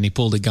nude and he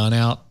pulled a gun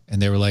out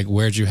and they were like,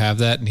 "Where'd you have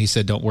that?" And he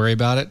said, "Don't worry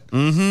about it."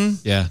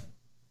 Mm-hmm. Yeah.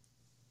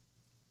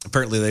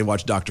 Apparently, they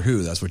watch Doctor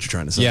Who. That's what you're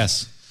trying to say.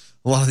 Yes.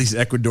 A lot of these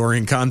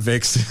Ecuadorian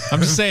convicts. I'm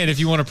just saying, if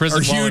you want a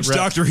prison wallet, huge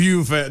Doctor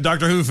Who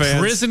fans.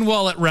 Prison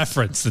wallet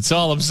reference. That's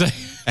all I'm saying.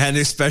 And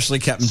especially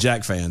Captain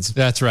Jack fans.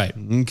 That's right.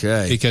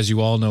 Okay. Because you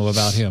all know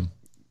about him.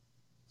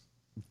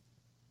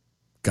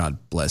 God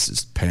bless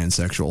his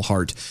pansexual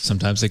heart.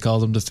 Sometimes they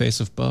call him the face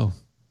of Bo.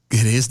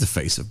 It is the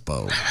face of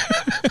Bo.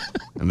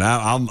 And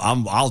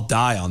I'll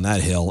die on that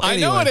hill. I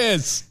know it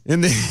is.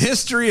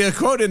 A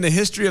quote in the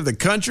history of the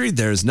country,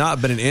 there's not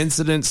been an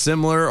incident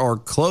similar or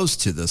close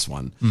to this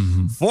one.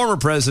 Mm-hmm. Former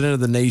president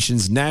of the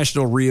nation's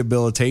National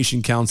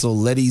Rehabilitation Council,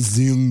 Letty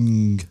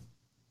Zung.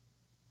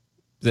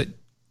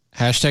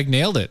 Hashtag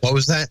nailed it. What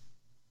was that?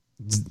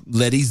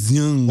 Letty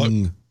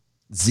Zung.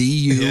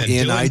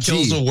 Z-U-N-I-G. Dylan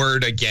kills a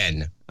word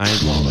again.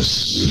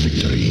 Flawless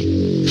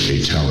victory.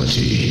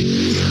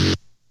 Fatality.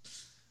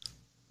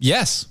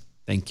 Yes.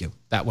 Thank you.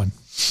 That one.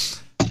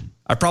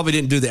 I probably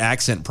didn't do the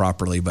accent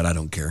properly, but I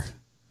don't care.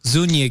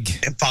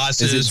 Zunyig.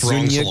 Emphasis,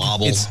 wrong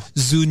syllable. It's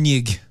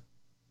Zunyig.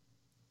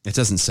 It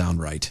doesn't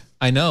sound right.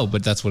 I know,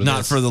 but that's what it is.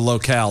 Not for the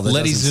locale.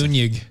 Letty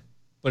Zunyig.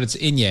 But it's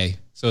Inye.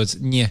 So it's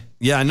Nye.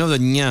 Yeah, I know the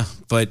Nye,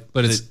 but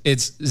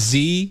it's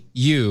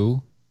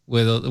Z-U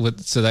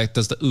with so that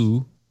does the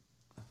U,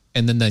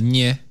 and then the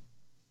Nye,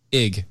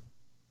 Ig.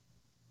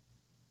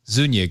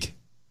 Zunyig.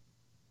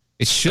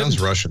 It sounds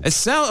Russian. It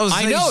sounds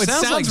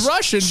like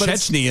Russian, but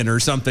Chechenian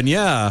or something.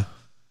 Yeah,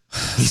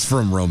 he's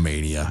from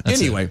Romania.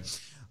 Anyway,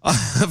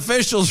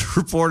 officials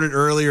reported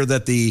earlier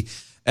that the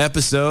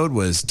episode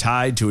was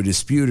tied to a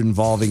dispute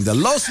involving the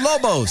Los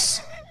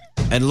Lobos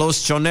and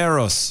Los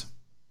Choneros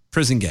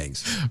prison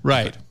gangs.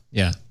 Right.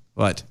 Yeah.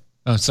 What?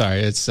 Oh,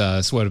 sorry. It's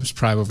Sweatums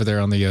Prime over there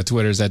on the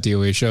Twitters at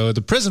DOA Show.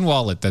 The prison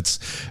wallet that's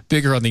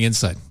bigger on the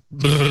inside.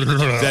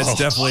 That's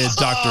definitely a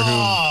Doctor Who.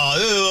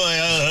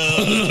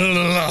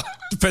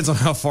 Depends on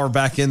how far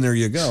back in there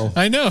you go.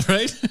 I know,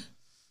 right?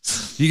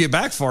 You get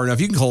back far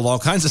enough, you can hold all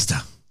kinds of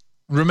stuff.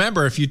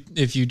 Remember, if you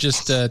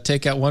just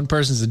take out one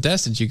person's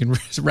intestines, you can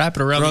wrap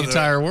it around the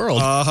entire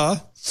world.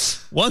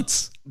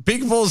 Once.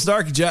 People's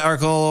Dark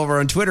article over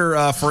on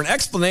Twitter for an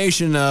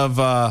explanation of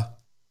a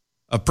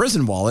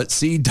prison wallet.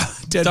 See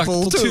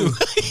Deadpool 2.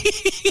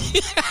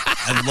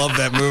 I love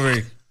that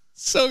movie.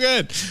 So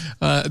good.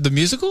 The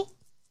musical?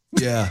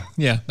 Yeah.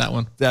 Yeah, that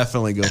one.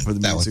 Definitely go for the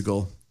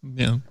musical.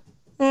 Yeah.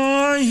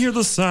 I hear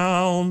the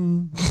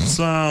sound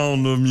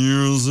of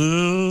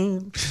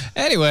music.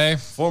 Anyway.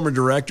 Former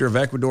director of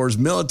Ecuador's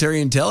military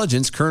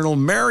intelligence, Colonel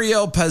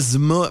Mario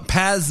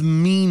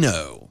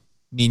Pazmino.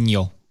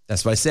 Nino.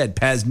 That's what I said,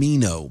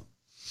 Pazmino.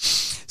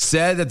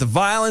 Said that the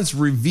violence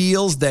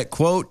reveals that,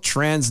 quote,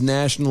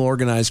 transnational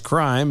organized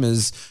crime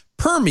has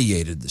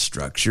permeated the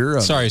structure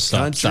of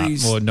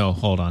countries. Well, no,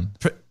 hold on.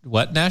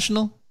 What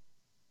national?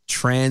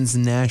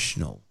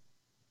 Transnational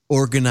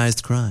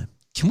organized crime.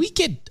 Can we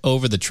get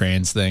over the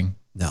trans thing?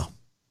 No.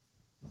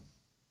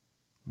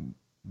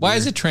 Why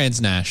is it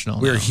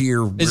transnational? We're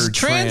here. Is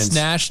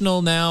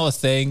transnational now a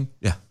thing?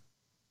 Yeah.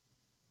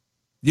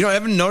 You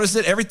haven't noticed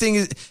it? Everything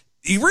is.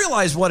 You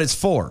realize what it's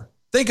for.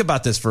 Think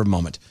about this for a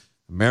moment.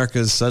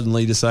 America's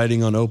suddenly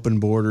deciding on open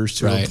borders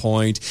to a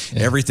point.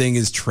 Yeah. Everything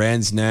is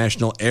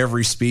transnational.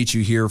 Every speech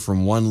you hear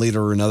from one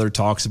leader or another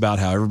talks about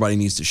how everybody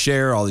needs to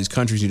share. All these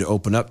countries need to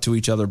open up to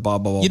each other, blah,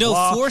 blah, blah,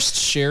 blah. Forced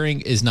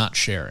sharing is not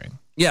sharing.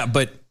 Yeah,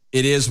 but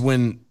it is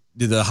when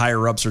the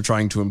higher ups are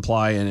trying to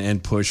imply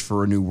and push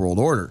for a new world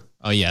order.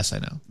 Oh, yes, I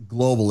know.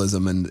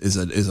 Globalism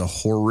is a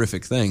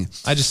horrific thing.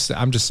 I'm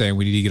just saying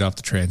we need to get off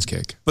the trans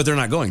kick. But they're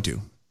not going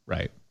to.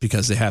 Right.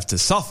 Because they have to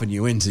soften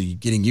you into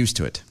getting used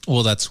to it.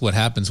 Well, that's what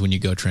happens when you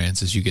go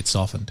trans is you get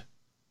softened.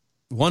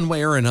 One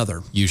way or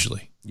another.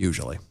 Usually.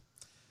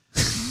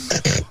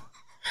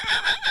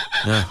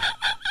 Yeah.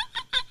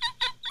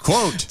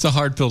 Quote. It's a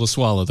hard pill to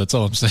swallow. That's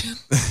all I'm saying.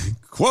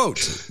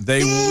 Quote.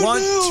 They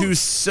want to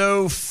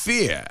sow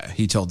fear,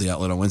 he told the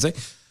outlet on Wednesday.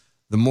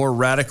 The more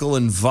radical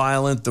and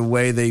violent the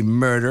way they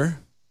murder,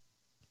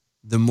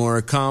 the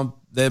more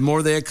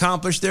they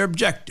accomplish their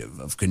objective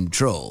of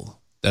control.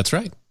 That's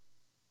right.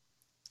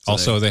 So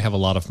also, they have a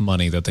lot of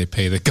money that they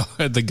pay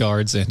the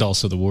guards and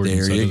also the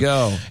wardens. There you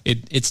go.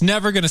 It's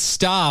never going to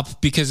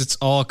stop because it's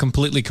all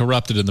completely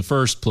corrupted in the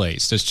first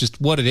place. That's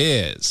just what it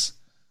is.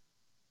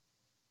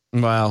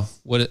 Wow.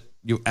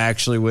 You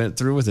actually went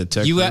through with it.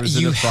 You have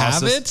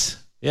it?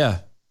 Yeah.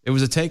 It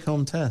was a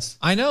take-home test.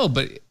 I know,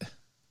 but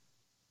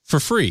for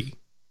free.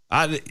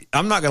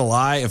 I'm not going to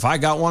lie. If I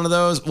got one of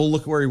those, well,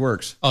 look where he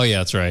works. Oh, yeah,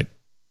 that's right.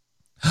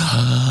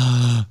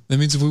 That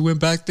means if we went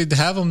back, they'd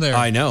have them there.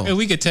 I know. And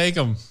we could take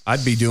them.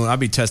 I'd be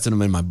testing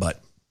them in my butt.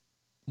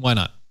 Why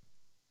not?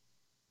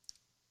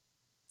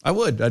 I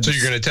would. So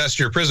you're going to test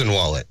your prison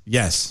wallet?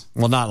 Yes.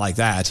 Well, not like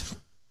that.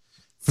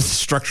 For the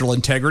structural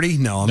integrity?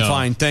 No, I'm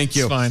fine. Thank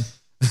you. It's fine.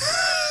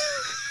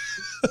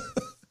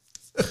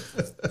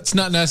 It's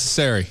not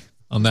necessary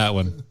on that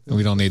one.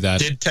 We don't need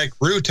that. Did Tech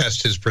Rue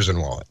test his prison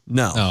wallet?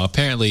 No. No,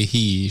 apparently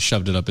he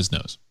shoved it up his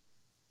nose.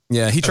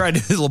 Yeah, he tried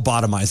to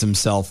lobotomize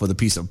himself with a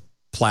piece of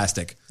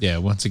plastic. Yeah,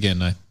 once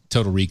again,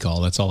 total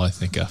recall. That's all I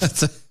think of.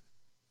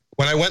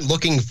 When I went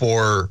looking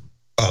for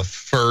a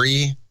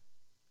furry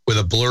with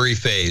a blurry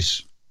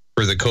face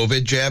for the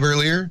COVID jab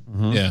earlier,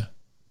 yeah,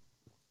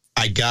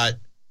 I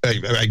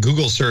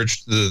Google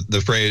searched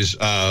the phrase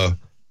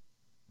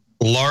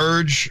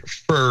large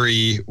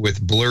furry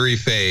with blurry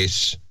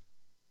face,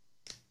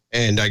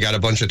 and I got a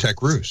bunch of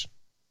Tech Rues.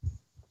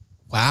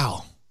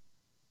 Wow.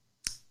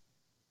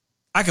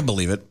 I can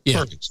believe it.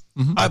 Yeah.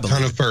 Mm-hmm. A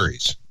ton of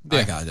furries. Yeah.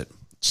 I got it.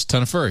 Just a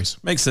ton of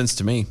furries. Makes sense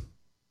to me.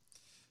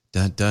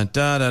 Dun, dun,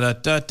 da, da, da,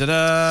 da, da,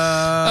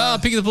 da.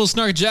 Picking the Bull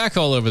Snark Jack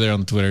all over there on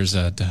the Twitters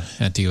at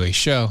DOA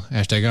Show.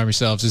 Hashtag arm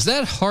yourselves. Is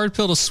that hard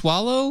pill to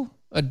swallow?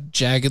 A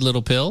jagged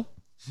little pill?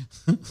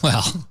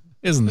 Well,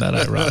 isn't that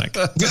ironic?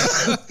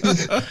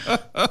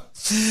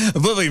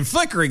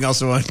 Flickering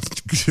also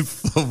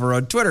over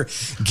on Twitter.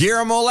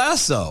 Guillermo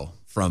Lasso,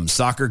 from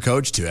soccer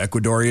coach to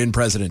Ecuadorian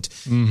president.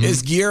 Mm-hmm.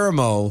 Is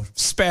Guillermo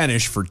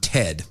Spanish for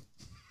Ted?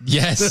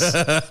 Yes.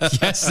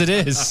 Yes, it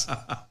is.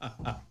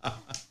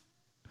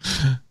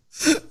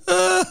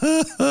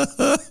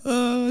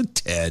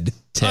 Ted.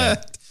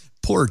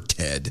 Poor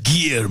Ted.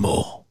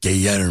 Guillermo.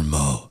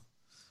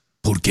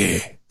 ¿Por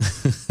qué?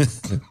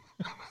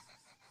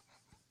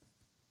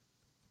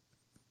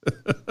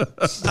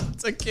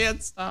 I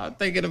can't stop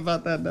thinking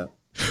about that now.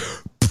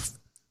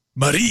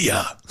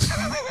 Maria.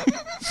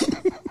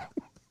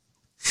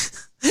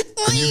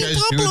 When you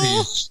guys do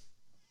these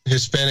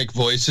Hispanic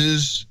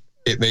voices,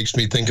 it makes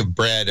me think of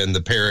Brad and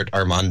the parrot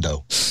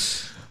Armando.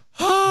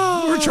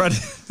 We're trying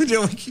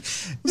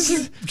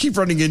to keep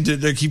running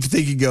into, keep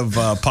thinking of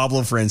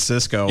Pablo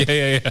Francisco.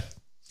 Yeah.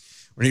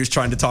 When he was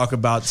trying to talk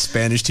about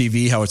Spanish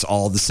TV, how it's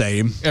all the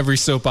same. Every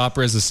soap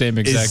opera is the same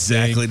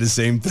exactly the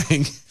same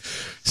thing.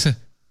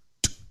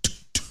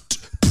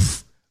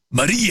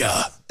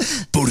 Maria,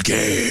 ¿por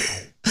qué?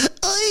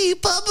 Ay,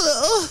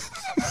 Pablo.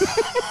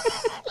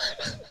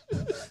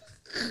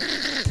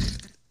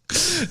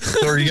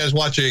 So are you guys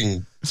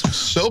watching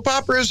soap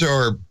operas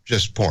or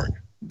just porn?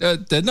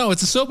 No,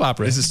 it's a soap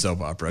opera. It's a soap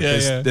opera.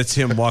 Yeah. That's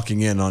him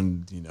walking in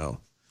on,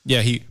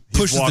 Yeah, he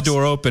pushes the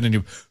door open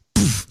and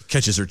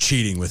catches her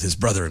cheating with his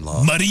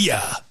brother-in-law.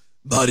 Maria.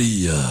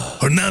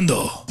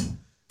 Hernando.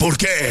 ¿Por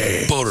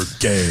qué?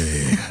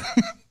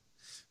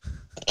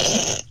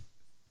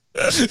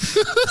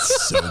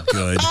 So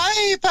good.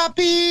 Hi,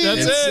 papi.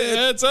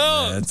 That's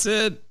all. That's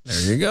it.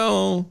 There you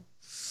go.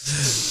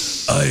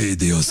 Ay,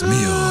 Dios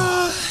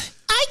mío.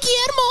 Ay,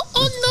 Guillermo.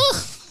 Oh, no.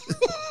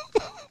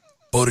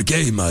 ¿Por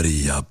qué,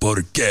 Maria?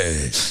 ¿Por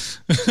qué?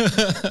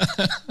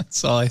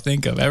 That's all I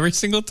think of every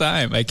single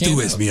time. I can't.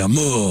 Tú es mi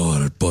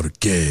amor. ¿Por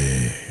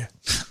qué?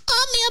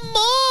 Oh, mi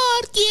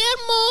amor,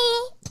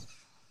 Guillermo.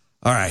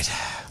 All right.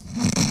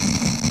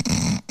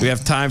 We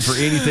have time for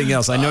anything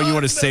else. I know you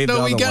want to save the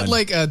other one. No, we got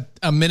like a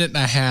minute and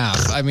a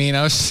half. I mean,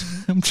 I'm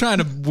trying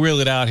to wheel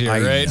it out here,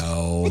 right? I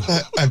know.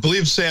 I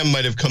believe Sam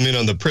might have come in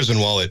on the prison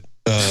wallet,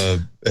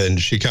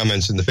 and she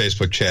comments in the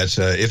Facebook chat,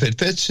 if it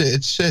fits,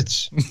 it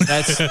sits.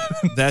 That's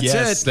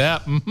yes, it.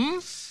 That. Mm-hmm.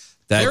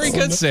 Very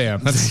good,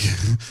 Sam.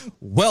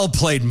 Well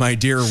played, my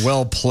dear.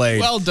 Well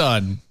played. Well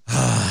done.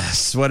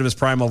 Sweatimus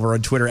Prime over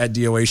on Twitter at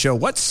DOA Show.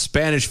 What's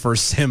Spanish for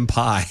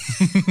senpai?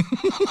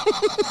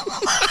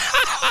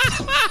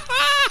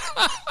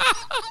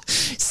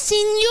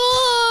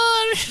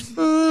 Señor.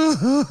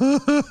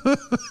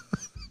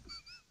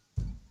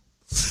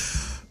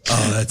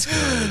 Oh, that's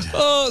good.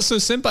 Oh, so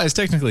senpai is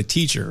technically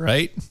teacher,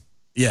 right?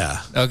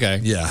 Yeah. Okay.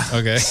 Yeah.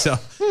 Okay. So,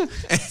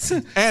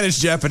 and it's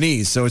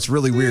Japanese, so it's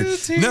really weird.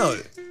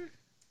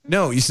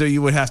 No. So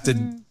you would have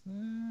to.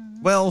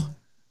 Well,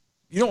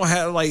 you don't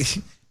have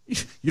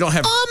you don't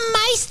have. Oh,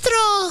 maestro.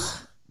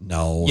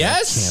 No.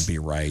 Yes. That can't be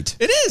right.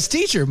 It is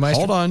teacher,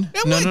 maestro. Hold on.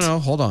 Yeah, no.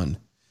 Hold on.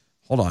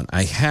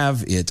 I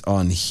have it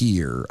on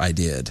here. I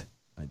did.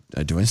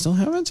 Do I still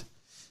have it?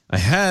 I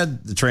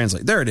had the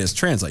translate. There it is,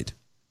 translate.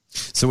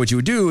 So what you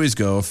would do is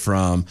go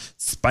from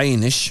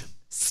Spanish.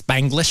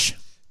 Spanglish.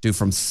 Do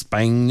from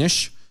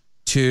Spanish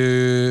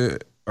to,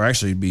 or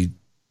actually it'd be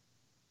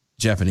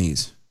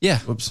Japanese. Yeah.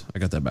 Whoops, I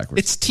got that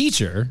backwards. It's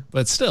teacher,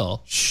 but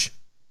still. Shh.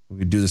 We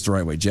could do this the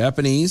right way.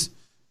 Japanese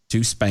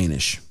to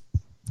Spanish.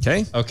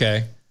 Okay?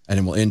 Okay. And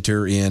then we'll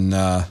enter in,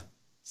 we're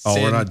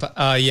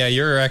not. Yeah,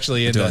 you're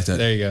actually in like that.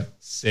 There you go.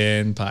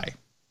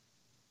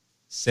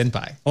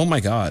 Senpai. Oh my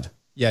God.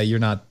 Yeah, you're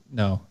not.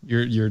 No,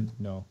 you're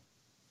no.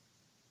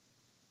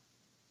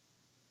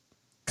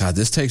 God,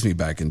 this takes me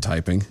back in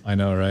typing. I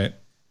know, right?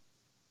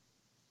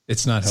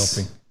 It's not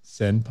helping.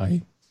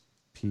 Senpai.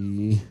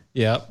 P.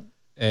 Yep.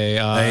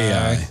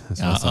 AI.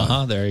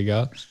 There you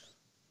go.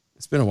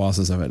 It's been a while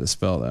since I've had to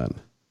spell that.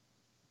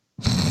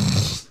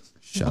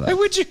 Shut up. Why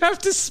would you have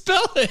to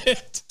spell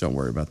it? Don't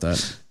worry about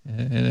that.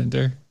 And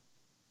enter.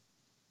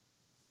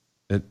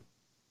 It.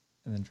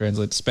 And then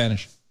translate to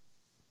Spanish.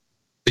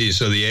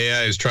 So the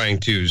AI is trying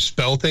to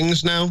spell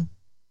things now?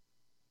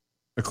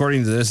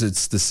 According to this,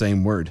 it's the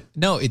same word.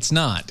 No, it's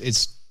not.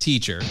 It's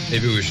teacher.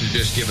 Maybe we should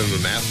just give him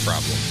a math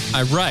problem.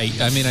 Right.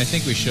 I mean, I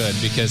think we should,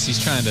 because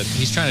he's trying to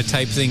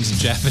type things in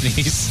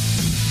Japanese.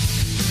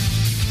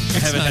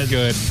 It's not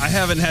good. I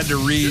haven't had to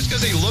read. Just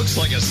because he looks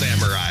like a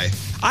samurai.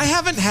 I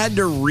haven't had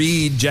to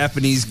read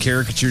Japanese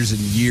caricatures in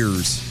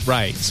years.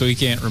 Right. So he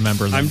can't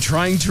remember them. I'm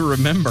trying to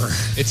remember.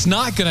 It's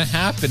not going to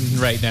happen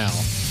right now.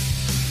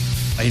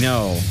 I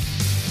know.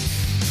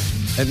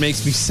 It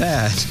makes me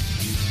sad.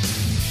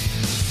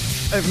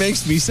 It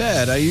makes me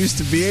sad. I used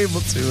to be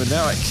able to, and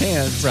now I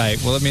can't. Right.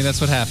 Well, I mean,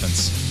 that's what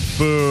happens.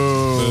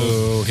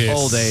 Boo. Boo.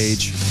 Old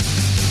age.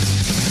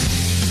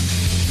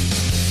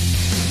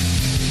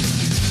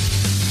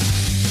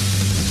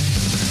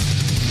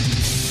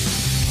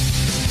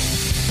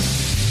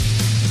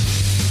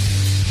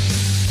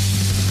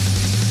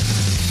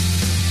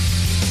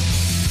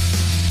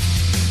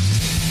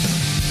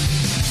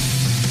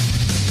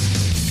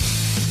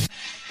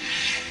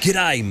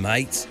 G'day,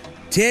 mates.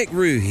 Tech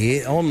Roo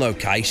here, on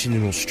location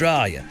in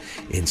Australia,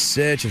 in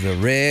search of a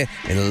rare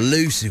and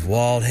elusive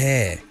wild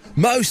hare.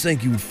 Most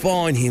think you would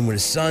find him when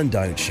the sun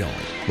don't shine,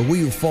 but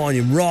we will find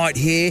him right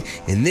here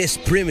in this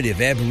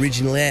primitive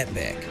Aboriginal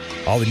outback.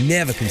 I would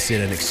never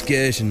consider an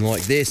excursion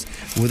like this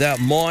without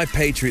my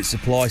Patriot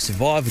Supply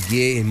survivor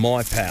gear in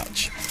my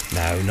pouch.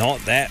 No,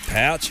 not that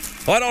pouch.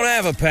 I don't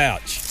have a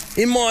pouch.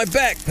 In my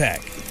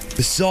backpack.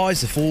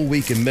 Besides the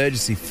 4-week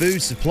emergency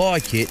food supply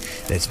kit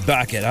that's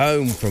back at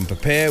home from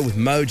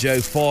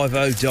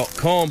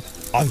preparewithmojo50.com,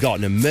 I've got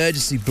an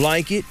emergency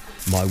blanket,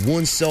 my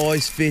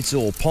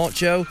one-size-fits-all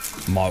poncho,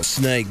 my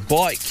snake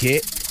bite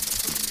kit,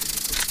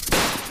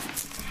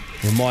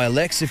 and my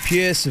Alexa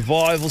Pure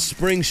Survival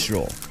Spring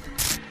Straw.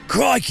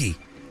 Crikey,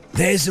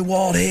 there's the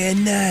wild hare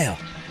now.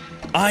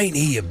 Ain't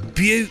he a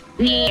beaut?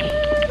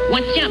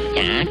 What's up,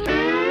 Doc?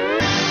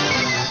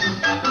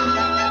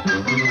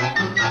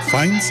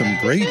 Find some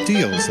great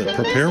deals at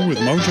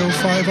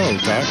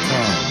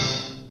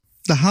preparewithmojo50.com.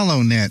 The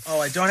HoloNet. Oh,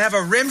 I don't have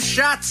a rim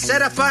shot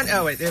set up on...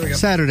 Oh, wait, there we go.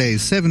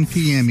 Saturdays, 7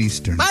 p.m.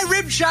 Eastern. My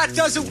rim shot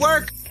doesn't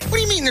work. What do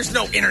you mean there's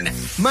no internet?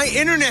 My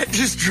internet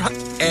just dropped.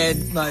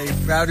 And my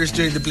router's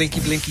doing the blinky,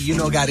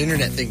 got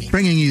internet thingy.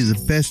 Bringing you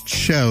the best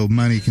show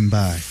money can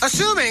buy.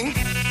 Assuming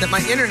that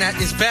my internet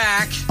is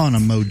back. On a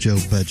Mojo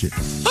budget.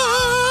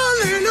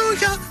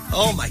 Hallelujah.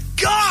 Oh, my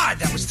God,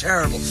 that was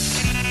terrible.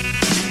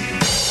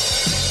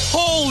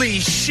 Holy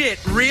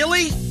shit,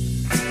 really?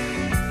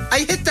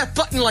 I hit that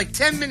button like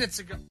 10 minutes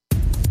ago.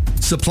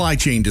 Supply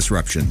chain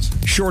disruptions,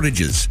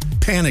 shortages,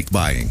 panic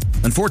buying.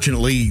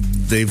 Unfortunately,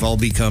 they've all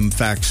become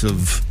facts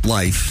of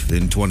life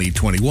in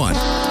 2021.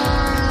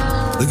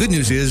 The good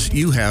news is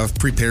you have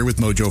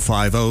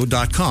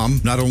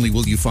preparewithmojo50.com. Not only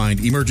will you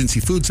find emergency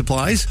food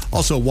supplies,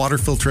 also water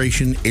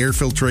filtration, air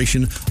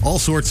filtration, all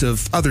sorts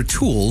of other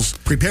tools.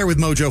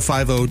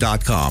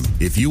 Preparewithmojo50.com.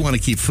 If you want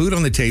to keep food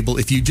on the table,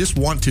 if you just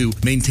want to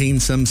maintain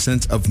some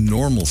sense of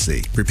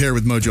normalcy,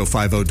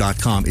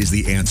 preparewithmojo50.com is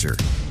the answer.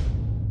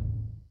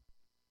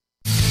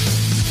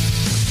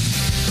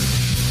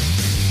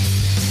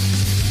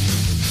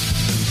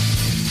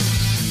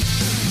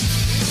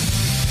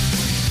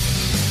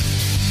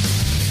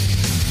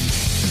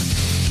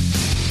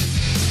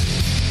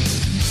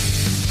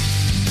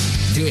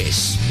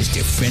 This is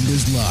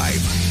Defenders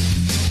Live.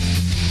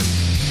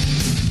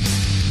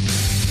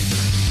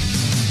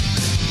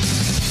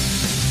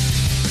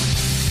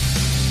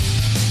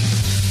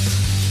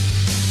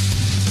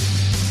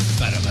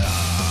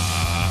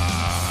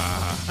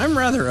 I'm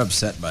rather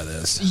upset by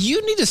this.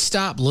 You need to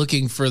stop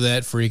looking for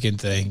that freaking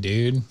thing,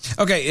 dude.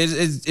 Okay,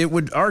 it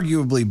would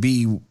arguably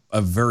be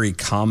a very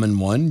common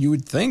one, you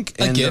would think.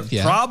 And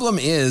the problem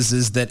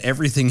is that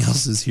everything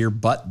else is here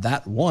but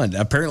that one.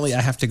 Apparently,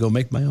 I have to go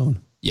make my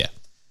own. Yeah.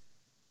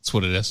 That's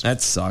what it is.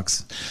 That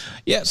sucks.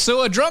 Yeah,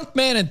 so a drunk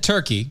man in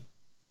Turkey.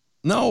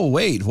 No,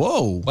 wait,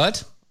 whoa.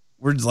 What?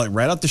 We're like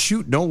right out the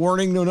chute, no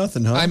warning, no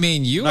nothing, huh? I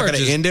mean, you're not going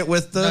to end it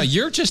with the. No,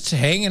 you're just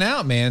hanging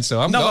out, man.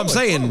 So I'm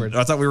saying. Forward.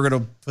 I thought we were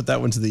going to put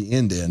that one to the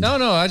end.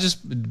 No, I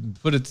just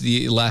put it to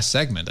the last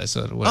segment. I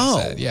said what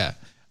I said. Yeah,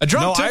 a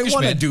drunk Turkish I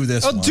want man. to do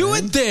this. Oh, do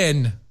it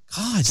then.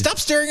 God, stop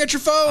staring at your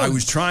phone. I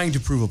was trying to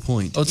prove a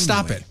point. Oh,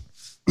 stop it.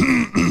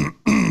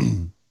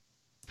 And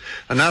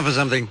now for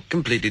something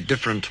completely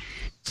different.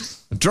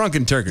 A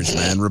drunken Turkish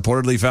man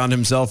reportedly found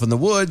himself in the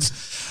woods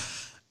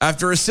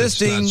after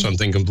assisting. It's not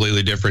something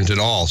completely different at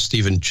all.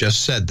 Stephen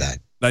just said that.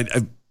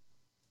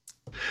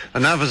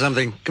 And now for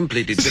something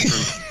completely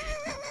different.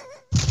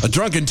 A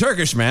drunken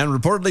Turkish man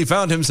reportedly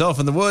found himself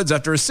in the woods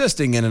after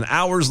assisting in an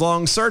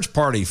hours-long search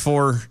party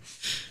for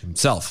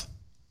himself.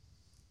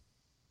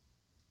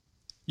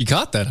 You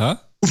caught that, huh?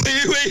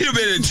 Wait a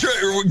minute.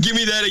 Give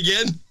me that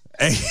again.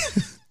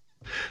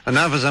 And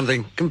now for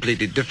something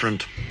completely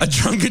different. A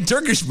drunken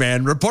Turkish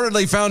man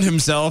reportedly found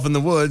himself in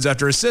the woods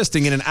after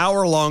assisting in an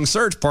hour-long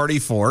search party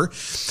for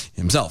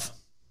himself.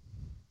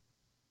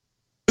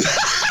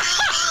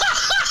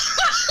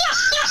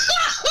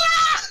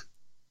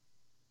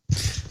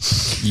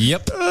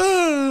 Yep.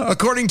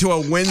 According to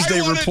a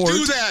Wednesday report.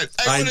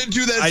 I want to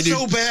do that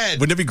so bad.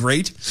 Wouldn't it be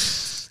great?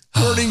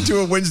 According to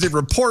a Wednesday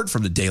report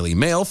from the Daily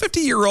Mail,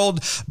 50-year-old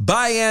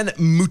Bayan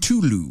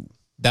Mutulu.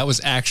 That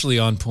was actually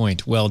on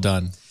point. Well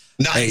done.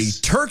 Nice.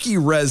 A Turkey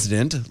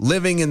resident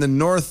living in the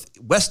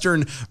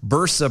northwestern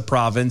Bursa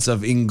province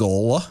of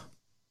Ingol.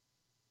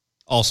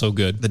 Also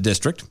good. The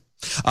district.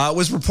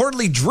 Was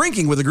reportedly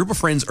drinking with a group of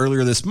friends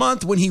earlier this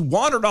month when he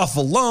wandered off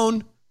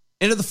alone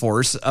into the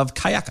forest of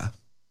Kayaka.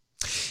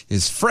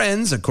 His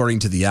friends, according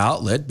to the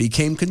outlet,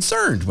 became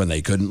concerned when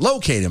they couldn't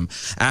locate him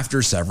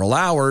after several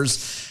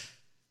hours,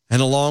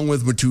 and along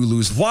with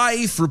Mutulu's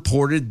wife,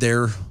 reported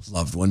their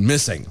loved one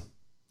missing.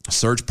 A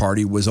search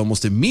party was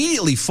almost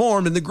immediately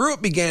formed, and the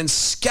group began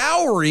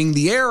scouring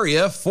the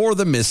area for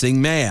the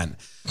missing man.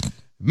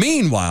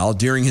 Meanwhile,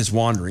 during his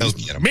wanderings,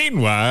 Mutulu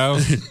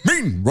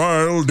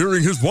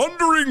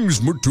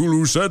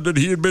said that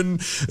he had been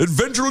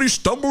eventually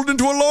stumbled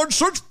into a large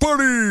search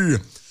party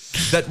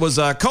that was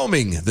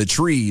combing the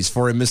trees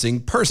for a missing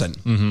person.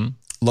 Mm-hmm.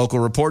 Local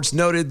reports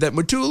noted that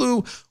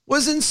Mutulu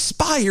was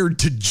inspired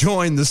to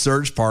join the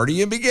search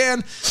party and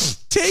began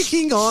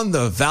taking on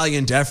the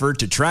valiant effort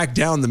to track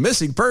down the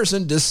missing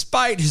person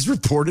despite his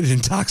reported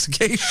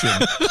intoxication.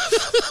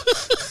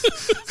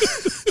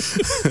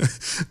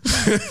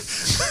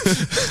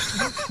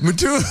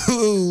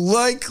 Mutulu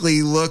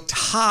likely looked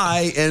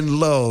high and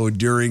low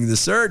during the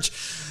search.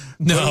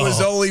 No. But it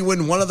was only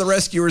when one of the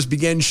rescuers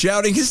began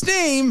shouting his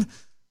name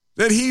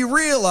that he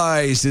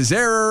realized his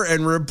error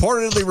and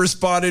reportedly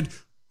responded,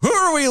 "Who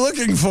are we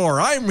looking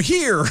for? I'm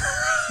here."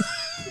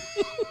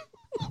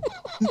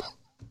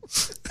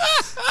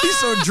 He's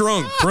so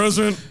drunk.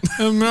 Present.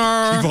 Keep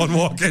on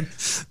walking.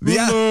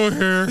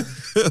 The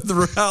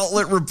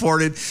outlet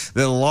reported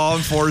that law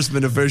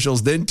enforcement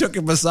officials then took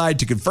him aside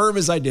to confirm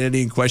his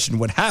identity and question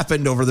what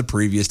happened over the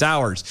previous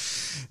hours.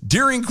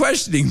 During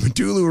questioning,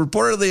 Mutulu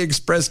reportedly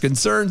expressed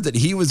concerns that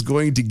he was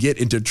going to get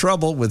into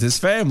trouble with his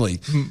family.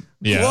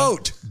 Yeah.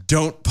 Quote,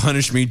 "Don't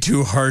punish me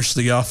too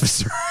harshly,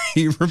 officer,"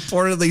 he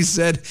reportedly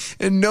said,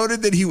 and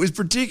noted that he was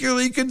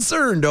particularly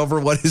concerned over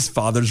what his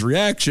father's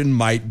reaction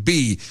might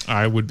be.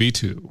 I would be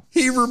too.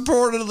 He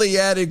reportedly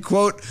added,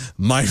 quote,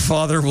 "My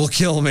father will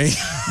kill me."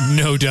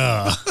 No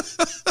duh.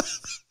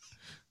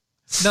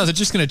 No, they're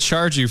just going to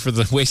charge you for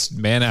the wasted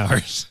man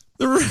hours.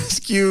 The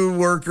rescue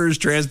workers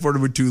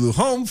transported Mutulu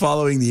home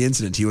following the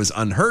incident. He was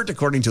unhurt,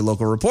 according to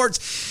local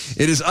reports.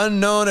 It is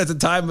unknown at the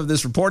time of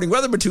this reporting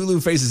whether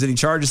Mutulu faces any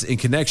charges in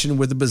connection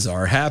with the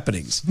bizarre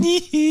happenings.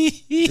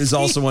 It is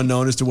also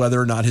unknown as to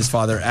whether or not his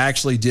father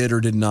actually did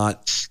or did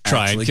not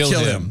try and kill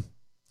him.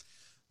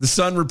 The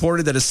Sun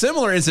reported that a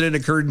similar incident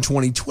occurred in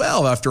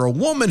 2012 after a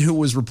woman who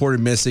was reported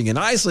missing in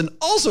Iceland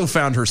also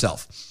found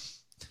herself.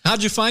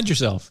 How'd you find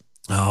yourself?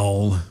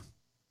 Oh, a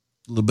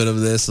little bit of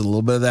this, a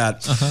little bit of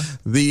that.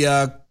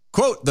 The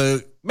quote,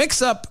 "The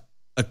mix-up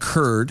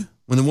occurred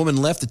when the woman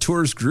left the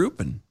tourist group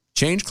and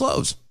changed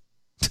clothes.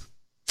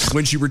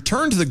 When she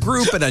returned to the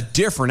group in a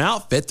different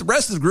outfit, the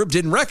rest of the group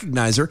didn't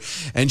recognize her,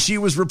 and she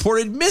was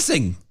reported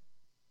missing.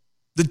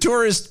 The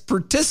tourist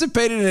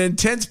participated in an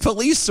intense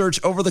police search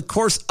over the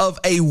course of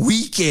a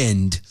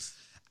weekend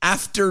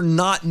after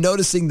not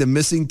noticing the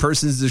missing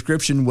person's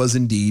description was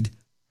indeed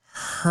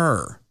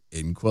her,"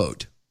 end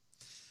quote.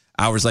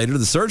 Hours later,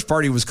 the search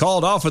party was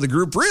called off when the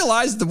group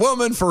realized the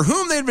woman for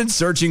whom they'd been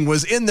searching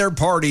was in their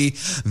party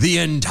the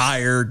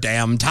entire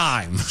damn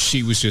time.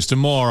 She was just a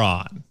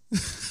moron.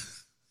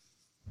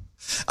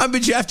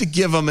 But you have to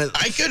give them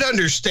I could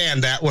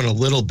understand that one a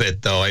little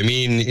bit, though. I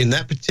mean, in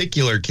that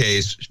particular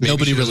case,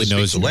 nobody really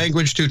knows the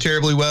language too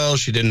terribly well.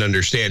 She didn't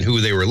understand who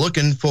they were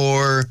looking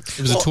for. It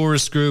was a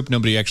tourist group.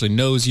 Nobody actually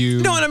knows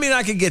you. No, and I mean,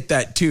 I could get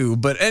that too.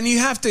 And you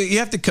have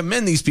to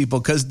commend these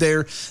people because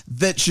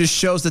that just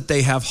shows that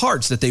they have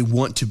hearts, that they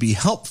want to be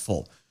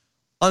helpful.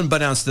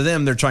 Unbeknownst to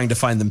them, they're trying to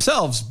find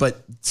themselves,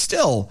 but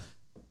still,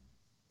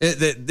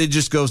 it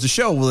just goes to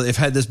show. Well, if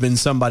had this been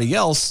somebody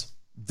else,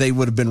 they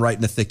would have been right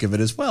in the thick of it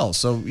as well.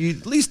 So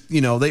at least,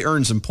 they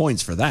earned some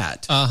points for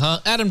that.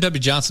 Adam W.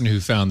 Johnson, who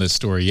found this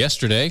story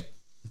yesterday,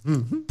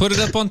 put it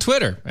up on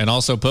Twitter and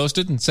also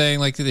posted and saying,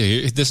 like,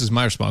 this is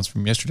my response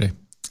from yesterday.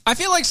 I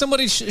feel like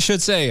somebody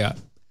should say,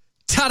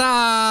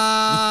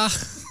 ta-da!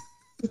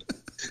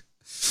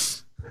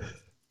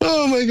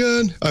 Oh, my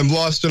God. I'm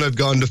lost and I've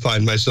gone to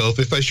find myself.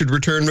 If I should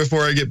return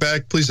before I get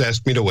back, please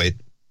ask me to wait.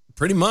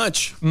 Pretty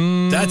much.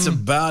 That's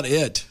about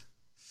it.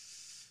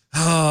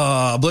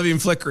 Oblivion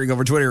flickering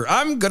over Twitter.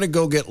 I'm going to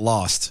go get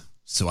lost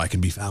so I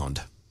can be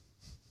found.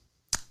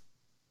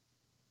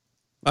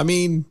 I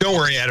mean, don't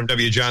worry, Adam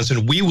W.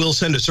 Johnson. We will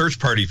send a search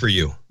party for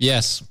you.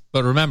 Yes,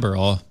 but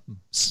remember,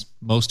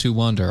 most who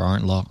wander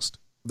aren't lost.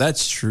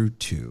 That's true,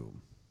 too.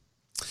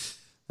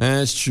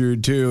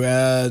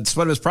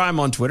 Sweaters Prime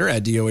on Twitter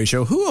at DOA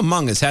Show. Who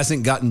among us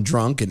hasn't gotten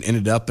drunk and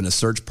ended up in a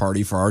search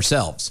party for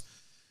ourselves?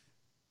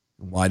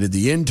 Why did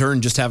the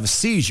intern just have a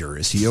seizure?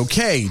 Is he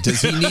okay?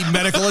 Does he need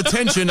medical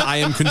attention? I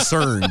am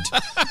concerned.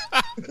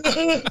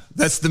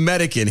 That's the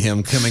medic in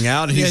him coming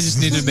out. I just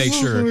need to make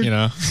sure,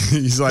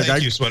 He's like,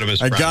 Thank you,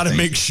 I got to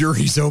make sure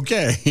he's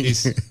okay. He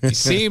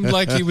seemed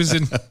like he was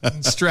in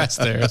stress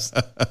there.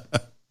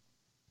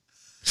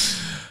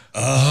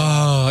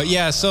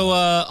 So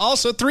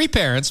also 3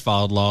 parents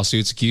filed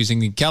lawsuits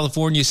accusing the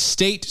California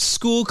state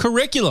school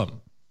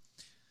curriculum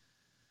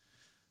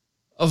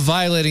of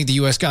violating the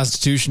U.S.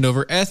 Constitution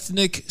over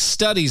ethnic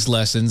studies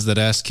lessons that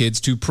ask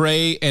kids to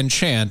pray and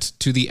chant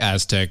to the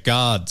Aztec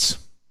gods.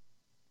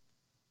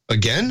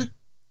 Again?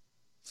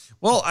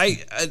 Well,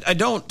 I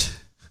don't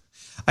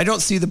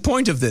see the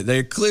point of that.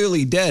 They're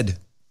clearly dead.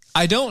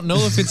 I don't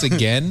know if it's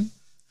again,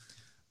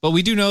 but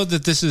we do know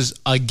that this is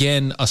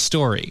again a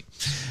story.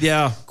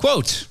 Yeah.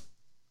 Quote,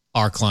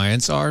 our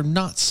clients are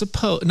not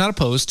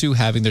opposed to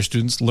having their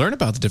students learn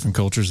about the different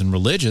cultures and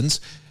religions,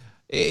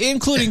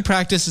 including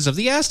practices of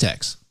the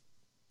Aztecs.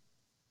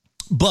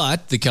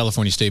 But the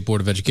California State Board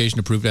of Education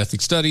approved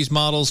ethnic studies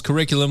models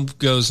curriculum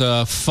goes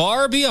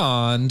far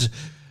beyond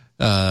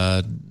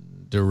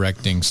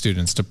directing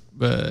students to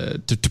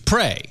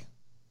pray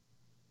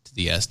to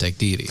the Aztec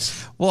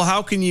deities. Well,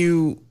 how can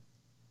you,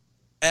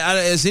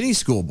 as any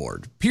school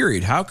board,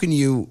 period, how can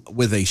you,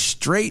 with a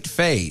straight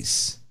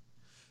face,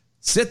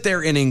 sit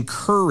there and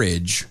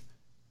encourage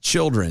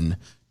children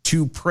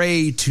to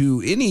pray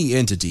to any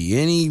entity,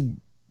 any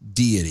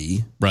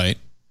deity, right?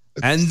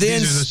 And then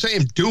these are the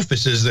same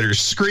doofuses that are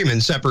screaming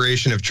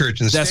separation of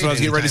church and state. That's what I was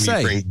getting ready to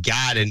say. You bring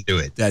God into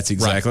it. That's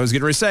exactly what I was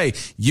getting ready to say.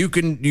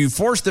 You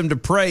force them to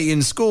pray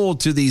in school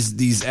to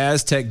these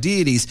Aztec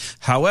deities.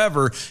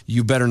 However,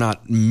 you better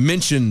not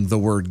mention the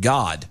word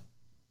God.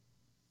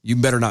 You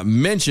better not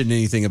mention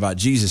anything about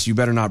Jesus. You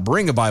better not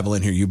bring a Bible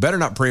in here. You better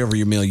not pray over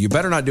your meal. You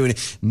better not do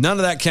anything. None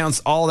of that counts.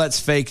 All that's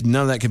fake.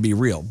 None of that can be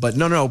real. But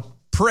no,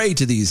 pray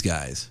to these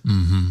guys.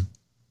 Mm-hmm.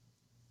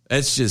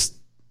 It's just,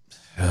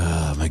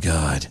 oh my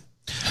God.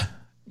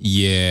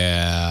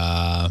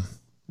 Yeah.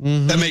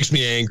 Mm-hmm. That makes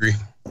me angry.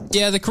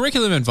 Yeah, the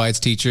curriculum invites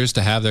teachers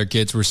to have their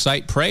kids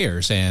recite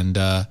prayers and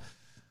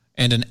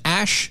an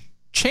ash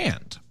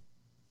chant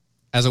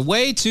as a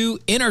way to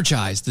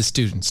energize the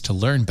students to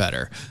learn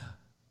better.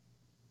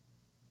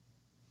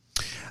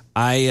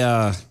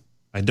 I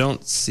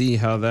don't see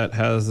how that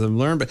has them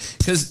learn, but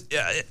because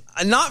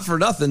not for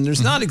nothing,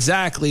 there's not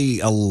exactly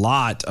a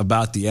lot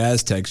about the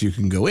Aztecs you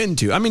can go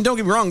into. I mean, don't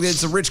get me wrong,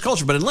 it's a rich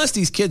culture, but unless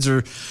these kids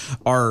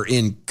are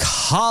in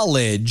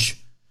college,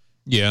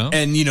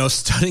 and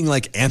studying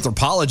like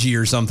anthropology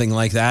or something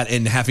like that,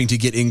 and having to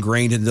get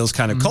ingrained in those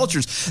kind of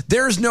cultures,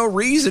 there's no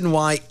reason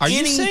why. Are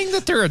you saying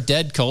that they're a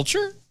dead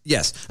culture?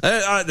 Yes,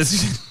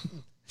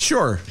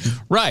 sure,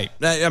 right.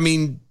 I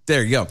mean.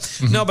 There you go.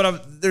 Mm-hmm. No,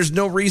 but there's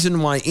no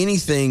reason why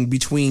anything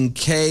between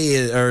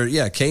K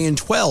and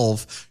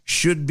 12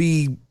 should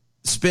be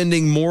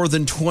spending more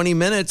than 20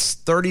 minutes,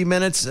 30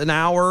 minutes, an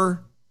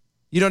hour.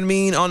 You know what I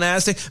mean? On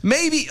Aztec.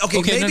 Maybe,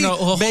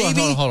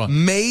 hold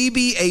on.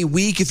 Maybe a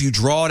week if you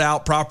draw it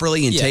out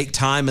properly and take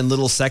time in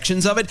little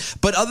sections of it.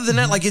 But other than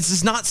that, like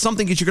it's not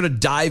something that you're going to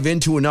dive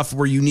into enough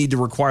where you need to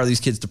require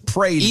these kids to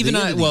pray. Even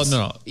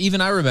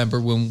I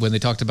remember when they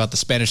talked about the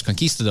Spanish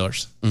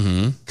conquistadors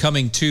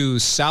coming to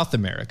South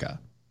America.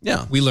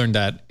 Yeah. We learned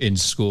that in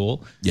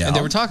school. Yeah. And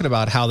they were talking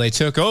about how they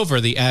took over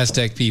the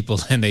Aztec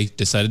people and they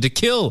decided to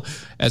kill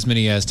as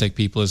many Aztec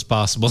people as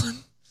possible.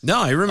 No,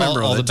 I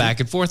remember all the back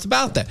and forth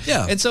about that.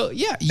 Yeah. And so,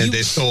 and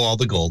they stole all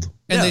the gold.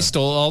 And they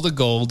stole all the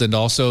gold and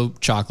also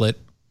chocolate.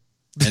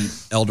 And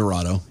El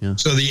Dorado. Yeah.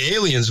 So the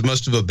aliens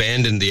must have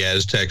abandoned the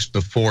Aztecs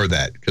before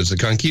that because the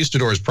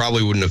conquistadors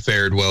probably wouldn't have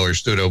fared well or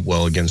stood up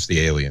well against the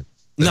aliens.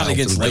 Not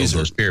against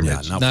those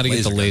pyramids. Yeah, not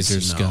against the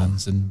lasers,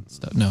 guns and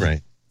stuff. No.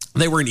 Right.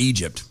 They were in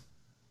Egypt.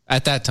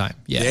 At that time,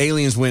 yeah. The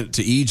aliens went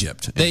to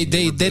Egypt.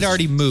 They'd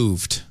already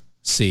moved.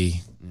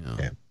 See.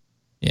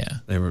 Yeah.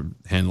 They were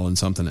handling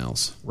something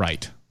else.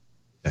 Right.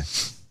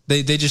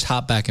 They just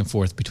hop back and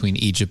forth between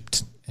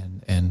Egypt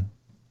and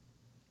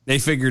they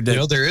figured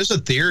that there is a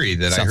theory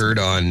that I heard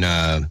on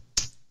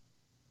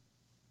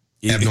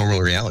Abnormal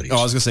Reality. Oh,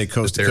 I was going to say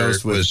Coast to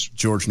Coast with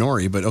George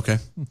Norrie, but okay.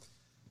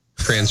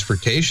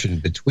 transportation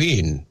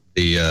between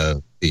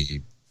the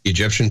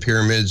Egyptian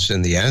pyramids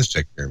and the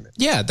Aztec pyramids.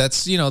 Yeah,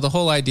 that's, the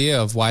whole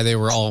idea of why they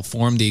were all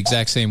formed the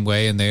exact same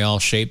way and they all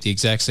shaped the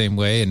exact same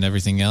way and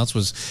everything else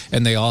was,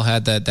 and they all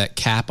had that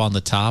cap on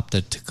the top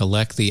to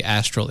collect the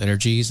astral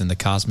energies and the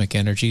cosmic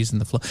energies and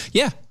the flow.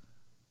 Yeah.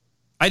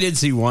 I did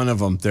see one of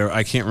them there.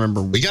 I can't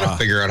remember. We got to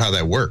figure out how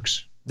that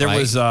works. There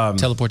was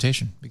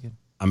teleportation.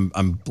 I'm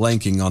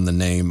blanking on the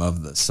name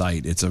of the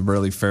site. It's a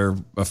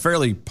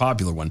fairly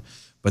popular one,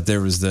 but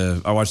there was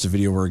I watched a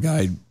video where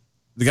the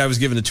guy was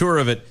giving a tour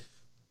of it.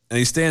 And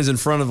he stands in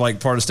front of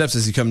like part of steps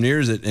as he comes near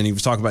it. And he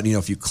was talking about,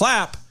 if you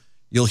clap,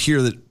 you'll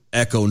hear the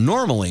echo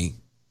normally. And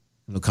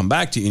it'll come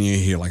back to you and you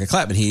hear like a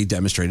clap. And he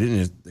demonstrated it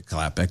and the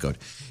clap echoed.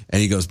 And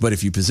he goes, but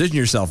if you position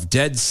yourself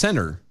dead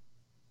center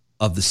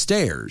of the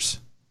stairs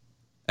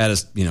at a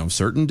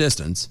certain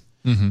distance,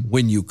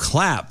 when you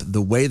clap, the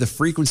way the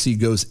frequency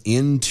goes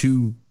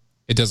into...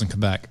 It doesn't come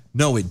back.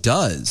 No, it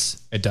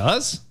does. It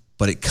does?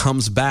 But it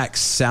comes back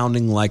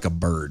sounding like a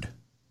bird.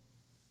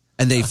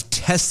 And they've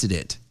tested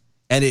it.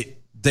 And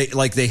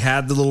they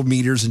had the little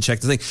meters and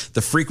checked the thing.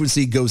 The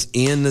frequency goes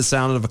in the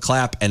sound of a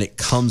clap and it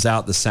comes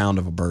out the sound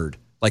of a bird.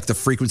 Like the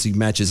frequency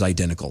matches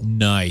identical.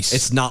 Nice.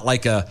 It's not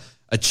like a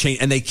chain.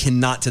 And they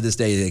cannot, to this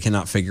day, they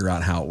cannot figure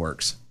out how it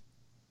works.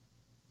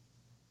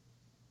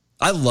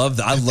 I love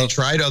that. They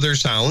tried other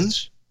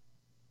sounds?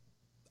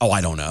 Oh,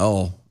 I don't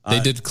know. They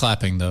did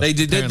clapping though. They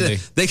did.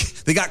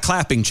 They got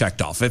clapping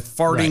checked off. If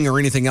farting or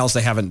anything else,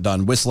 they haven't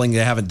done. Whistling, they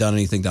haven't done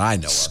anything that I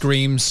know of.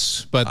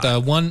 Screams, but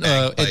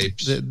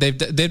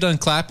they've done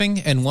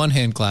clapping and one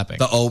hand clapping.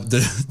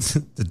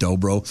 The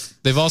dobro.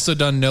 They've also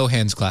done no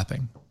hands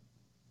clapping.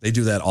 They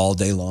do that all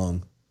day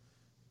long.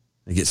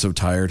 They get so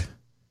tired.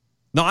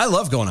 No, I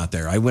love going out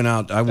there. I went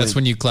out. That's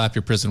when you clap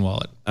your prison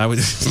wallet. I would.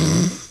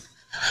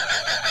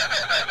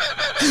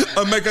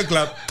 I make a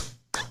clap.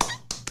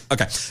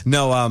 Okay.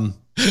 No.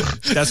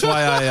 That's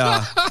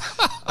why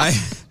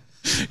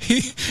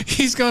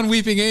he's gone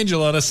weeping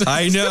angel on us.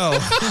 I know.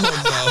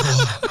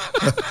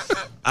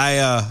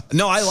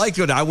 I like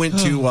it. I went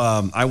to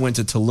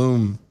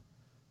Tulum.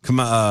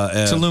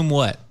 Tulum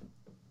what?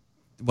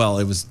 Well,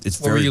 it's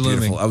very beautiful.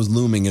 Looming? I was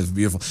looming. It's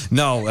beautiful.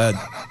 No,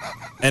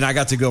 and I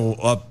got to go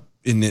up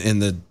in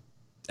the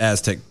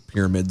Aztec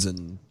pyramids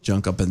and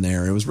junk up in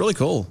there. It was really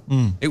cool.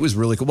 It was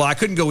really cool. Well, I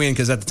couldn't go in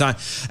because at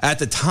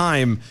the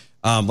time,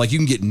 like you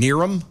can get near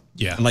them.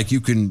 Yeah. And like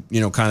you can,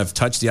 kind of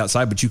touch the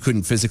outside, but you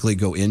couldn't physically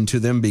go into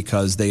them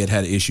because they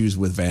had issues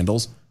with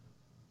vandals.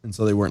 And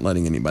so they weren't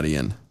letting anybody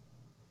in.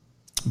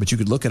 But you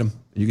could look at them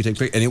and you could take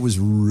pictures. And it was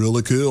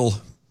really cool.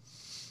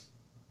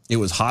 It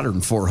was hotter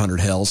than 400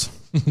 hells.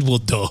 Well,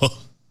 duh.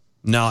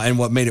 No, and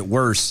what made it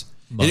worse,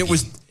 muggy. And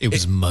it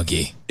was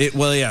muggy. It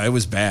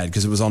was bad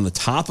because it was on the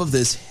top of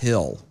this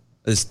hill.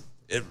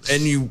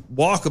 And you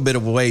walk a bit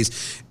of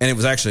ways, and it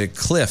was actually a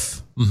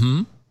cliff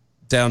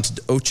down to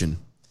the ocean.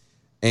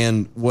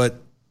 And what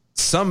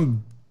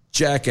some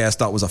jackass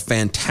thought was a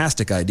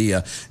fantastic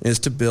idea is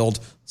to build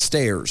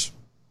stairs.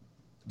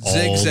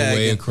 Zigzag all the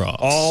way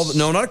across.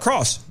 Not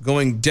across.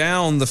 Going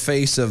down the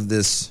face of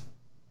this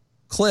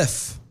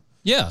cliff.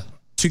 Yeah.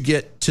 To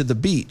get to the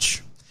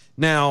beach.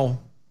 Now,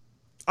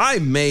 I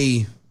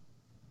may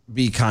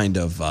be kind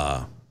of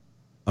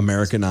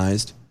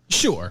Americanized.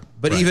 Sure.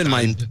 But even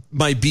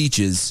my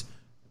beaches,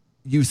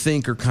 you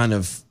think are kind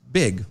of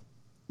big.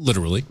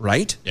 Literally.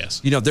 Right?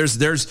 Yes.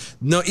 There's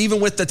no,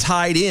 even with the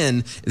tide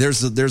in,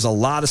 there's a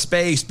lot of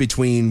space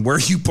between where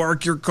you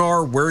park your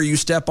car, where you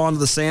step onto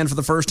the sand for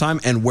the first time,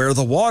 and where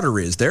the water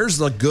is.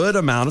 There's a good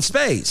amount of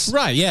space.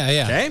 Right. Yeah.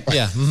 Yeah. Okay.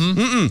 Yeah.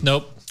 Mm-hmm.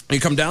 Nope.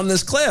 You come down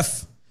this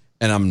cliff,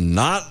 and I'm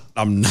not,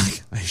 I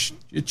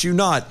shit you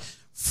not,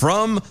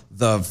 from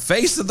the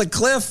face of the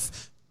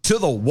cliff to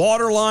the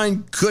water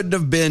line couldn't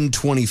have been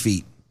 20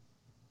 feet.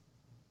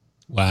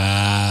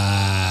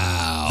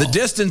 Wow. The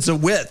distance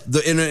of width,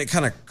 and it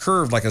kind of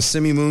curved like a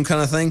semi-moon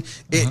kind of thing.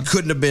 It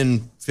couldn't have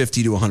been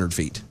 50 to 100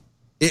 feet.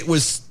 It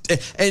was,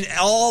 and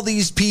all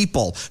these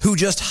people who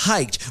just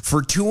hiked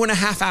for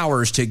 2.5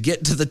 hours to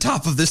get to the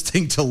top of this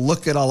thing to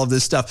look at all of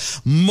this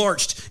stuff,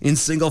 marched in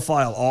single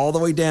file all the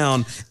way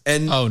down.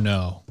 And oh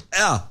no.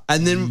 Yeah.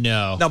 And then,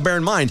 now bear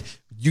in mind,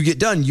 you get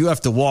done, you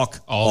have to walk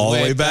all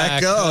the way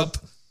back up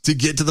to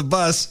get to the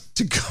bus,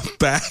 to go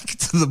back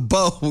to the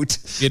boat.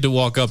 You had to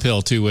walk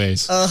uphill 2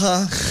 ways.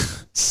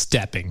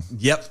 Stepping.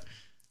 Yep.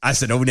 I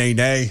said, oh,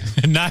 nay.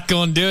 Not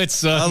going to do it,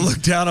 son. I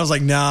looked down. I was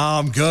like, nah,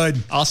 I'm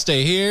good. I'll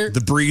stay here.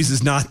 The breeze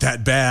is not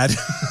that bad.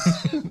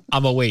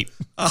 I'm going to wait.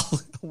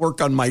 I'll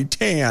work on my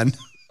tan.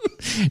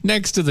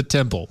 Next to the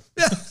temple.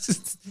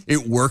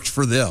 It worked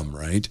for them,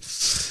 right?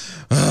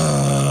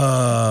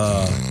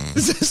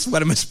 This is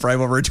what I'm spray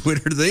over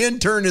Twitter. The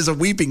intern is a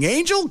weeping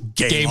angel.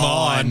 Game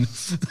on.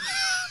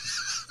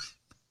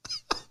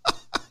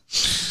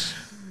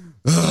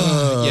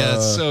 Yeah,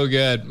 it's so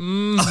good.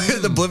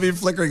 The Oblivion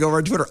flickering over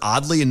on Twitter.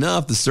 Oddly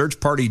enough, the search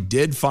party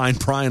did find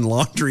Brian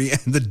Laundrie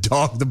and the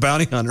dog, the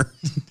bounty hunter.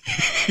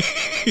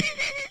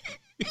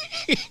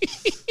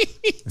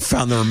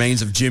 Found the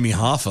remains of Jimmy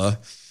Hoffa.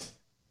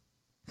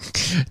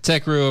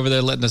 Techru over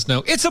there letting us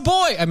know it's a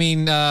boy. I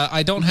mean,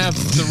 I don't have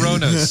the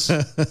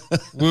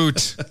Ronas.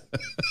 Woot.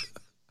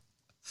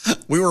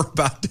 We were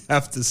about to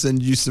have to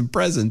send you some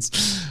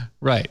presents.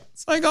 Right.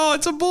 It's like, oh,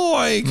 it's a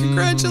boy.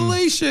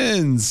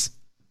 Congratulations.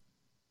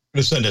 I'm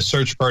going to send a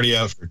search party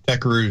out for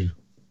Techru.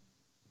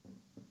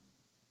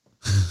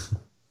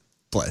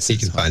 Bless He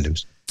can find him.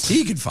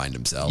 He can find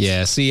himself.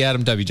 Yeah, see,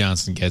 Adam W.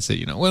 Johnson gets it.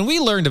 You know, when we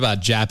learned about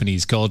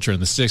Japanese culture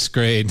in the 6th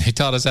grade, they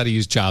taught us how to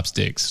use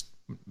chopsticks,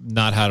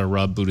 not how to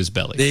rub Buddha's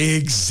belly.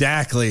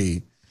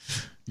 Exactly.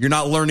 You're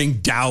not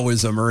learning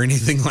Taoism or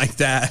anything like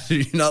that.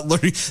 You're not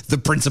learning the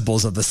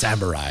principles of the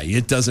samurai.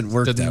 It doesn't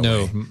work that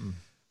way.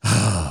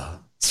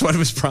 That's what it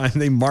was prime.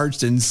 They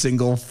marched in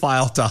single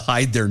file to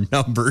hide their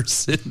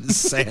numbers in the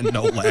sand,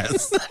 no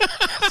less.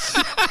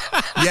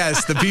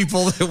 Yes, the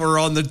people that were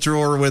on the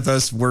tour with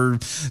us were...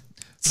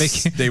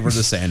 they were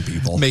the sand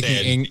people.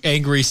 Making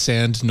angry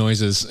sand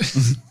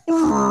noises.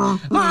 Yeah.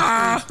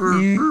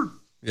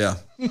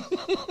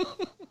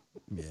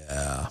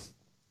 Yeah.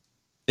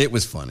 It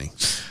was funny.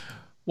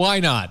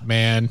 Why not,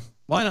 man?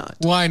 Why not?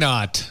 Why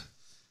not?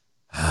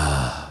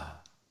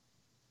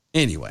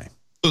 Anyway.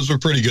 Those were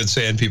pretty good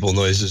sand people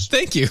noises.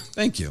 Thank you.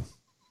 Thank you.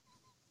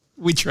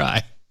 We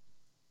try.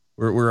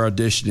 We're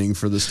auditioning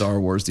for the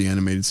Star Wars, the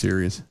animated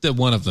series.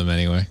 One of them,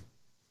 anyway.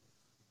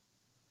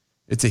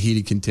 It's a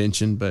heated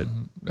contention, but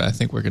I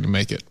think we're going to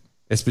make it.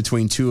 It's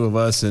between two of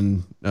us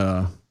and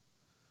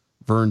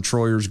Vern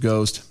Troyer's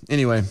ghost.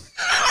 Anyway.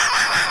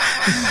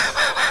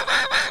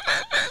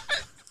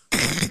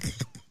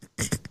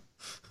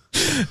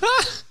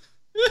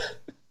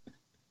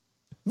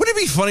 Wouldn't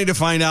it be funny to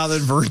find out that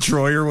Vern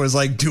Troyer was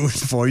like doing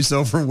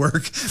voiceover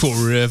work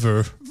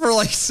forever for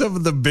like some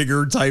of the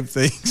bigger type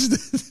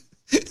things?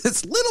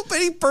 This little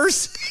bitty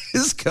person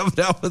is coming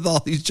out with all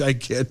these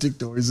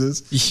gigantic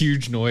noises.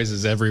 Huge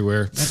noises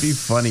everywhere. That'd be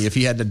funny. If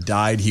he hadn't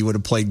died, he would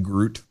have played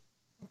Groot.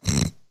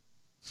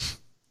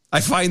 I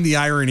find the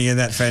irony in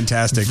that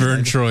fantastic.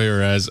 Vern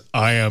Troyer as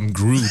I am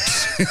Groot.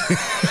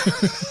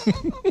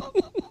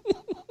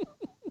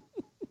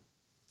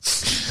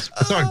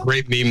 I saw a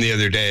great meme the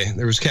other day.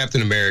 There was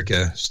Captain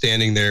America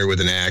standing there with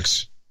an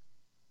axe.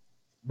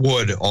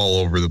 Wood all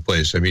over the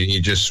place. I mean, he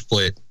just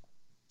split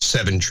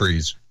 7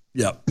 trees.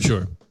 Yep.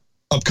 Sure.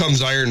 Up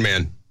comes Iron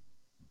Man.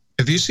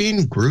 Have you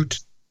seen Groot?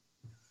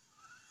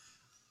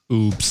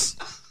 Oops.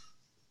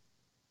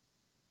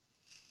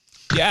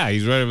 Yeah,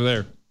 he's right over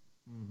there.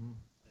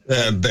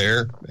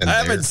 There. I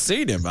haven't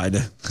seen him.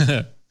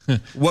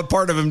 What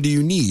part of him do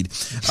you need?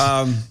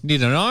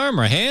 Need an arm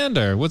or a hand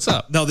or what's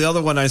up? No, the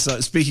other one I saw,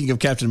 speaking of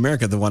Captain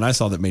America, the one I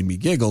saw that made me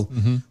giggle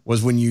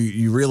was when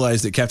you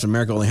realize that Captain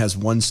America only has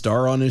 1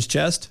 star on his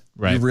chest.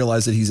 Right. You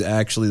realize that he's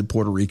actually the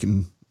Puerto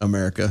Rican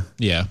America.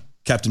 Yeah.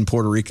 Captain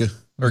Puerto Rico.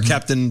 Or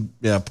Captain,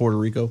 Puerto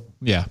Rico.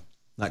 Yeah.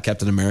 Not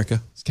Captain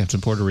America. It's Captain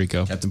Puerto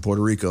Rico. Captain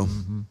Puerto Rico.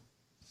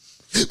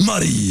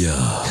 Maria.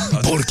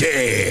 ¿Por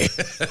qué?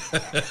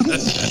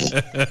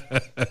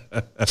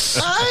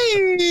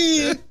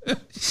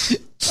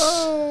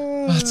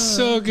 That's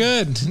so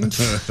good.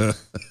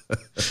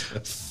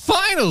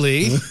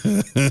 Finally,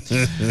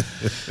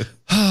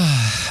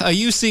 a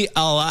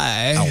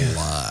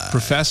UCLA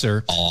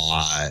professor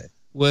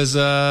was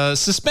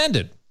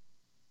suspended.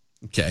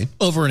 Okay.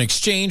 Over an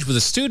exchange with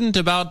a student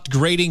about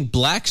grading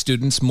black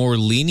students more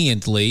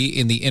leniently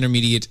in the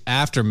immediate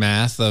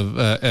aftermath of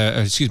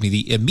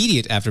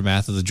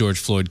the George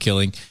Floyd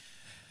killing.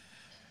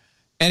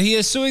 And he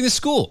is suing the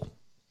school.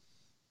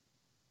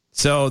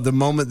 So the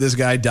moment this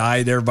guy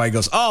died, everybody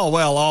goes, oh,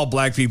 well, all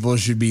black people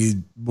should be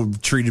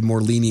treated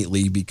more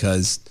leniently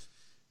because,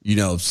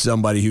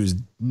 somebody who's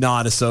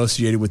not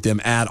associated with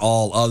them at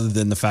all other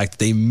than the fact that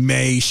they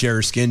may share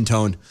a skin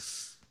tone,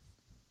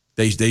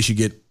 they should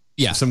get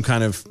some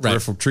kind of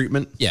peripheral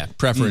treatment. Yeah,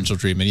 preferential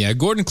treatment. Yeah,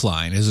 Gordon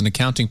Klein is an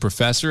accounting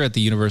professor at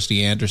the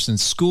University Anderson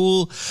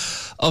School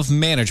of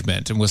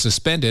Management and was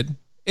suspended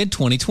in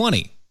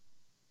 2020.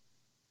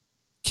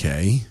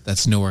 Okay.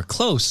 That's nowhere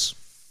close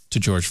to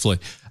George Floyd.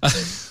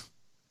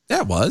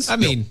 That was. I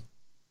mean,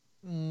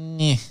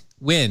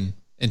 when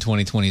in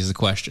 2020 is the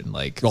question.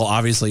 Well,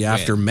 obviously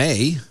after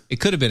May. It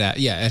could have been,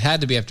 it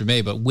had to be after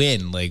May, but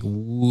when?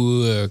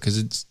 Because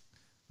it's,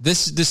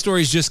 this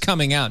story is just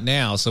coming out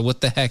now, so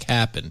what the heck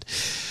happened?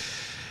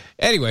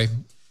 Anyway,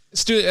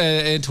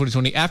 in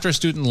 2020, after a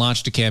student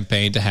launched a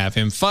campaign to have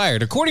him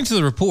fired. According to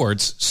the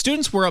reports,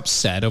 students were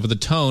upset over the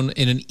tone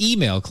in an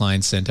email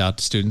Klein sent out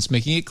to students,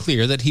 making it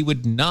clear that he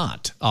would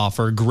not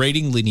offer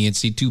grading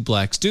leniency to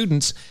black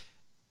students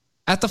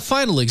at the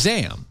final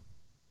exam.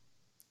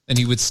 And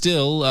he would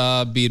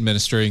still be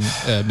administering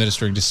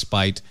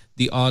despite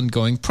the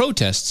ongoing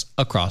protests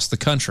across the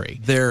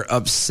country. They're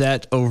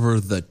upset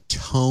over the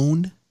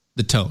tone?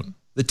 The tone.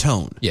 The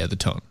tone. Yeah, the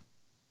tone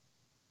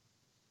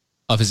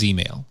of his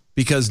email.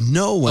 Because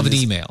no one... Of an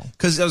email.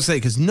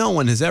 Because no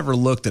one has ever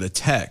looked at a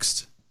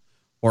text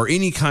or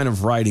any kind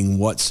of writing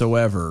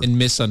whatsoever. And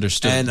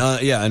misunderstood.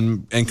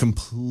 And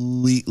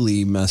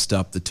completely messed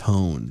up the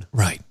tone.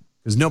 Right.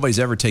 Because nobody's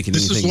ever taken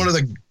anything... This is one of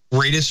the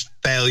greatest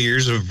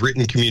failures of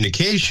written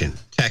communication.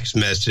 text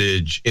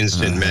message,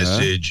 instant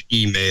message,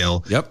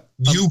 email. Yep.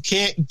 You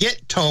can't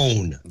get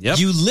tone. Yep.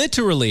 You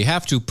literally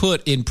have to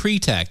put in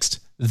pretext,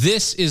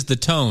 this is the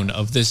tone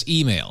of this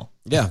email.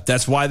 Yeah,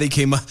 that's why they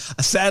came.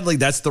 Sadly,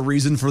 that's the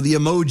reason for the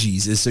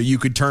emojis, is so you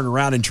could turn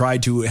around and try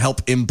to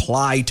help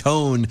imply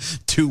tone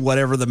to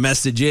whatever the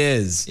message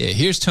is. Yeah,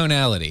 here's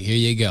tonality. Here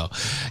you go.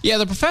 Yeah,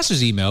 the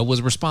professor's email was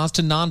a response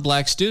to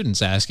non-black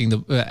students asking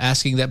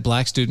that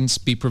black students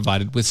be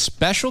provided with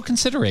special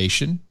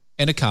consideration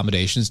and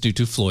accommodations due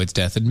to Floyd's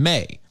death in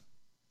May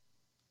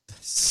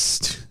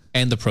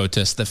and the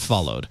protests that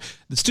followed.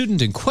 The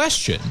student in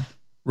question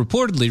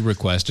reportedly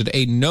requested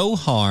a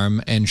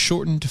no-harm and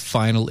shortened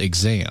final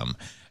exam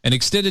and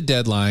extended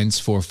deadlines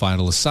for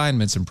final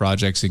assignments and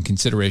projects in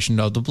consideration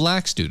of the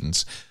black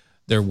students,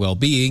 their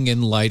well-being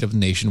in light of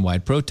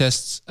nationwide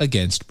protests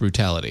against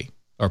brutality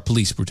or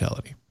police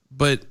brutality.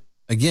 But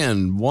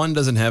again, one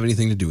doesn't have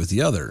anything to do with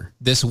the other.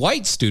 This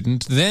white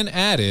student then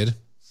added,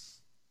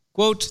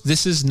 quote,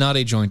 "This is not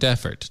a joint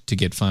effort to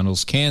get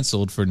finals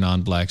canceled for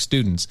non-black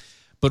students,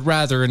 but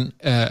rather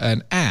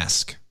an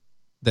ask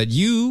that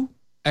you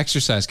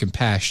exercise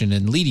compassion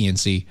and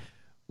leniency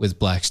with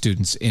black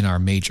students in our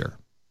major."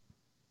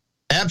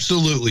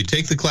 Absolutely.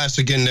 Take the class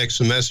again next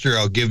semester.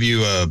 I'll give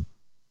you a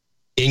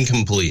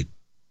incomplete.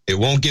 It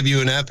won't give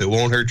you an F. It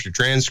won't hurt your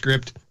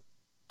transcript.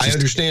 I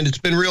understand it's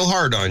been real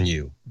hard on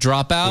you.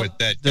 Drop out. With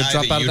that guy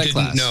drop that out you of that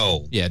didn't class.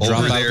 know. Yeah, over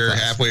drop out there of the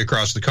class. halfway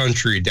across the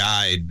country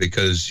died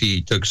because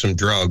he took some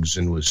drugs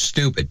and was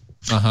stupid.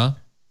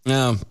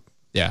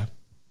 Yeah.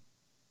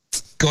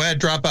 Go ahead,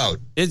 drop out.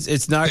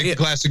 It's not. Take the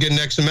class again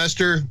next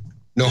semester.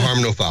 No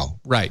harm, no foul.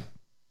 Right.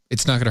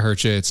 It's not going to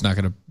hurt you. It's not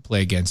going to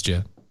play against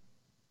you.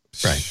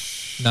 Right.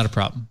 Not a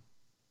problem.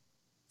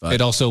 But,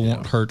 it also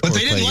won't hurt. But or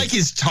they didn't play like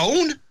his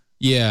tone?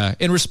 Yeah.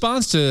 In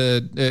response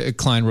to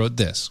Klein wrote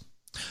this.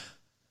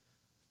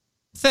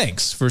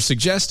 Thanks for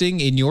suggesting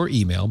in your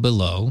email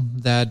below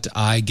that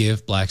I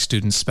give black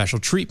students special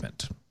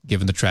treatment,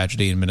 given the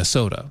tragedy in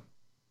Minnesota.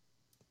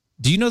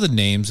 Do you know the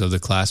names of the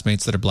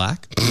classmates that are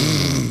black?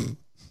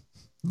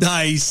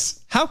 Nice.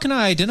 How can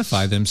I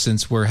identify them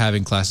since we're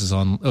having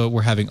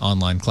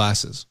online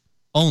classes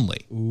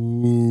only?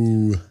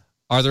 Ooh.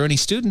 Are there any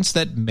students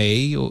that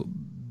may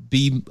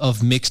be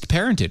of mixed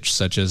parentage,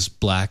 such as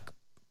black,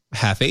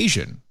 half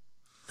Asian?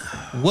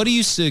 What do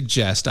you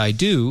suggest I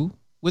do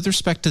with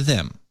respect to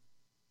them?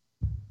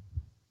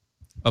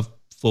 A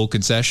full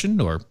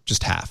concession or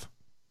just half?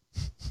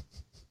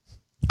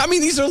 I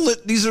mean, these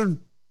are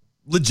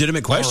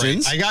legitimate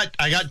questions. Right.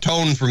 I got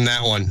tone from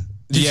that one.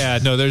 Yeah,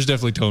 no, there's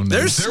definitely tone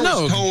there. There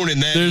was tone in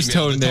that. There's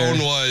email. tone the there.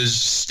 tone was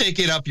stick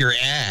it up your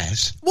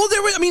ass. Well,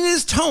 it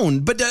is tone,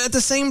 but at the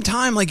same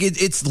time, like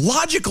it's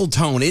logical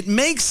tone. It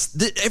makes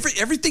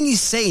everything he's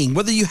saying,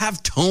 whether you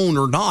have tone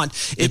or not,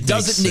 it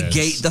doesn't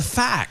negate the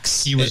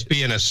facts. He was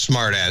being a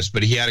smart ass,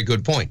 but he had a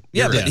good point.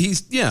 Yeah, You're but right.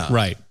 he's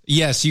right.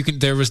 Yes, you can.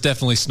 There was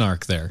definitely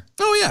snark there.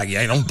 Oh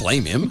yeah, I don't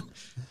blame him.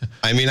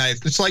 I mean,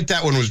 it's like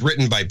that one was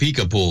written by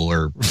Peekapool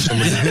or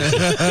somebody.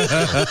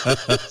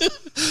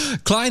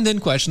 Klein then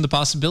questioned the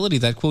possibility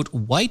that, quote,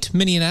 white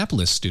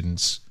Minneapolis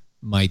students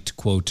might,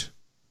 quote,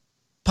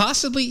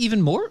 possibly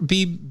even more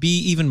be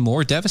even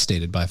more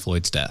devastated by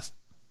Floyd's death.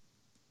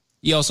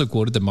 He also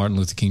quoted that Martin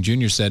Luther King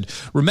Jr. said,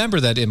 "Remember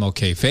that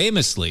MLK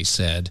famously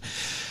said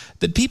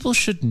that people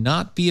should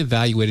not be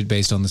evaluated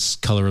based on the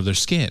color of their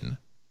skin.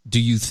 Do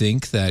you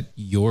think that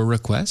your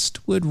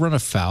request would run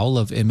afoul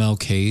of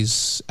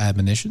MLK's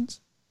admonitions?"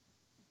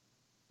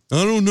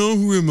 I don't know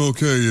who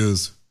MLK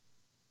is.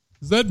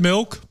 Is that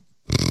milk?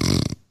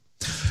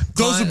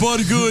 Does the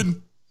body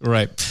good.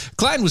 Right.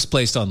 Klein was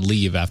placed on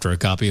leave after a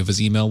copy of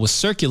his email was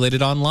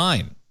circulated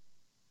online,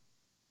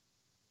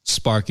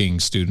 sparking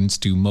students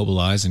to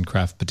mobilize and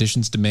craft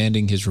petitions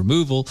demanding his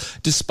removal,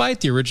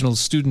 despite the original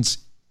students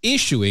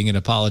issuing an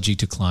apology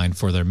to Klein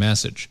for their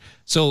message.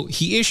 So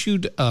he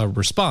issued a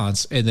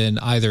response, and then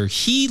either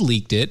he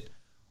leaked it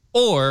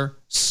or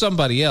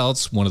somebody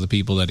else, one of the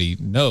people that he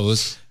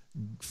knows,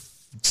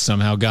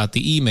 somehow got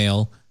the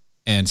email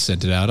and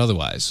sent it out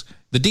otherwise.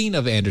 The dean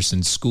of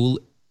Anderson's school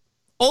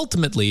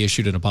ultimately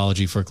issued an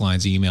apology for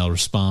Klein's email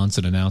response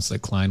and announced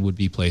that Klein would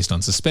be placed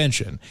on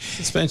suspension.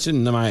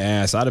 Suspension to my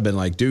ass. I'd have been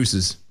like,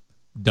 deuces.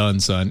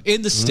 Done, son.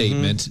 In the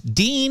statement,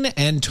 Dean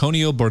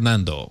Antonio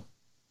Bernardo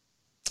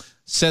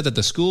said that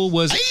the school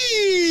was...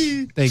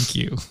 Thank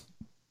you.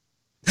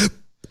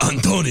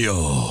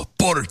 Antonio,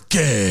 ¿por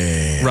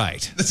qué?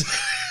 Right.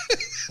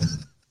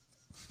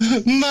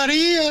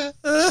 Maria.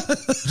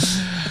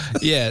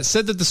 Yeah,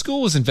 said that the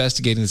school was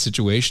investigating the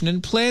situation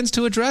and plans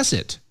to address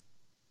it,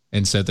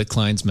 and said that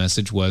Klein's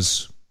message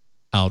was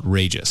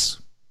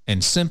outrageous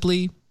and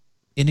simply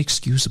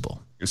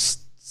inexcusable.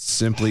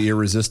 Simply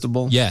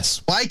irresistible?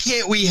 Yes. Why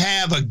can't we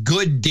have a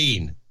good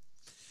dean?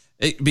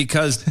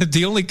 Because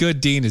the only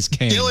good dean is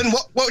Kane. Dylan,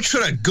 what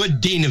should a good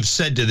dean have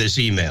said to this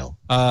email?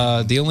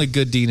 The only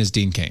good dean is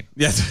Dean Kane.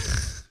 Yes.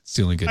 It's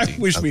the only good dean. I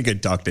wish we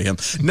could talk to him.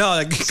 No,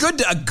 a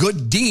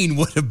good dean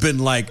would have been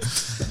like,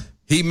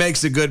 he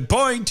makes a good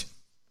point.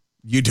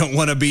 You don't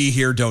want to be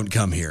here, don't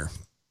come here.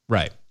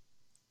 Right.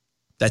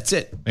 That's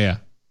it. Yeah.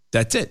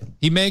 That's it.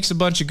 He makes a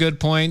bunch of good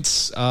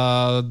points.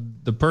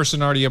 The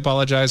person already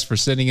apologized for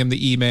sending him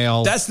the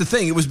email. That's the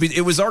thing. It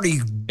was already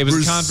a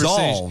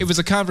conversation. It was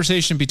a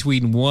conversation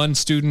between one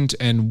student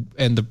and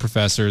the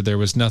professor. There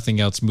was nothing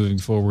else moving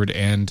forward,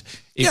 and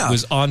it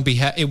was on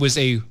behalf. It was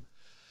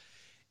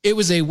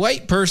a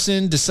white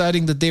person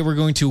deciding that they were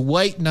going to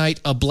white knight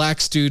a black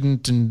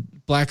student and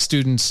black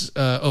students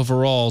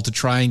overall to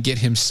try and get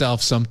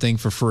himself something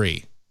for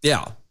free.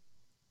 Yeah.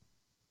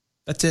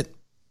 That's it.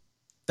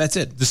 That's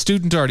it. The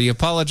student already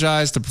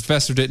apologized. The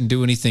professor didn't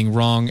do anything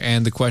wrong,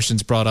 and the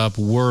questions brought up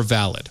were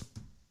valid.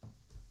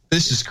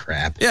 This is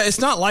crap. Yeah,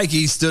 it's not like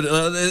he stood.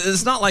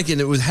 It's not like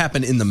it would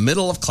happen in the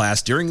middle of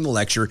class during the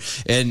lecture,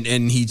 and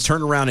he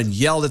turned around and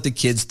yelled at the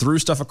kids, threw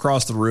stuff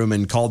across the room,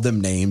 and called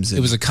them names. It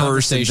was a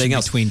conversation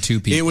between two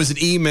people. It was an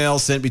email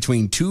sent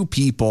between two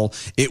people.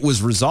 It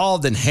was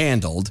resolved and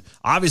handled.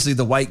 Obviously,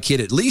 the white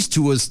kid, at least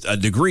to a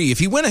degree, if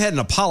he went ahead and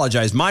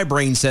apologized, my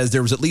brain says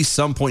there was at least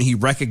some point he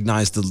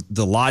recognized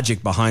the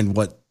logic behind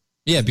what.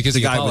 Yeah, because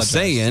the he guy was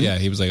saying. Yeah,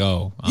 he was like,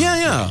 "Oh,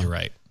 yeah, you're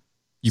right."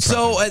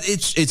 So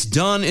it's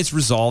done, it's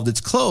resolved,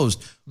 it's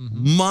closed.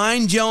 Mm-hmm.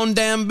 Mind your own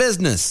damn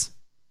business.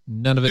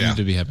 None of it needs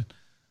to be happening.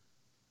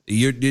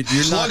 You're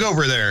Slug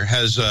over there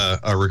has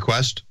a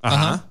request.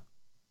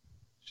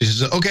 She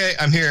says, "Okay,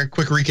 I'm here.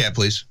 Quick recap,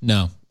 please."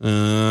 No.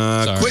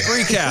 Quick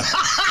recap.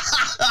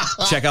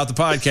 Check out the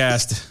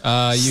podcast.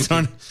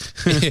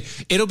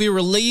 It'll be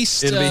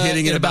released. It'll be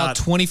hitting in in about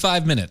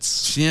 25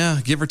 minutes. Yeah,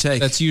 give or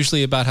take. That's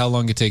usually about how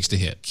long it takes to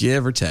hit.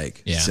 Give or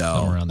take. Yeah, So,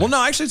 around there. well,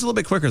 no, actually, it's a little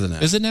bit quicker than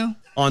that. Is it now?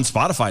 On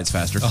Spotify, it's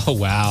faster. Oh,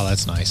 wow,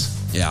 that's nice.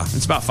 Yeah,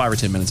 it's about 5 or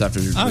 10 minutes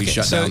after we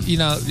shut down. So,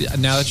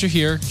 now that you're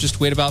here, just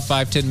wait about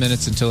 5-10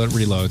 minutes until it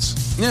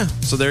reloads. Yeah,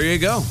 so there you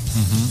go.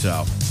 Mm-hmm.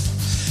 So,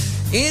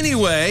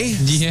 anyway.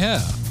 Yeah.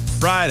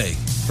 Friday.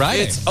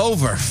 It's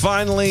over.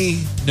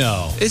 Finally.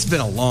 No. It's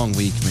been a long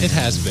week, man. It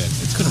has been.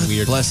 It's been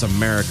weird. Bless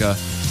America.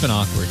 It's been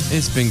awkward.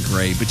 It's been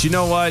great. But you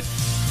know what?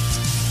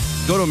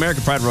 Go to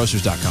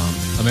AmericanPrideRoasters.com.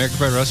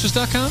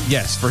 AmericanPrideRoasters.com?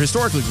 Yes, for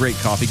historically great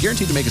coffee,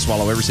 guaranteed to make you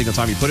swallow every single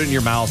time you put it in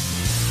your mouth.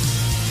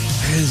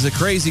 It is a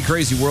crazy,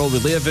 crazy world we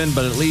live in,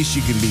 but at least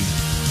you can be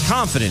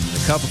confident in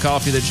the cup of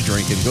coffee that you're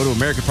drinking. Go to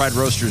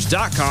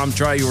AmericanPrideRoasters.com.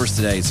 Try yours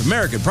today. It's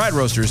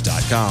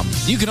AmericanPrideRoasters.com.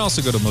 You can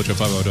also go to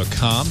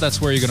Mojo50.com. That's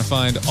where you're going to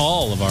find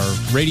all of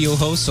our radio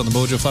hosts on the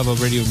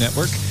Mojo50 Radio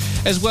Network,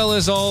 as well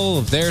as all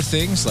of their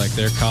things like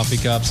their coffee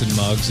cups and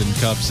mugs and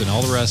cups and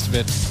all the rest of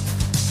it.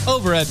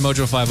 Over at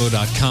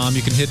Mojo50.com,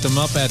 you can hit them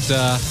up at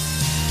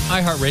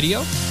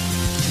iHeartRadio.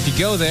 If you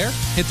go there,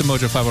 hit the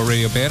Mojo50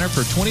 Radio banner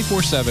for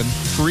 24/7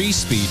 free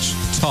speech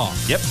talk.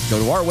 Yep. Go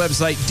to our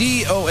website,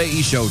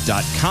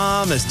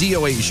 DOAEshow.com. That's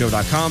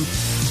DOAEshow.com.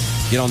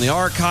 Get on the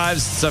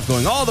archives, stuff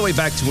going all the way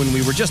back to when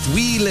we were just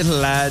wee little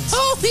lads.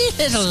 Oh, wee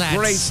little lads.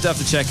 Great stuff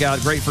to check out.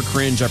 Great for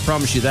cringe. I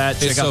promise you that.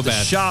 Check out the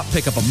shop,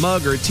 pick up a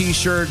mug or a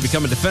t-shirt,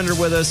 become a defender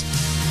with us.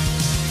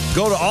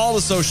 Go to all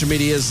the social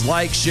medias,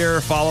 like, share,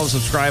 follow,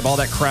 subscribe, all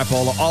that crap,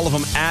 all of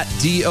them at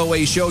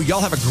DOA Show.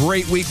 Y'all have a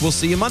great week. We'll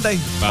see you Monday.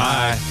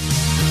 Bye.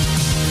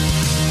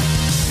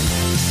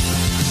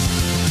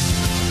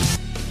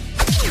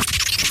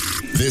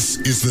 This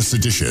is the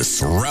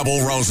seditious,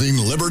 rabble-rousing,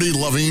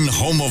 liberty-loving,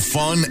 home of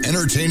fun,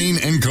 entertaining,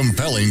 and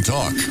compelling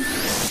talk.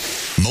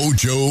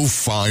 Mojo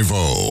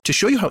 50. To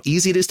show you how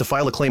easy it is to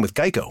file a claim with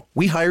Geico,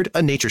 we hired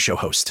a nature show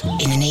host.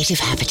 In the native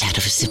habitat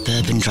of a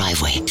suburban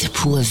driveway, the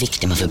poor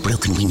victim of a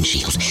broken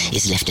windshield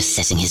is left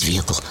assessing his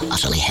vehicle,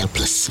 utterly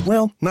helpless.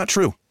 Well, not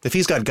true. If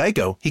he's got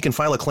Geico, he can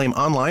file a claim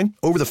online,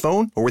 over the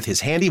phone, or with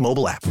his handy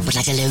mobile app. But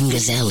like a lone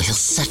gazelle, he'll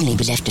suddenly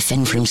be left to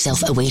fend for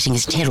himself, awaiting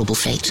his terrible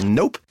fate.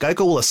 Nope.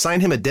 Geico will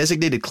assign him a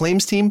designated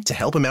claims team to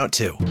help him out,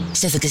 too.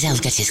 So the gazelle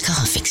gets his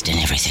car fixed and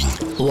everything.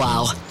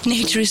 Wow.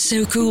 Nature is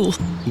so cool.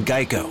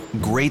 Geico.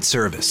 Great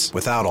service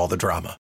without all the drama.